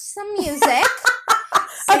blast some music.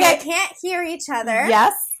 So we can't hear each other.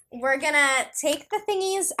 Yes. We're going to take the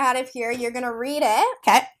thingies out of here. You're going to read it.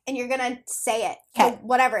 Okay. And you're going to say it. Okay.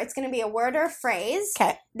 Whatever. It's going to be a word or a phrase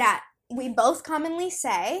that we both commonly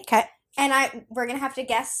say. Okay. And we're going to have to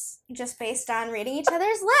guess just based on reading each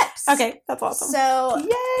other's lips. Okay. That's awesome. So,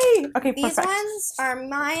 yay. Okay, these perfect. ones are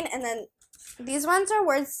mine, and then these ones are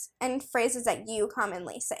words and phrases that you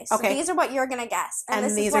commonly say. So these are what you're going to guess. And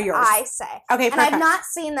this these is what are yours. I say. Okay, perfect. And I've not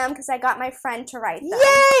seen them because I got my friend to write them.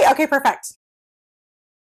 Yay! Okay, perfect.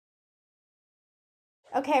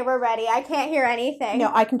 Okay, we're ready. I can't hear anything.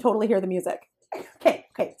 No, I can totally hear the music.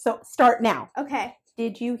 Okay, so start now. Okay.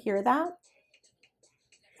 Did you hear that?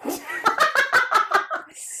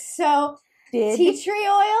 So, tea tree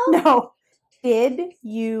oil? No. Did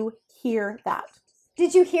you hear that?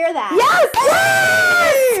 Did you hear that? Yes!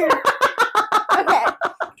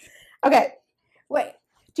 Okay. Wait.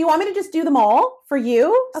 Do you want me to just do them all for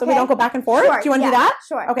you so we don't go back and forth? Sure. Do you want to do that?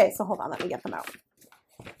 Sure. Okay, so hold on. Let me get them out.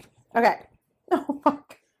 Okay. Oh,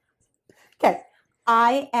 fuck. Okay.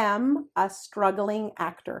 I am a struggling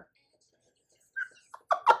actor.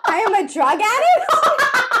 I am a drug addict?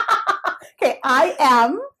 Okay. I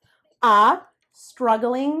am a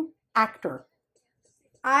struggling actor.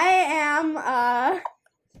 I am a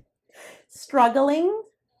struggling.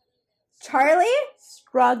 Charlie?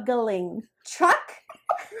 Struggling. Truck?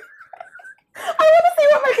 I want to see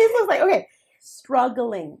what my face looks like. Okay.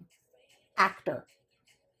 Struggling actor.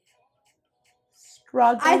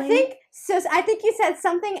 Struggling. I think you said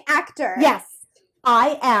something actor. Yes.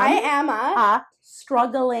 I am a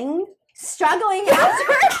struggling actor.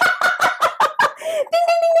 Ding,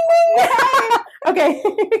 ding, ding, ding, ding. Okay.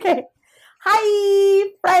 Okay.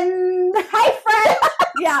 Hi, friend.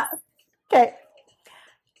 Yeah. Okay.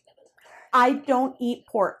 I don't eat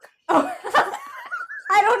pork. Oh.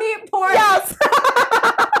 I don't eat pork. Yes.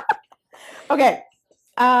 Okay.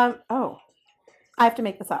 Oh, I have to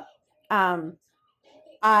make this up.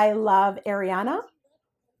 I love Ariana.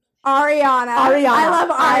 I love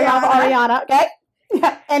Ariana. Okay.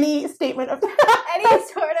 Yeah. Any statement of any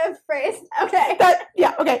sort of phrase. Okay.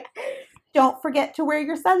 Okay. Don't forget to wear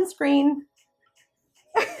your sunscreen.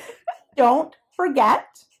 Don't forget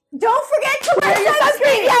to wear your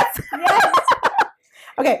sunscreen. Yes.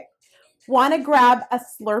 Okay. Want to grab a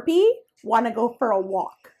Slurpee? Want to go for a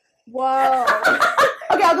walk? Whoa.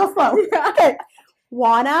 Okay, I'll go slow. Okay.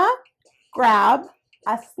 Wanna grab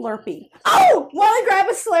a Slurpee. Oh, wanna grab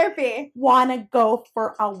a Slurpee. Wanna go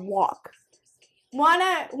for a walk.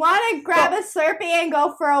 Wanna grab a Slurpee and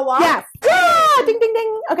go for a walk? Yes. Yeah! Ding, ding,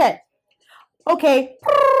 ding. Okay. Okay.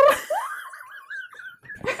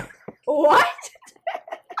 What?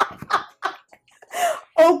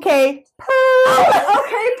 Okay. Oh,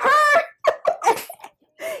 okay, purr.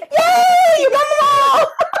 Yay! You got them all!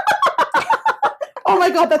 Oh my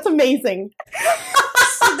god, that's amazing.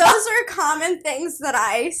 So those are common things that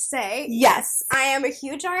I say. Yes. I am a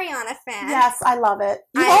huge Ariana fan. Yes, I love it.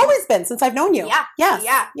 You've always been since I've known you. Yeah. Yes.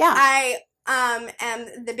 Yeah. Yeah. I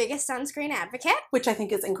am the biggest sunscreen advocate. Which I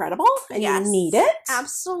think is incredible. And you need it.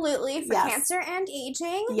 Absolutely. For cancer and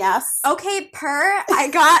aging. Yes. Okay, purr. I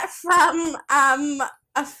got from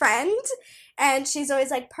a friend. And she's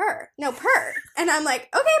always like, purr. No, purr. And I'm like,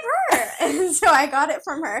 okay, purr. And so I got it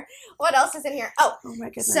from her. What else is in here? Oh my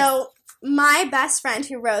goodness. So my best friend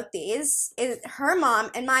who wrote these, is her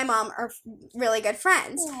mom and my mom are really good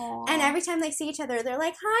friends. Aww. And every time they see each other, they're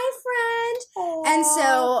like, hi, friend. Aww. And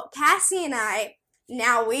so Cassie and I,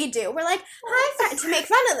 now we're like, hi, friend, to make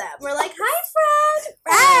fun of them. We're like, hi,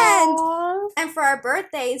 friend. And for our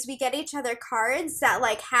birthdays, we get each other cards that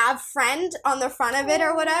like have friend on the front of it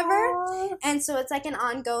or whatever. And so it's like an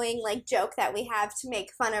ongoing like joke that we have to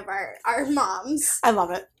make fun of our moms. I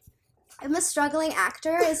love it. I'm a struggling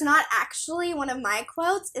actor is not actually one of my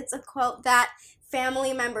quotes. It's a quote that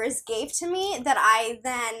family members gave to me that I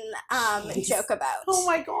then joke about. Oh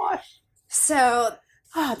my gosh. So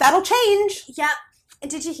that'll change. Yep.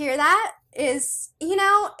 Did you hear that? It's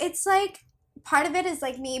like part of it is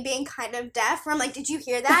like me being kind of deaf where I'm like, did you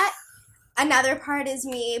hear that? Another part is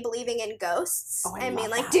me believing in ghosts and being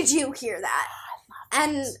like, did you hear that?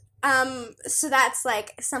 And so that's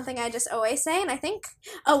like something I just always say. And I think,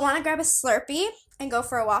 want to grab a Slurpee and go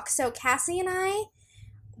for a walk. So Cassie and I,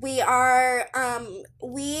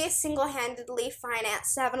 we single-handedly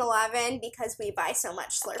finance 7-Eleven because we buy so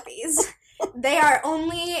much Slurpees. They are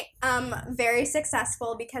only very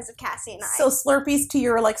successful because of Cassie and I. So Slurpees to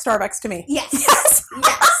your like Starbucks to me. Yes. Yes.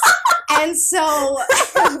 And so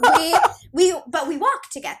we walk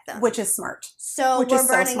to get them. Which is smart. So we're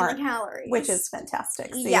burning the calories. Which is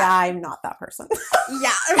fantastic. See, yeah. I'm not that person.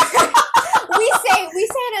 Yeah. we say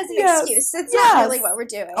it as an excuse. It's not really what we're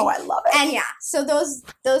doing. Oh, I love it. And so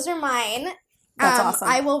those are mine. That's awesome.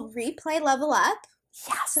 I will replay Level Up.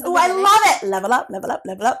 Yes. Oh, I love it. Level up, level up,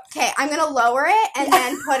 level up. Okay, I'm going to lower it and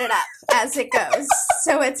then put it up as it goes.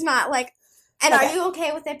 So it's not like... And are you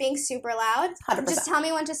okay with it being super loud? 100%. Just tell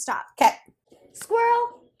me when to stop. Okay.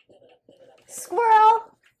 Squirrel.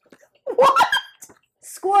 Squirrel. What?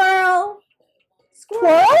 Squirrel.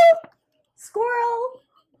 Squirrel? Squirrel.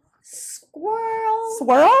 Squirrel.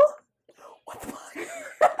 Swirl? What the fuck?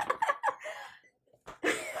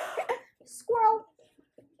 Squirrel.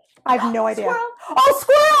 I have no idea. Squirrel. Oh,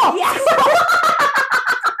 squirrel! Yes.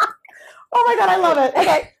 Oh my god, I love it.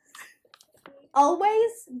 Okay.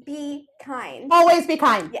 Always be kind. Always be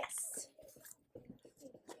kind. Yes.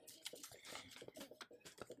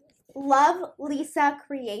 Love Lisa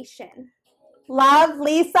Creation. Love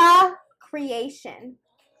Lisa Creation.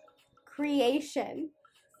 Creation.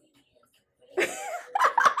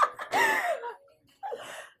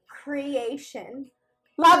 Creation.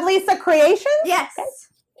 Love Lisa Creation? Yes.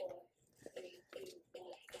 Okay.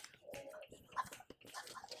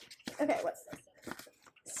 Okay, what's this?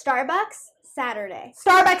 Starbucks Saturday.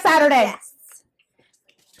 Starbucks Saturday. Yes.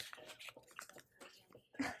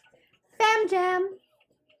 Fam jam.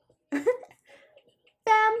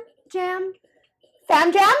 Fam jam.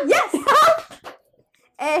 Fam jam? Yes.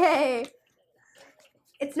 Hey.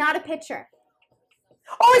 It's not a picture.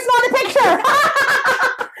 Oh, it's not a picture.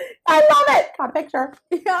 I love it. Not a picture.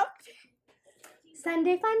 Yep.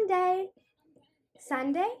 Sunday fun day.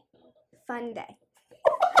 Sunday fun day.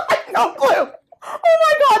 No clue. Oh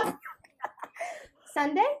my God.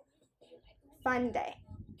 Sunday fun day.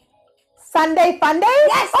 Sunday fun day?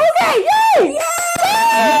 Yes. Okay, yay!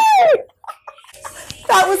 Yay!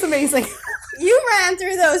 That was amazing. You ran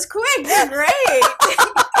through those quick. You're great.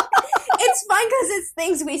 It's fun because it's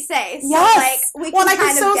things we say. So Yes. like we can I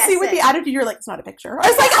can so see with the attitude, you're like, it's not a picture. I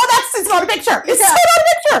was like, it's not a picture. It's still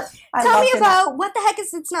not a picture. Tell me about what the heck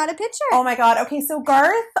is it's not a picture? Oh my God. Okay, so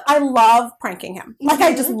Garth, I love pranking him. Like,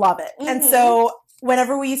 I just love it. And so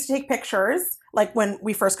whenever we used to take pictures, like when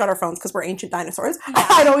we first got our phones, because we're ancient dinosaurs,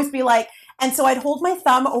 I'd always be like, and so I'd hold my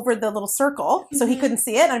thumb over the little circle so he couldn't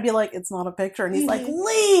see it. And I'd be like, it's not a picture. And he's like,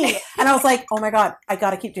 Lee. And I was like, oh my God, I got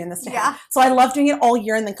to keep doing this to him. So I love doing it all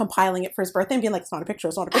year and then compiling it for his birthday and being like, it's not a picture.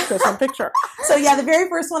 It's not a picture. It's not a picture. So yeah, the very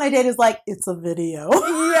first one I did is like, it's a video.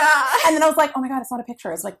 Yeah. And then I was like, oh my God, it's not a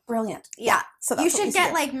picture. It's like, brilliant. Yeah. So that's you should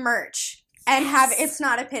get like merch and have it's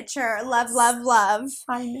not a picture. Love, love, love.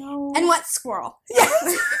 I know. And what squirrel?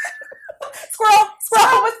 Yes. Squirrel.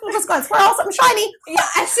 What's going? Squirrel, something shiny. Yeah,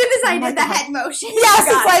 as soon as I did the head motion. Yes,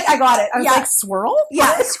 it's like, I got it. I was like, swirl?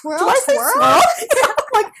 Yeah, squirrel. Do I say squirrel?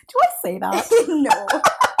 Like, do I say that? No.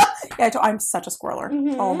 Yeah, I'm such a squirreler.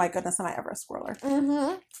 Oh my goodness, am I ever a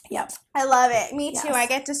squirreler? Yep. I love it. Me too. I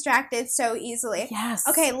get distracted so easily. Yes.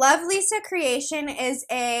 Okay, Love Lisa Creation is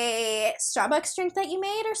a Starbucks drink that you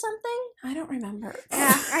made or something? I don't remember.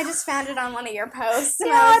 Yeah, I just found it on one of your posts.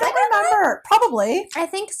 Yeah, I don't remember. Probably. I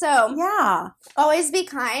think so. Yeah. Always be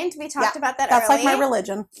kind. We talked about that That's early. like my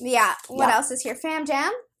religion. Yeah. What else is here? Fam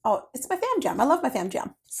Jam? Oh, it's my fam jam. I love my fam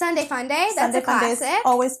jam. Sunday Fun Day. That's a classic.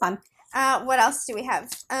 Always fun. What else do we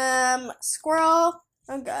have? Squirrel.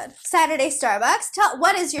 Oh, God. Saturday Starbucks.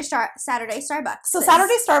 What is your Saturday Starbucks? So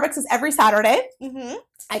Saturday Starbucks is every Saturday.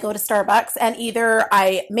 I go to Starbucks and either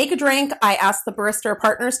I make a drink, I ask the barista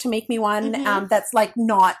partners to make me one that's like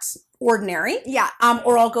not ordinary. Yeah.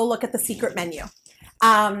 Or I'll go look at the secret menu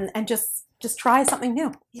and just try something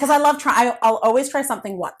new. Because I love I'll always try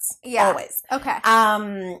something once. Yeah. Always. Okay.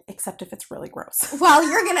 Except if it's really gross. Well,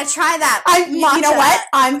 you're going to try that. You know what?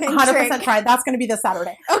 I'm 100% tried. That's going to be this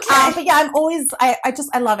Saturday. Okay. But yeah, I'm always, I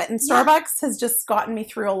love it. And Starbucks has just gotten me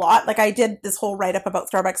through a lot. Like I did this whole write-up about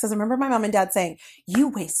Starbucks because I remember my mom and dad saying, you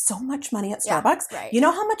waste so much money at Starbucks. Yeah, right. You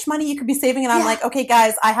know how much money you could be saving? And I'm like, okay,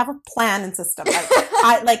 guys, I have a plan and system.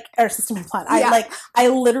 Our system and plan. I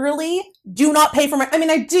literally do not pay for I mean,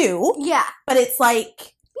 I do. Yeah. But it's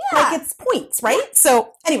like it's points, right? Yeah.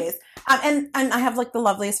 So anyways, and I have like the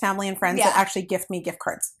loveliest family and friends that actually gift me gift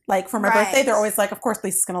cards. Like for my birthday, they're always like, of course,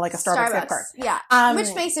 Lisa's going to like a Starbucks gift card. Yeah.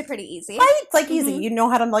 Which makes it pretty easy. Right? It's like easy. You know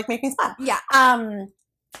how to like make me smile. Yeah.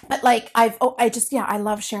 But like I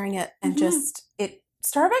love sharing it and Starbucks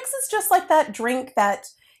is just like that drink that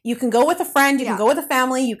you can go with a friend, you can go with a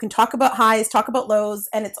family, you can talk about highs, talk about lows,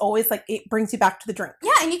 and it's always like it brings you back to the drink.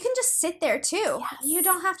 Yeah, and you can just sit there too. Yes. You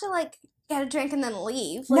don't have to like get a drink and then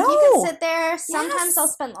leave. Like no. You can sit there. Sometimes I'll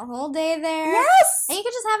spend the whole day there. Yes. And you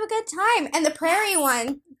can just have a good time. And the Prairie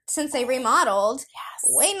one, since they remodeled,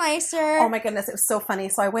 way nicer. Oh my goodness, it was so funny.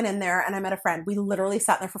 So I went in there and I met a friend. We literally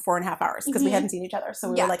sat there for 4.5 hours because we hadn't seen each other. So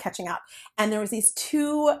we were like catching up. And there was these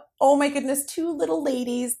two little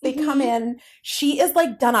ladies. They come in. She is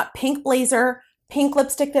like done up, pink blazer, pink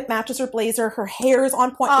lipstick that matches her blazer. Her hair is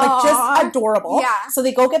on point, like just adorable. Yeah. So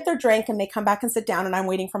they go get their drink and they come back and sit down and I'm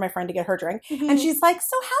waiting for my friend to get her drink. And she's like,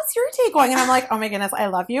 so how's your day going? And I'm like, oh my goodness, I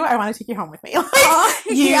love you. I want to take you home with me.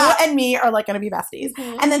 You and me are like going to be besties.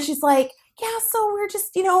 And then she's like, yeah, so we're just,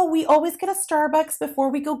 we always get a Starbucks before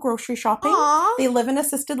we go grocery shopping. Aww. They live in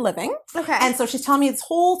assisted living. Okay. And so she's telling me this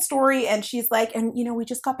whole story and she's like, and we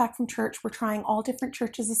just got back from church. We're trying all different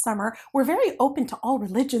churches this summer. We're very open to all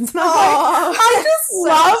religions. And I'm like, I just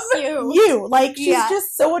love you. Like, she's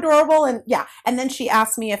just so adorable. And and then she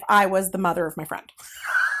asked me if I was the mother of my friend.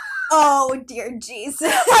 Oh, dear Jesus.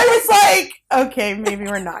 I was like, okay, maybe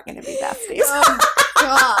we're not going to be besties. Oh,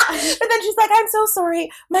 gosh. And then she's like, I'm so sorry.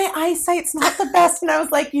 My eyesight's not the best. And I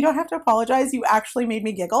was like, you don't have to apologize. You actually made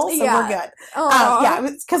me giggle, so we're good.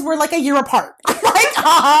 It's because we're like a year apart. Like,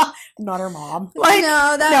 not her mom. Like,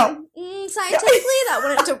 no. Scientifically, that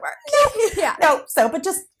wouldn't have worked. No, but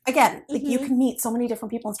just, again, like you can meet so many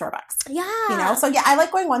different people in Starbucks. Yeah. So I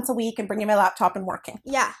like going once a week and bringing my laptop and working.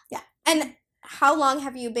 Yeah. And how long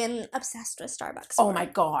have you been obsessed with Starbucks for? Oh my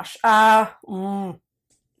gosh.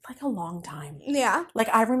 Like a long time. Yeah. Like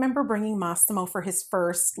I remember bringing Massimo for his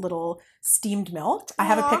first little steamed milk. I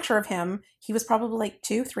have a picture of him. He was probably like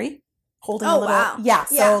 2, 3. Holding a little. Wow. Yeah.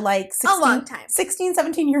 So like 16, a long time. 16,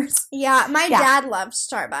 17 years. Yeah. My dad loved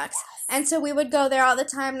Starbucks. And so we would go there all the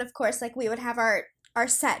time. And of course, like we would have our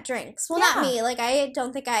set drinks. Well, not me. Like I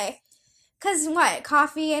don't think because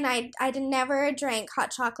coffee, and I never drank hot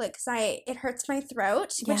chocolate because it hurts my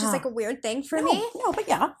throat, which is like a weird thing for me. No, but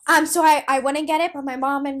yeah. So I wouldn't get it, but my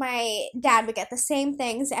mom and my dad would get the same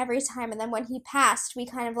things every time. And then when he passed, we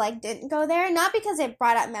kind of like didn't go there, not because it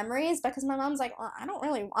brought up memories, but because my mom's like, well, I don't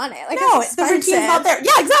really want it. Like, no, the routine's not there.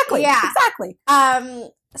 Yeah, exactly. Yeah, exactly.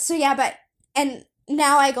 So yeah, and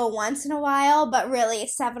now I go once in a while, but really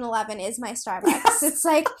 7-Eleven is my Starbucks. Yes. It's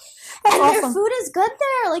like, and awesome. Their food is good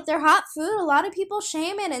there. Like, their hot food, a lot of people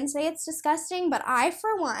shame it and say it's disgusting, but I,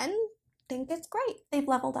 for one, think it's great. They've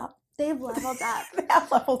leveled up. They've leveled up. They have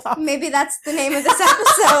leveled up. Maybe that's the name of this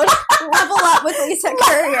episode. Level Up with Lisa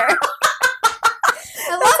Currier.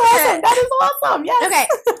 I love it. That is awesome. Yes.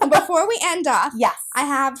 Okay, before we end off, yes, I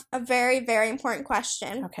have a very, very important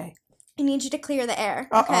question. Okay. I need you to clear the air.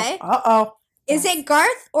 Uh-oh. Okay? Uh-oh. Is it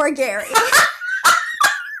Garth or Gary?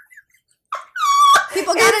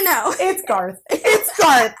 People gotta know. It's Garth. It's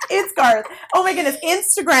Garth. It's Garth. Oh my goodness.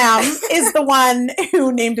 Instagram is the one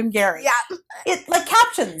who named him Gary. Yeah. It like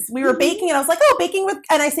captions. We were baking and I was like, oh, baking with,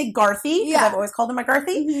 and I say Garthy because I've always called him my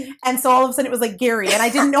Garthy. Mm-hmm. And so all of a sudden it was like Gary, and I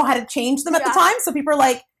didn't know how to change them at the time. So people are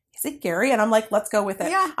like, is it Gary? And I'm like, let's go with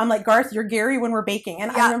it. Yeah. I'm like, Garth, you're Gary when we're baking.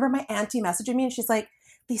 And I remember my auntie messaging me and she's like,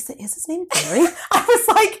 Lisa, is his name Gary? I was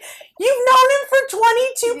like, you've known him for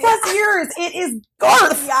 22 plus years. It is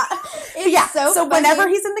Garth. Yeah. It's so funny. Whenever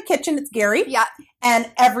he's in the kitchen, it's Gary. Yeah. And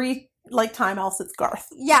every time else, it's Garth.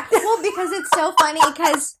 Yeah. Well, because it's so funny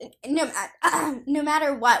because no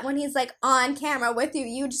matter what, when he's like on camera with you,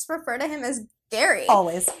 you just refer to him as Gary.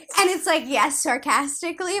 Always. And it's like, yes,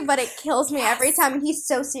 sarcastically, but it kills me every time. And he's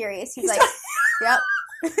so serious. He's like, yep.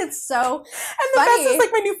 It's so and the funny. best is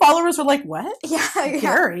like my new followers were like, what? Yeah.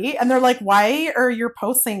 Gary? And they're like, why are your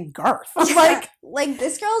posts saying Garth? I'm like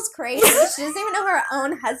this girl's crazy. She doesn't even know her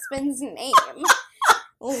own husband's name.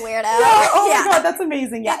 Weirdo. Yeah, oh my god, that's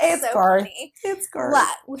amazing. Yeah, it's so Garth. Funny. It's Garth.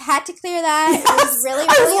 Look, we had to clear that. Yes. It was really, really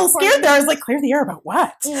I was a little important. scared there. I was like, clear the air about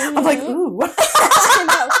what? Mm-hmm. I'm like, ooh. I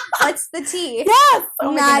know. What's the tea? Yes.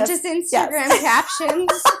 Oh not just Instagram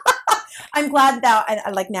captions. I'm glad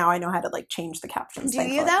that now I know how to like change the captions. Do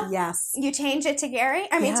you though? Yes. You change it to Gary?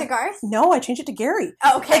 I mean to Garth? No, I change it to Gary.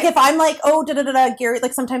 Oh, okay. Like if I'm like, oh, Gary,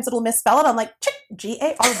 like sometimes it'll misspell it. I'm like, Gary.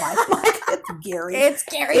 I'm like, it's Gary. It's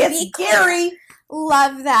Gary. It's Gary.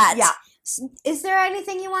 Love that. Yeah. Is there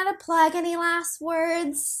anything you want to plug? Any last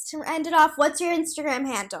words to end it off? What's your Instagram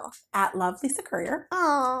handle? At Love Lisa Currier.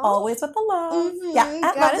 Oh, always with the love. Mm-hmm. Yeah,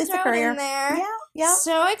 at Love Lisa Currier. In there. Yeah, yeah.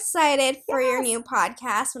 So excited for your new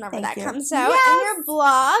podcast whenever that comes out, yes. and your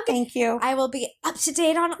blog. Thank you. I will be up to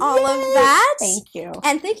date on all of that. Thank you.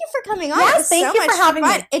 And thank you for coming on. Yes, thank you for having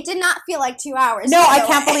me. It did not feel like 2 hours. No, I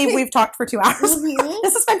can't believe we've talked for 2 hours. Mm-hmm.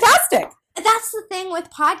 This is fantastic. That's the thing with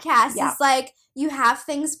podcasts. Yeah. It's like you have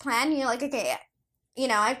things planned. And you're like, okay. You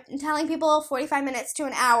know, I'm telling people 45 minutes to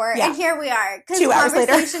an hour, and here we are. Because 2 hours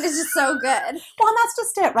later. Conversation is just so good. Well, and that's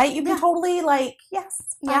just it, right? You can totally, I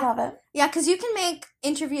love it. Yeah, because you can make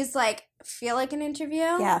interviews, feel like an interview.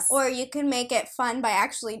 Yes. Or you can make it fun by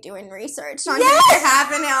actually doing research on who you're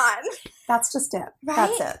having on. That's just it.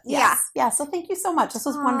 Right? That's it. Yes. Yeah, so thank you so much. This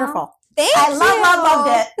was wonderful. Thank you. Loved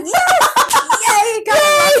it. Yes!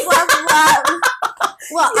 Yay! Love.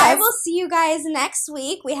 Well, yes. I will see you guys next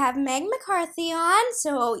week. We have Meg McCarthy on,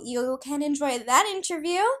 so you can enjoy that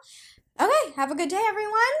interview. Okay, have a good day,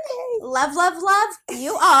 everyone. Love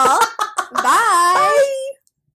you all. Bye. Bye.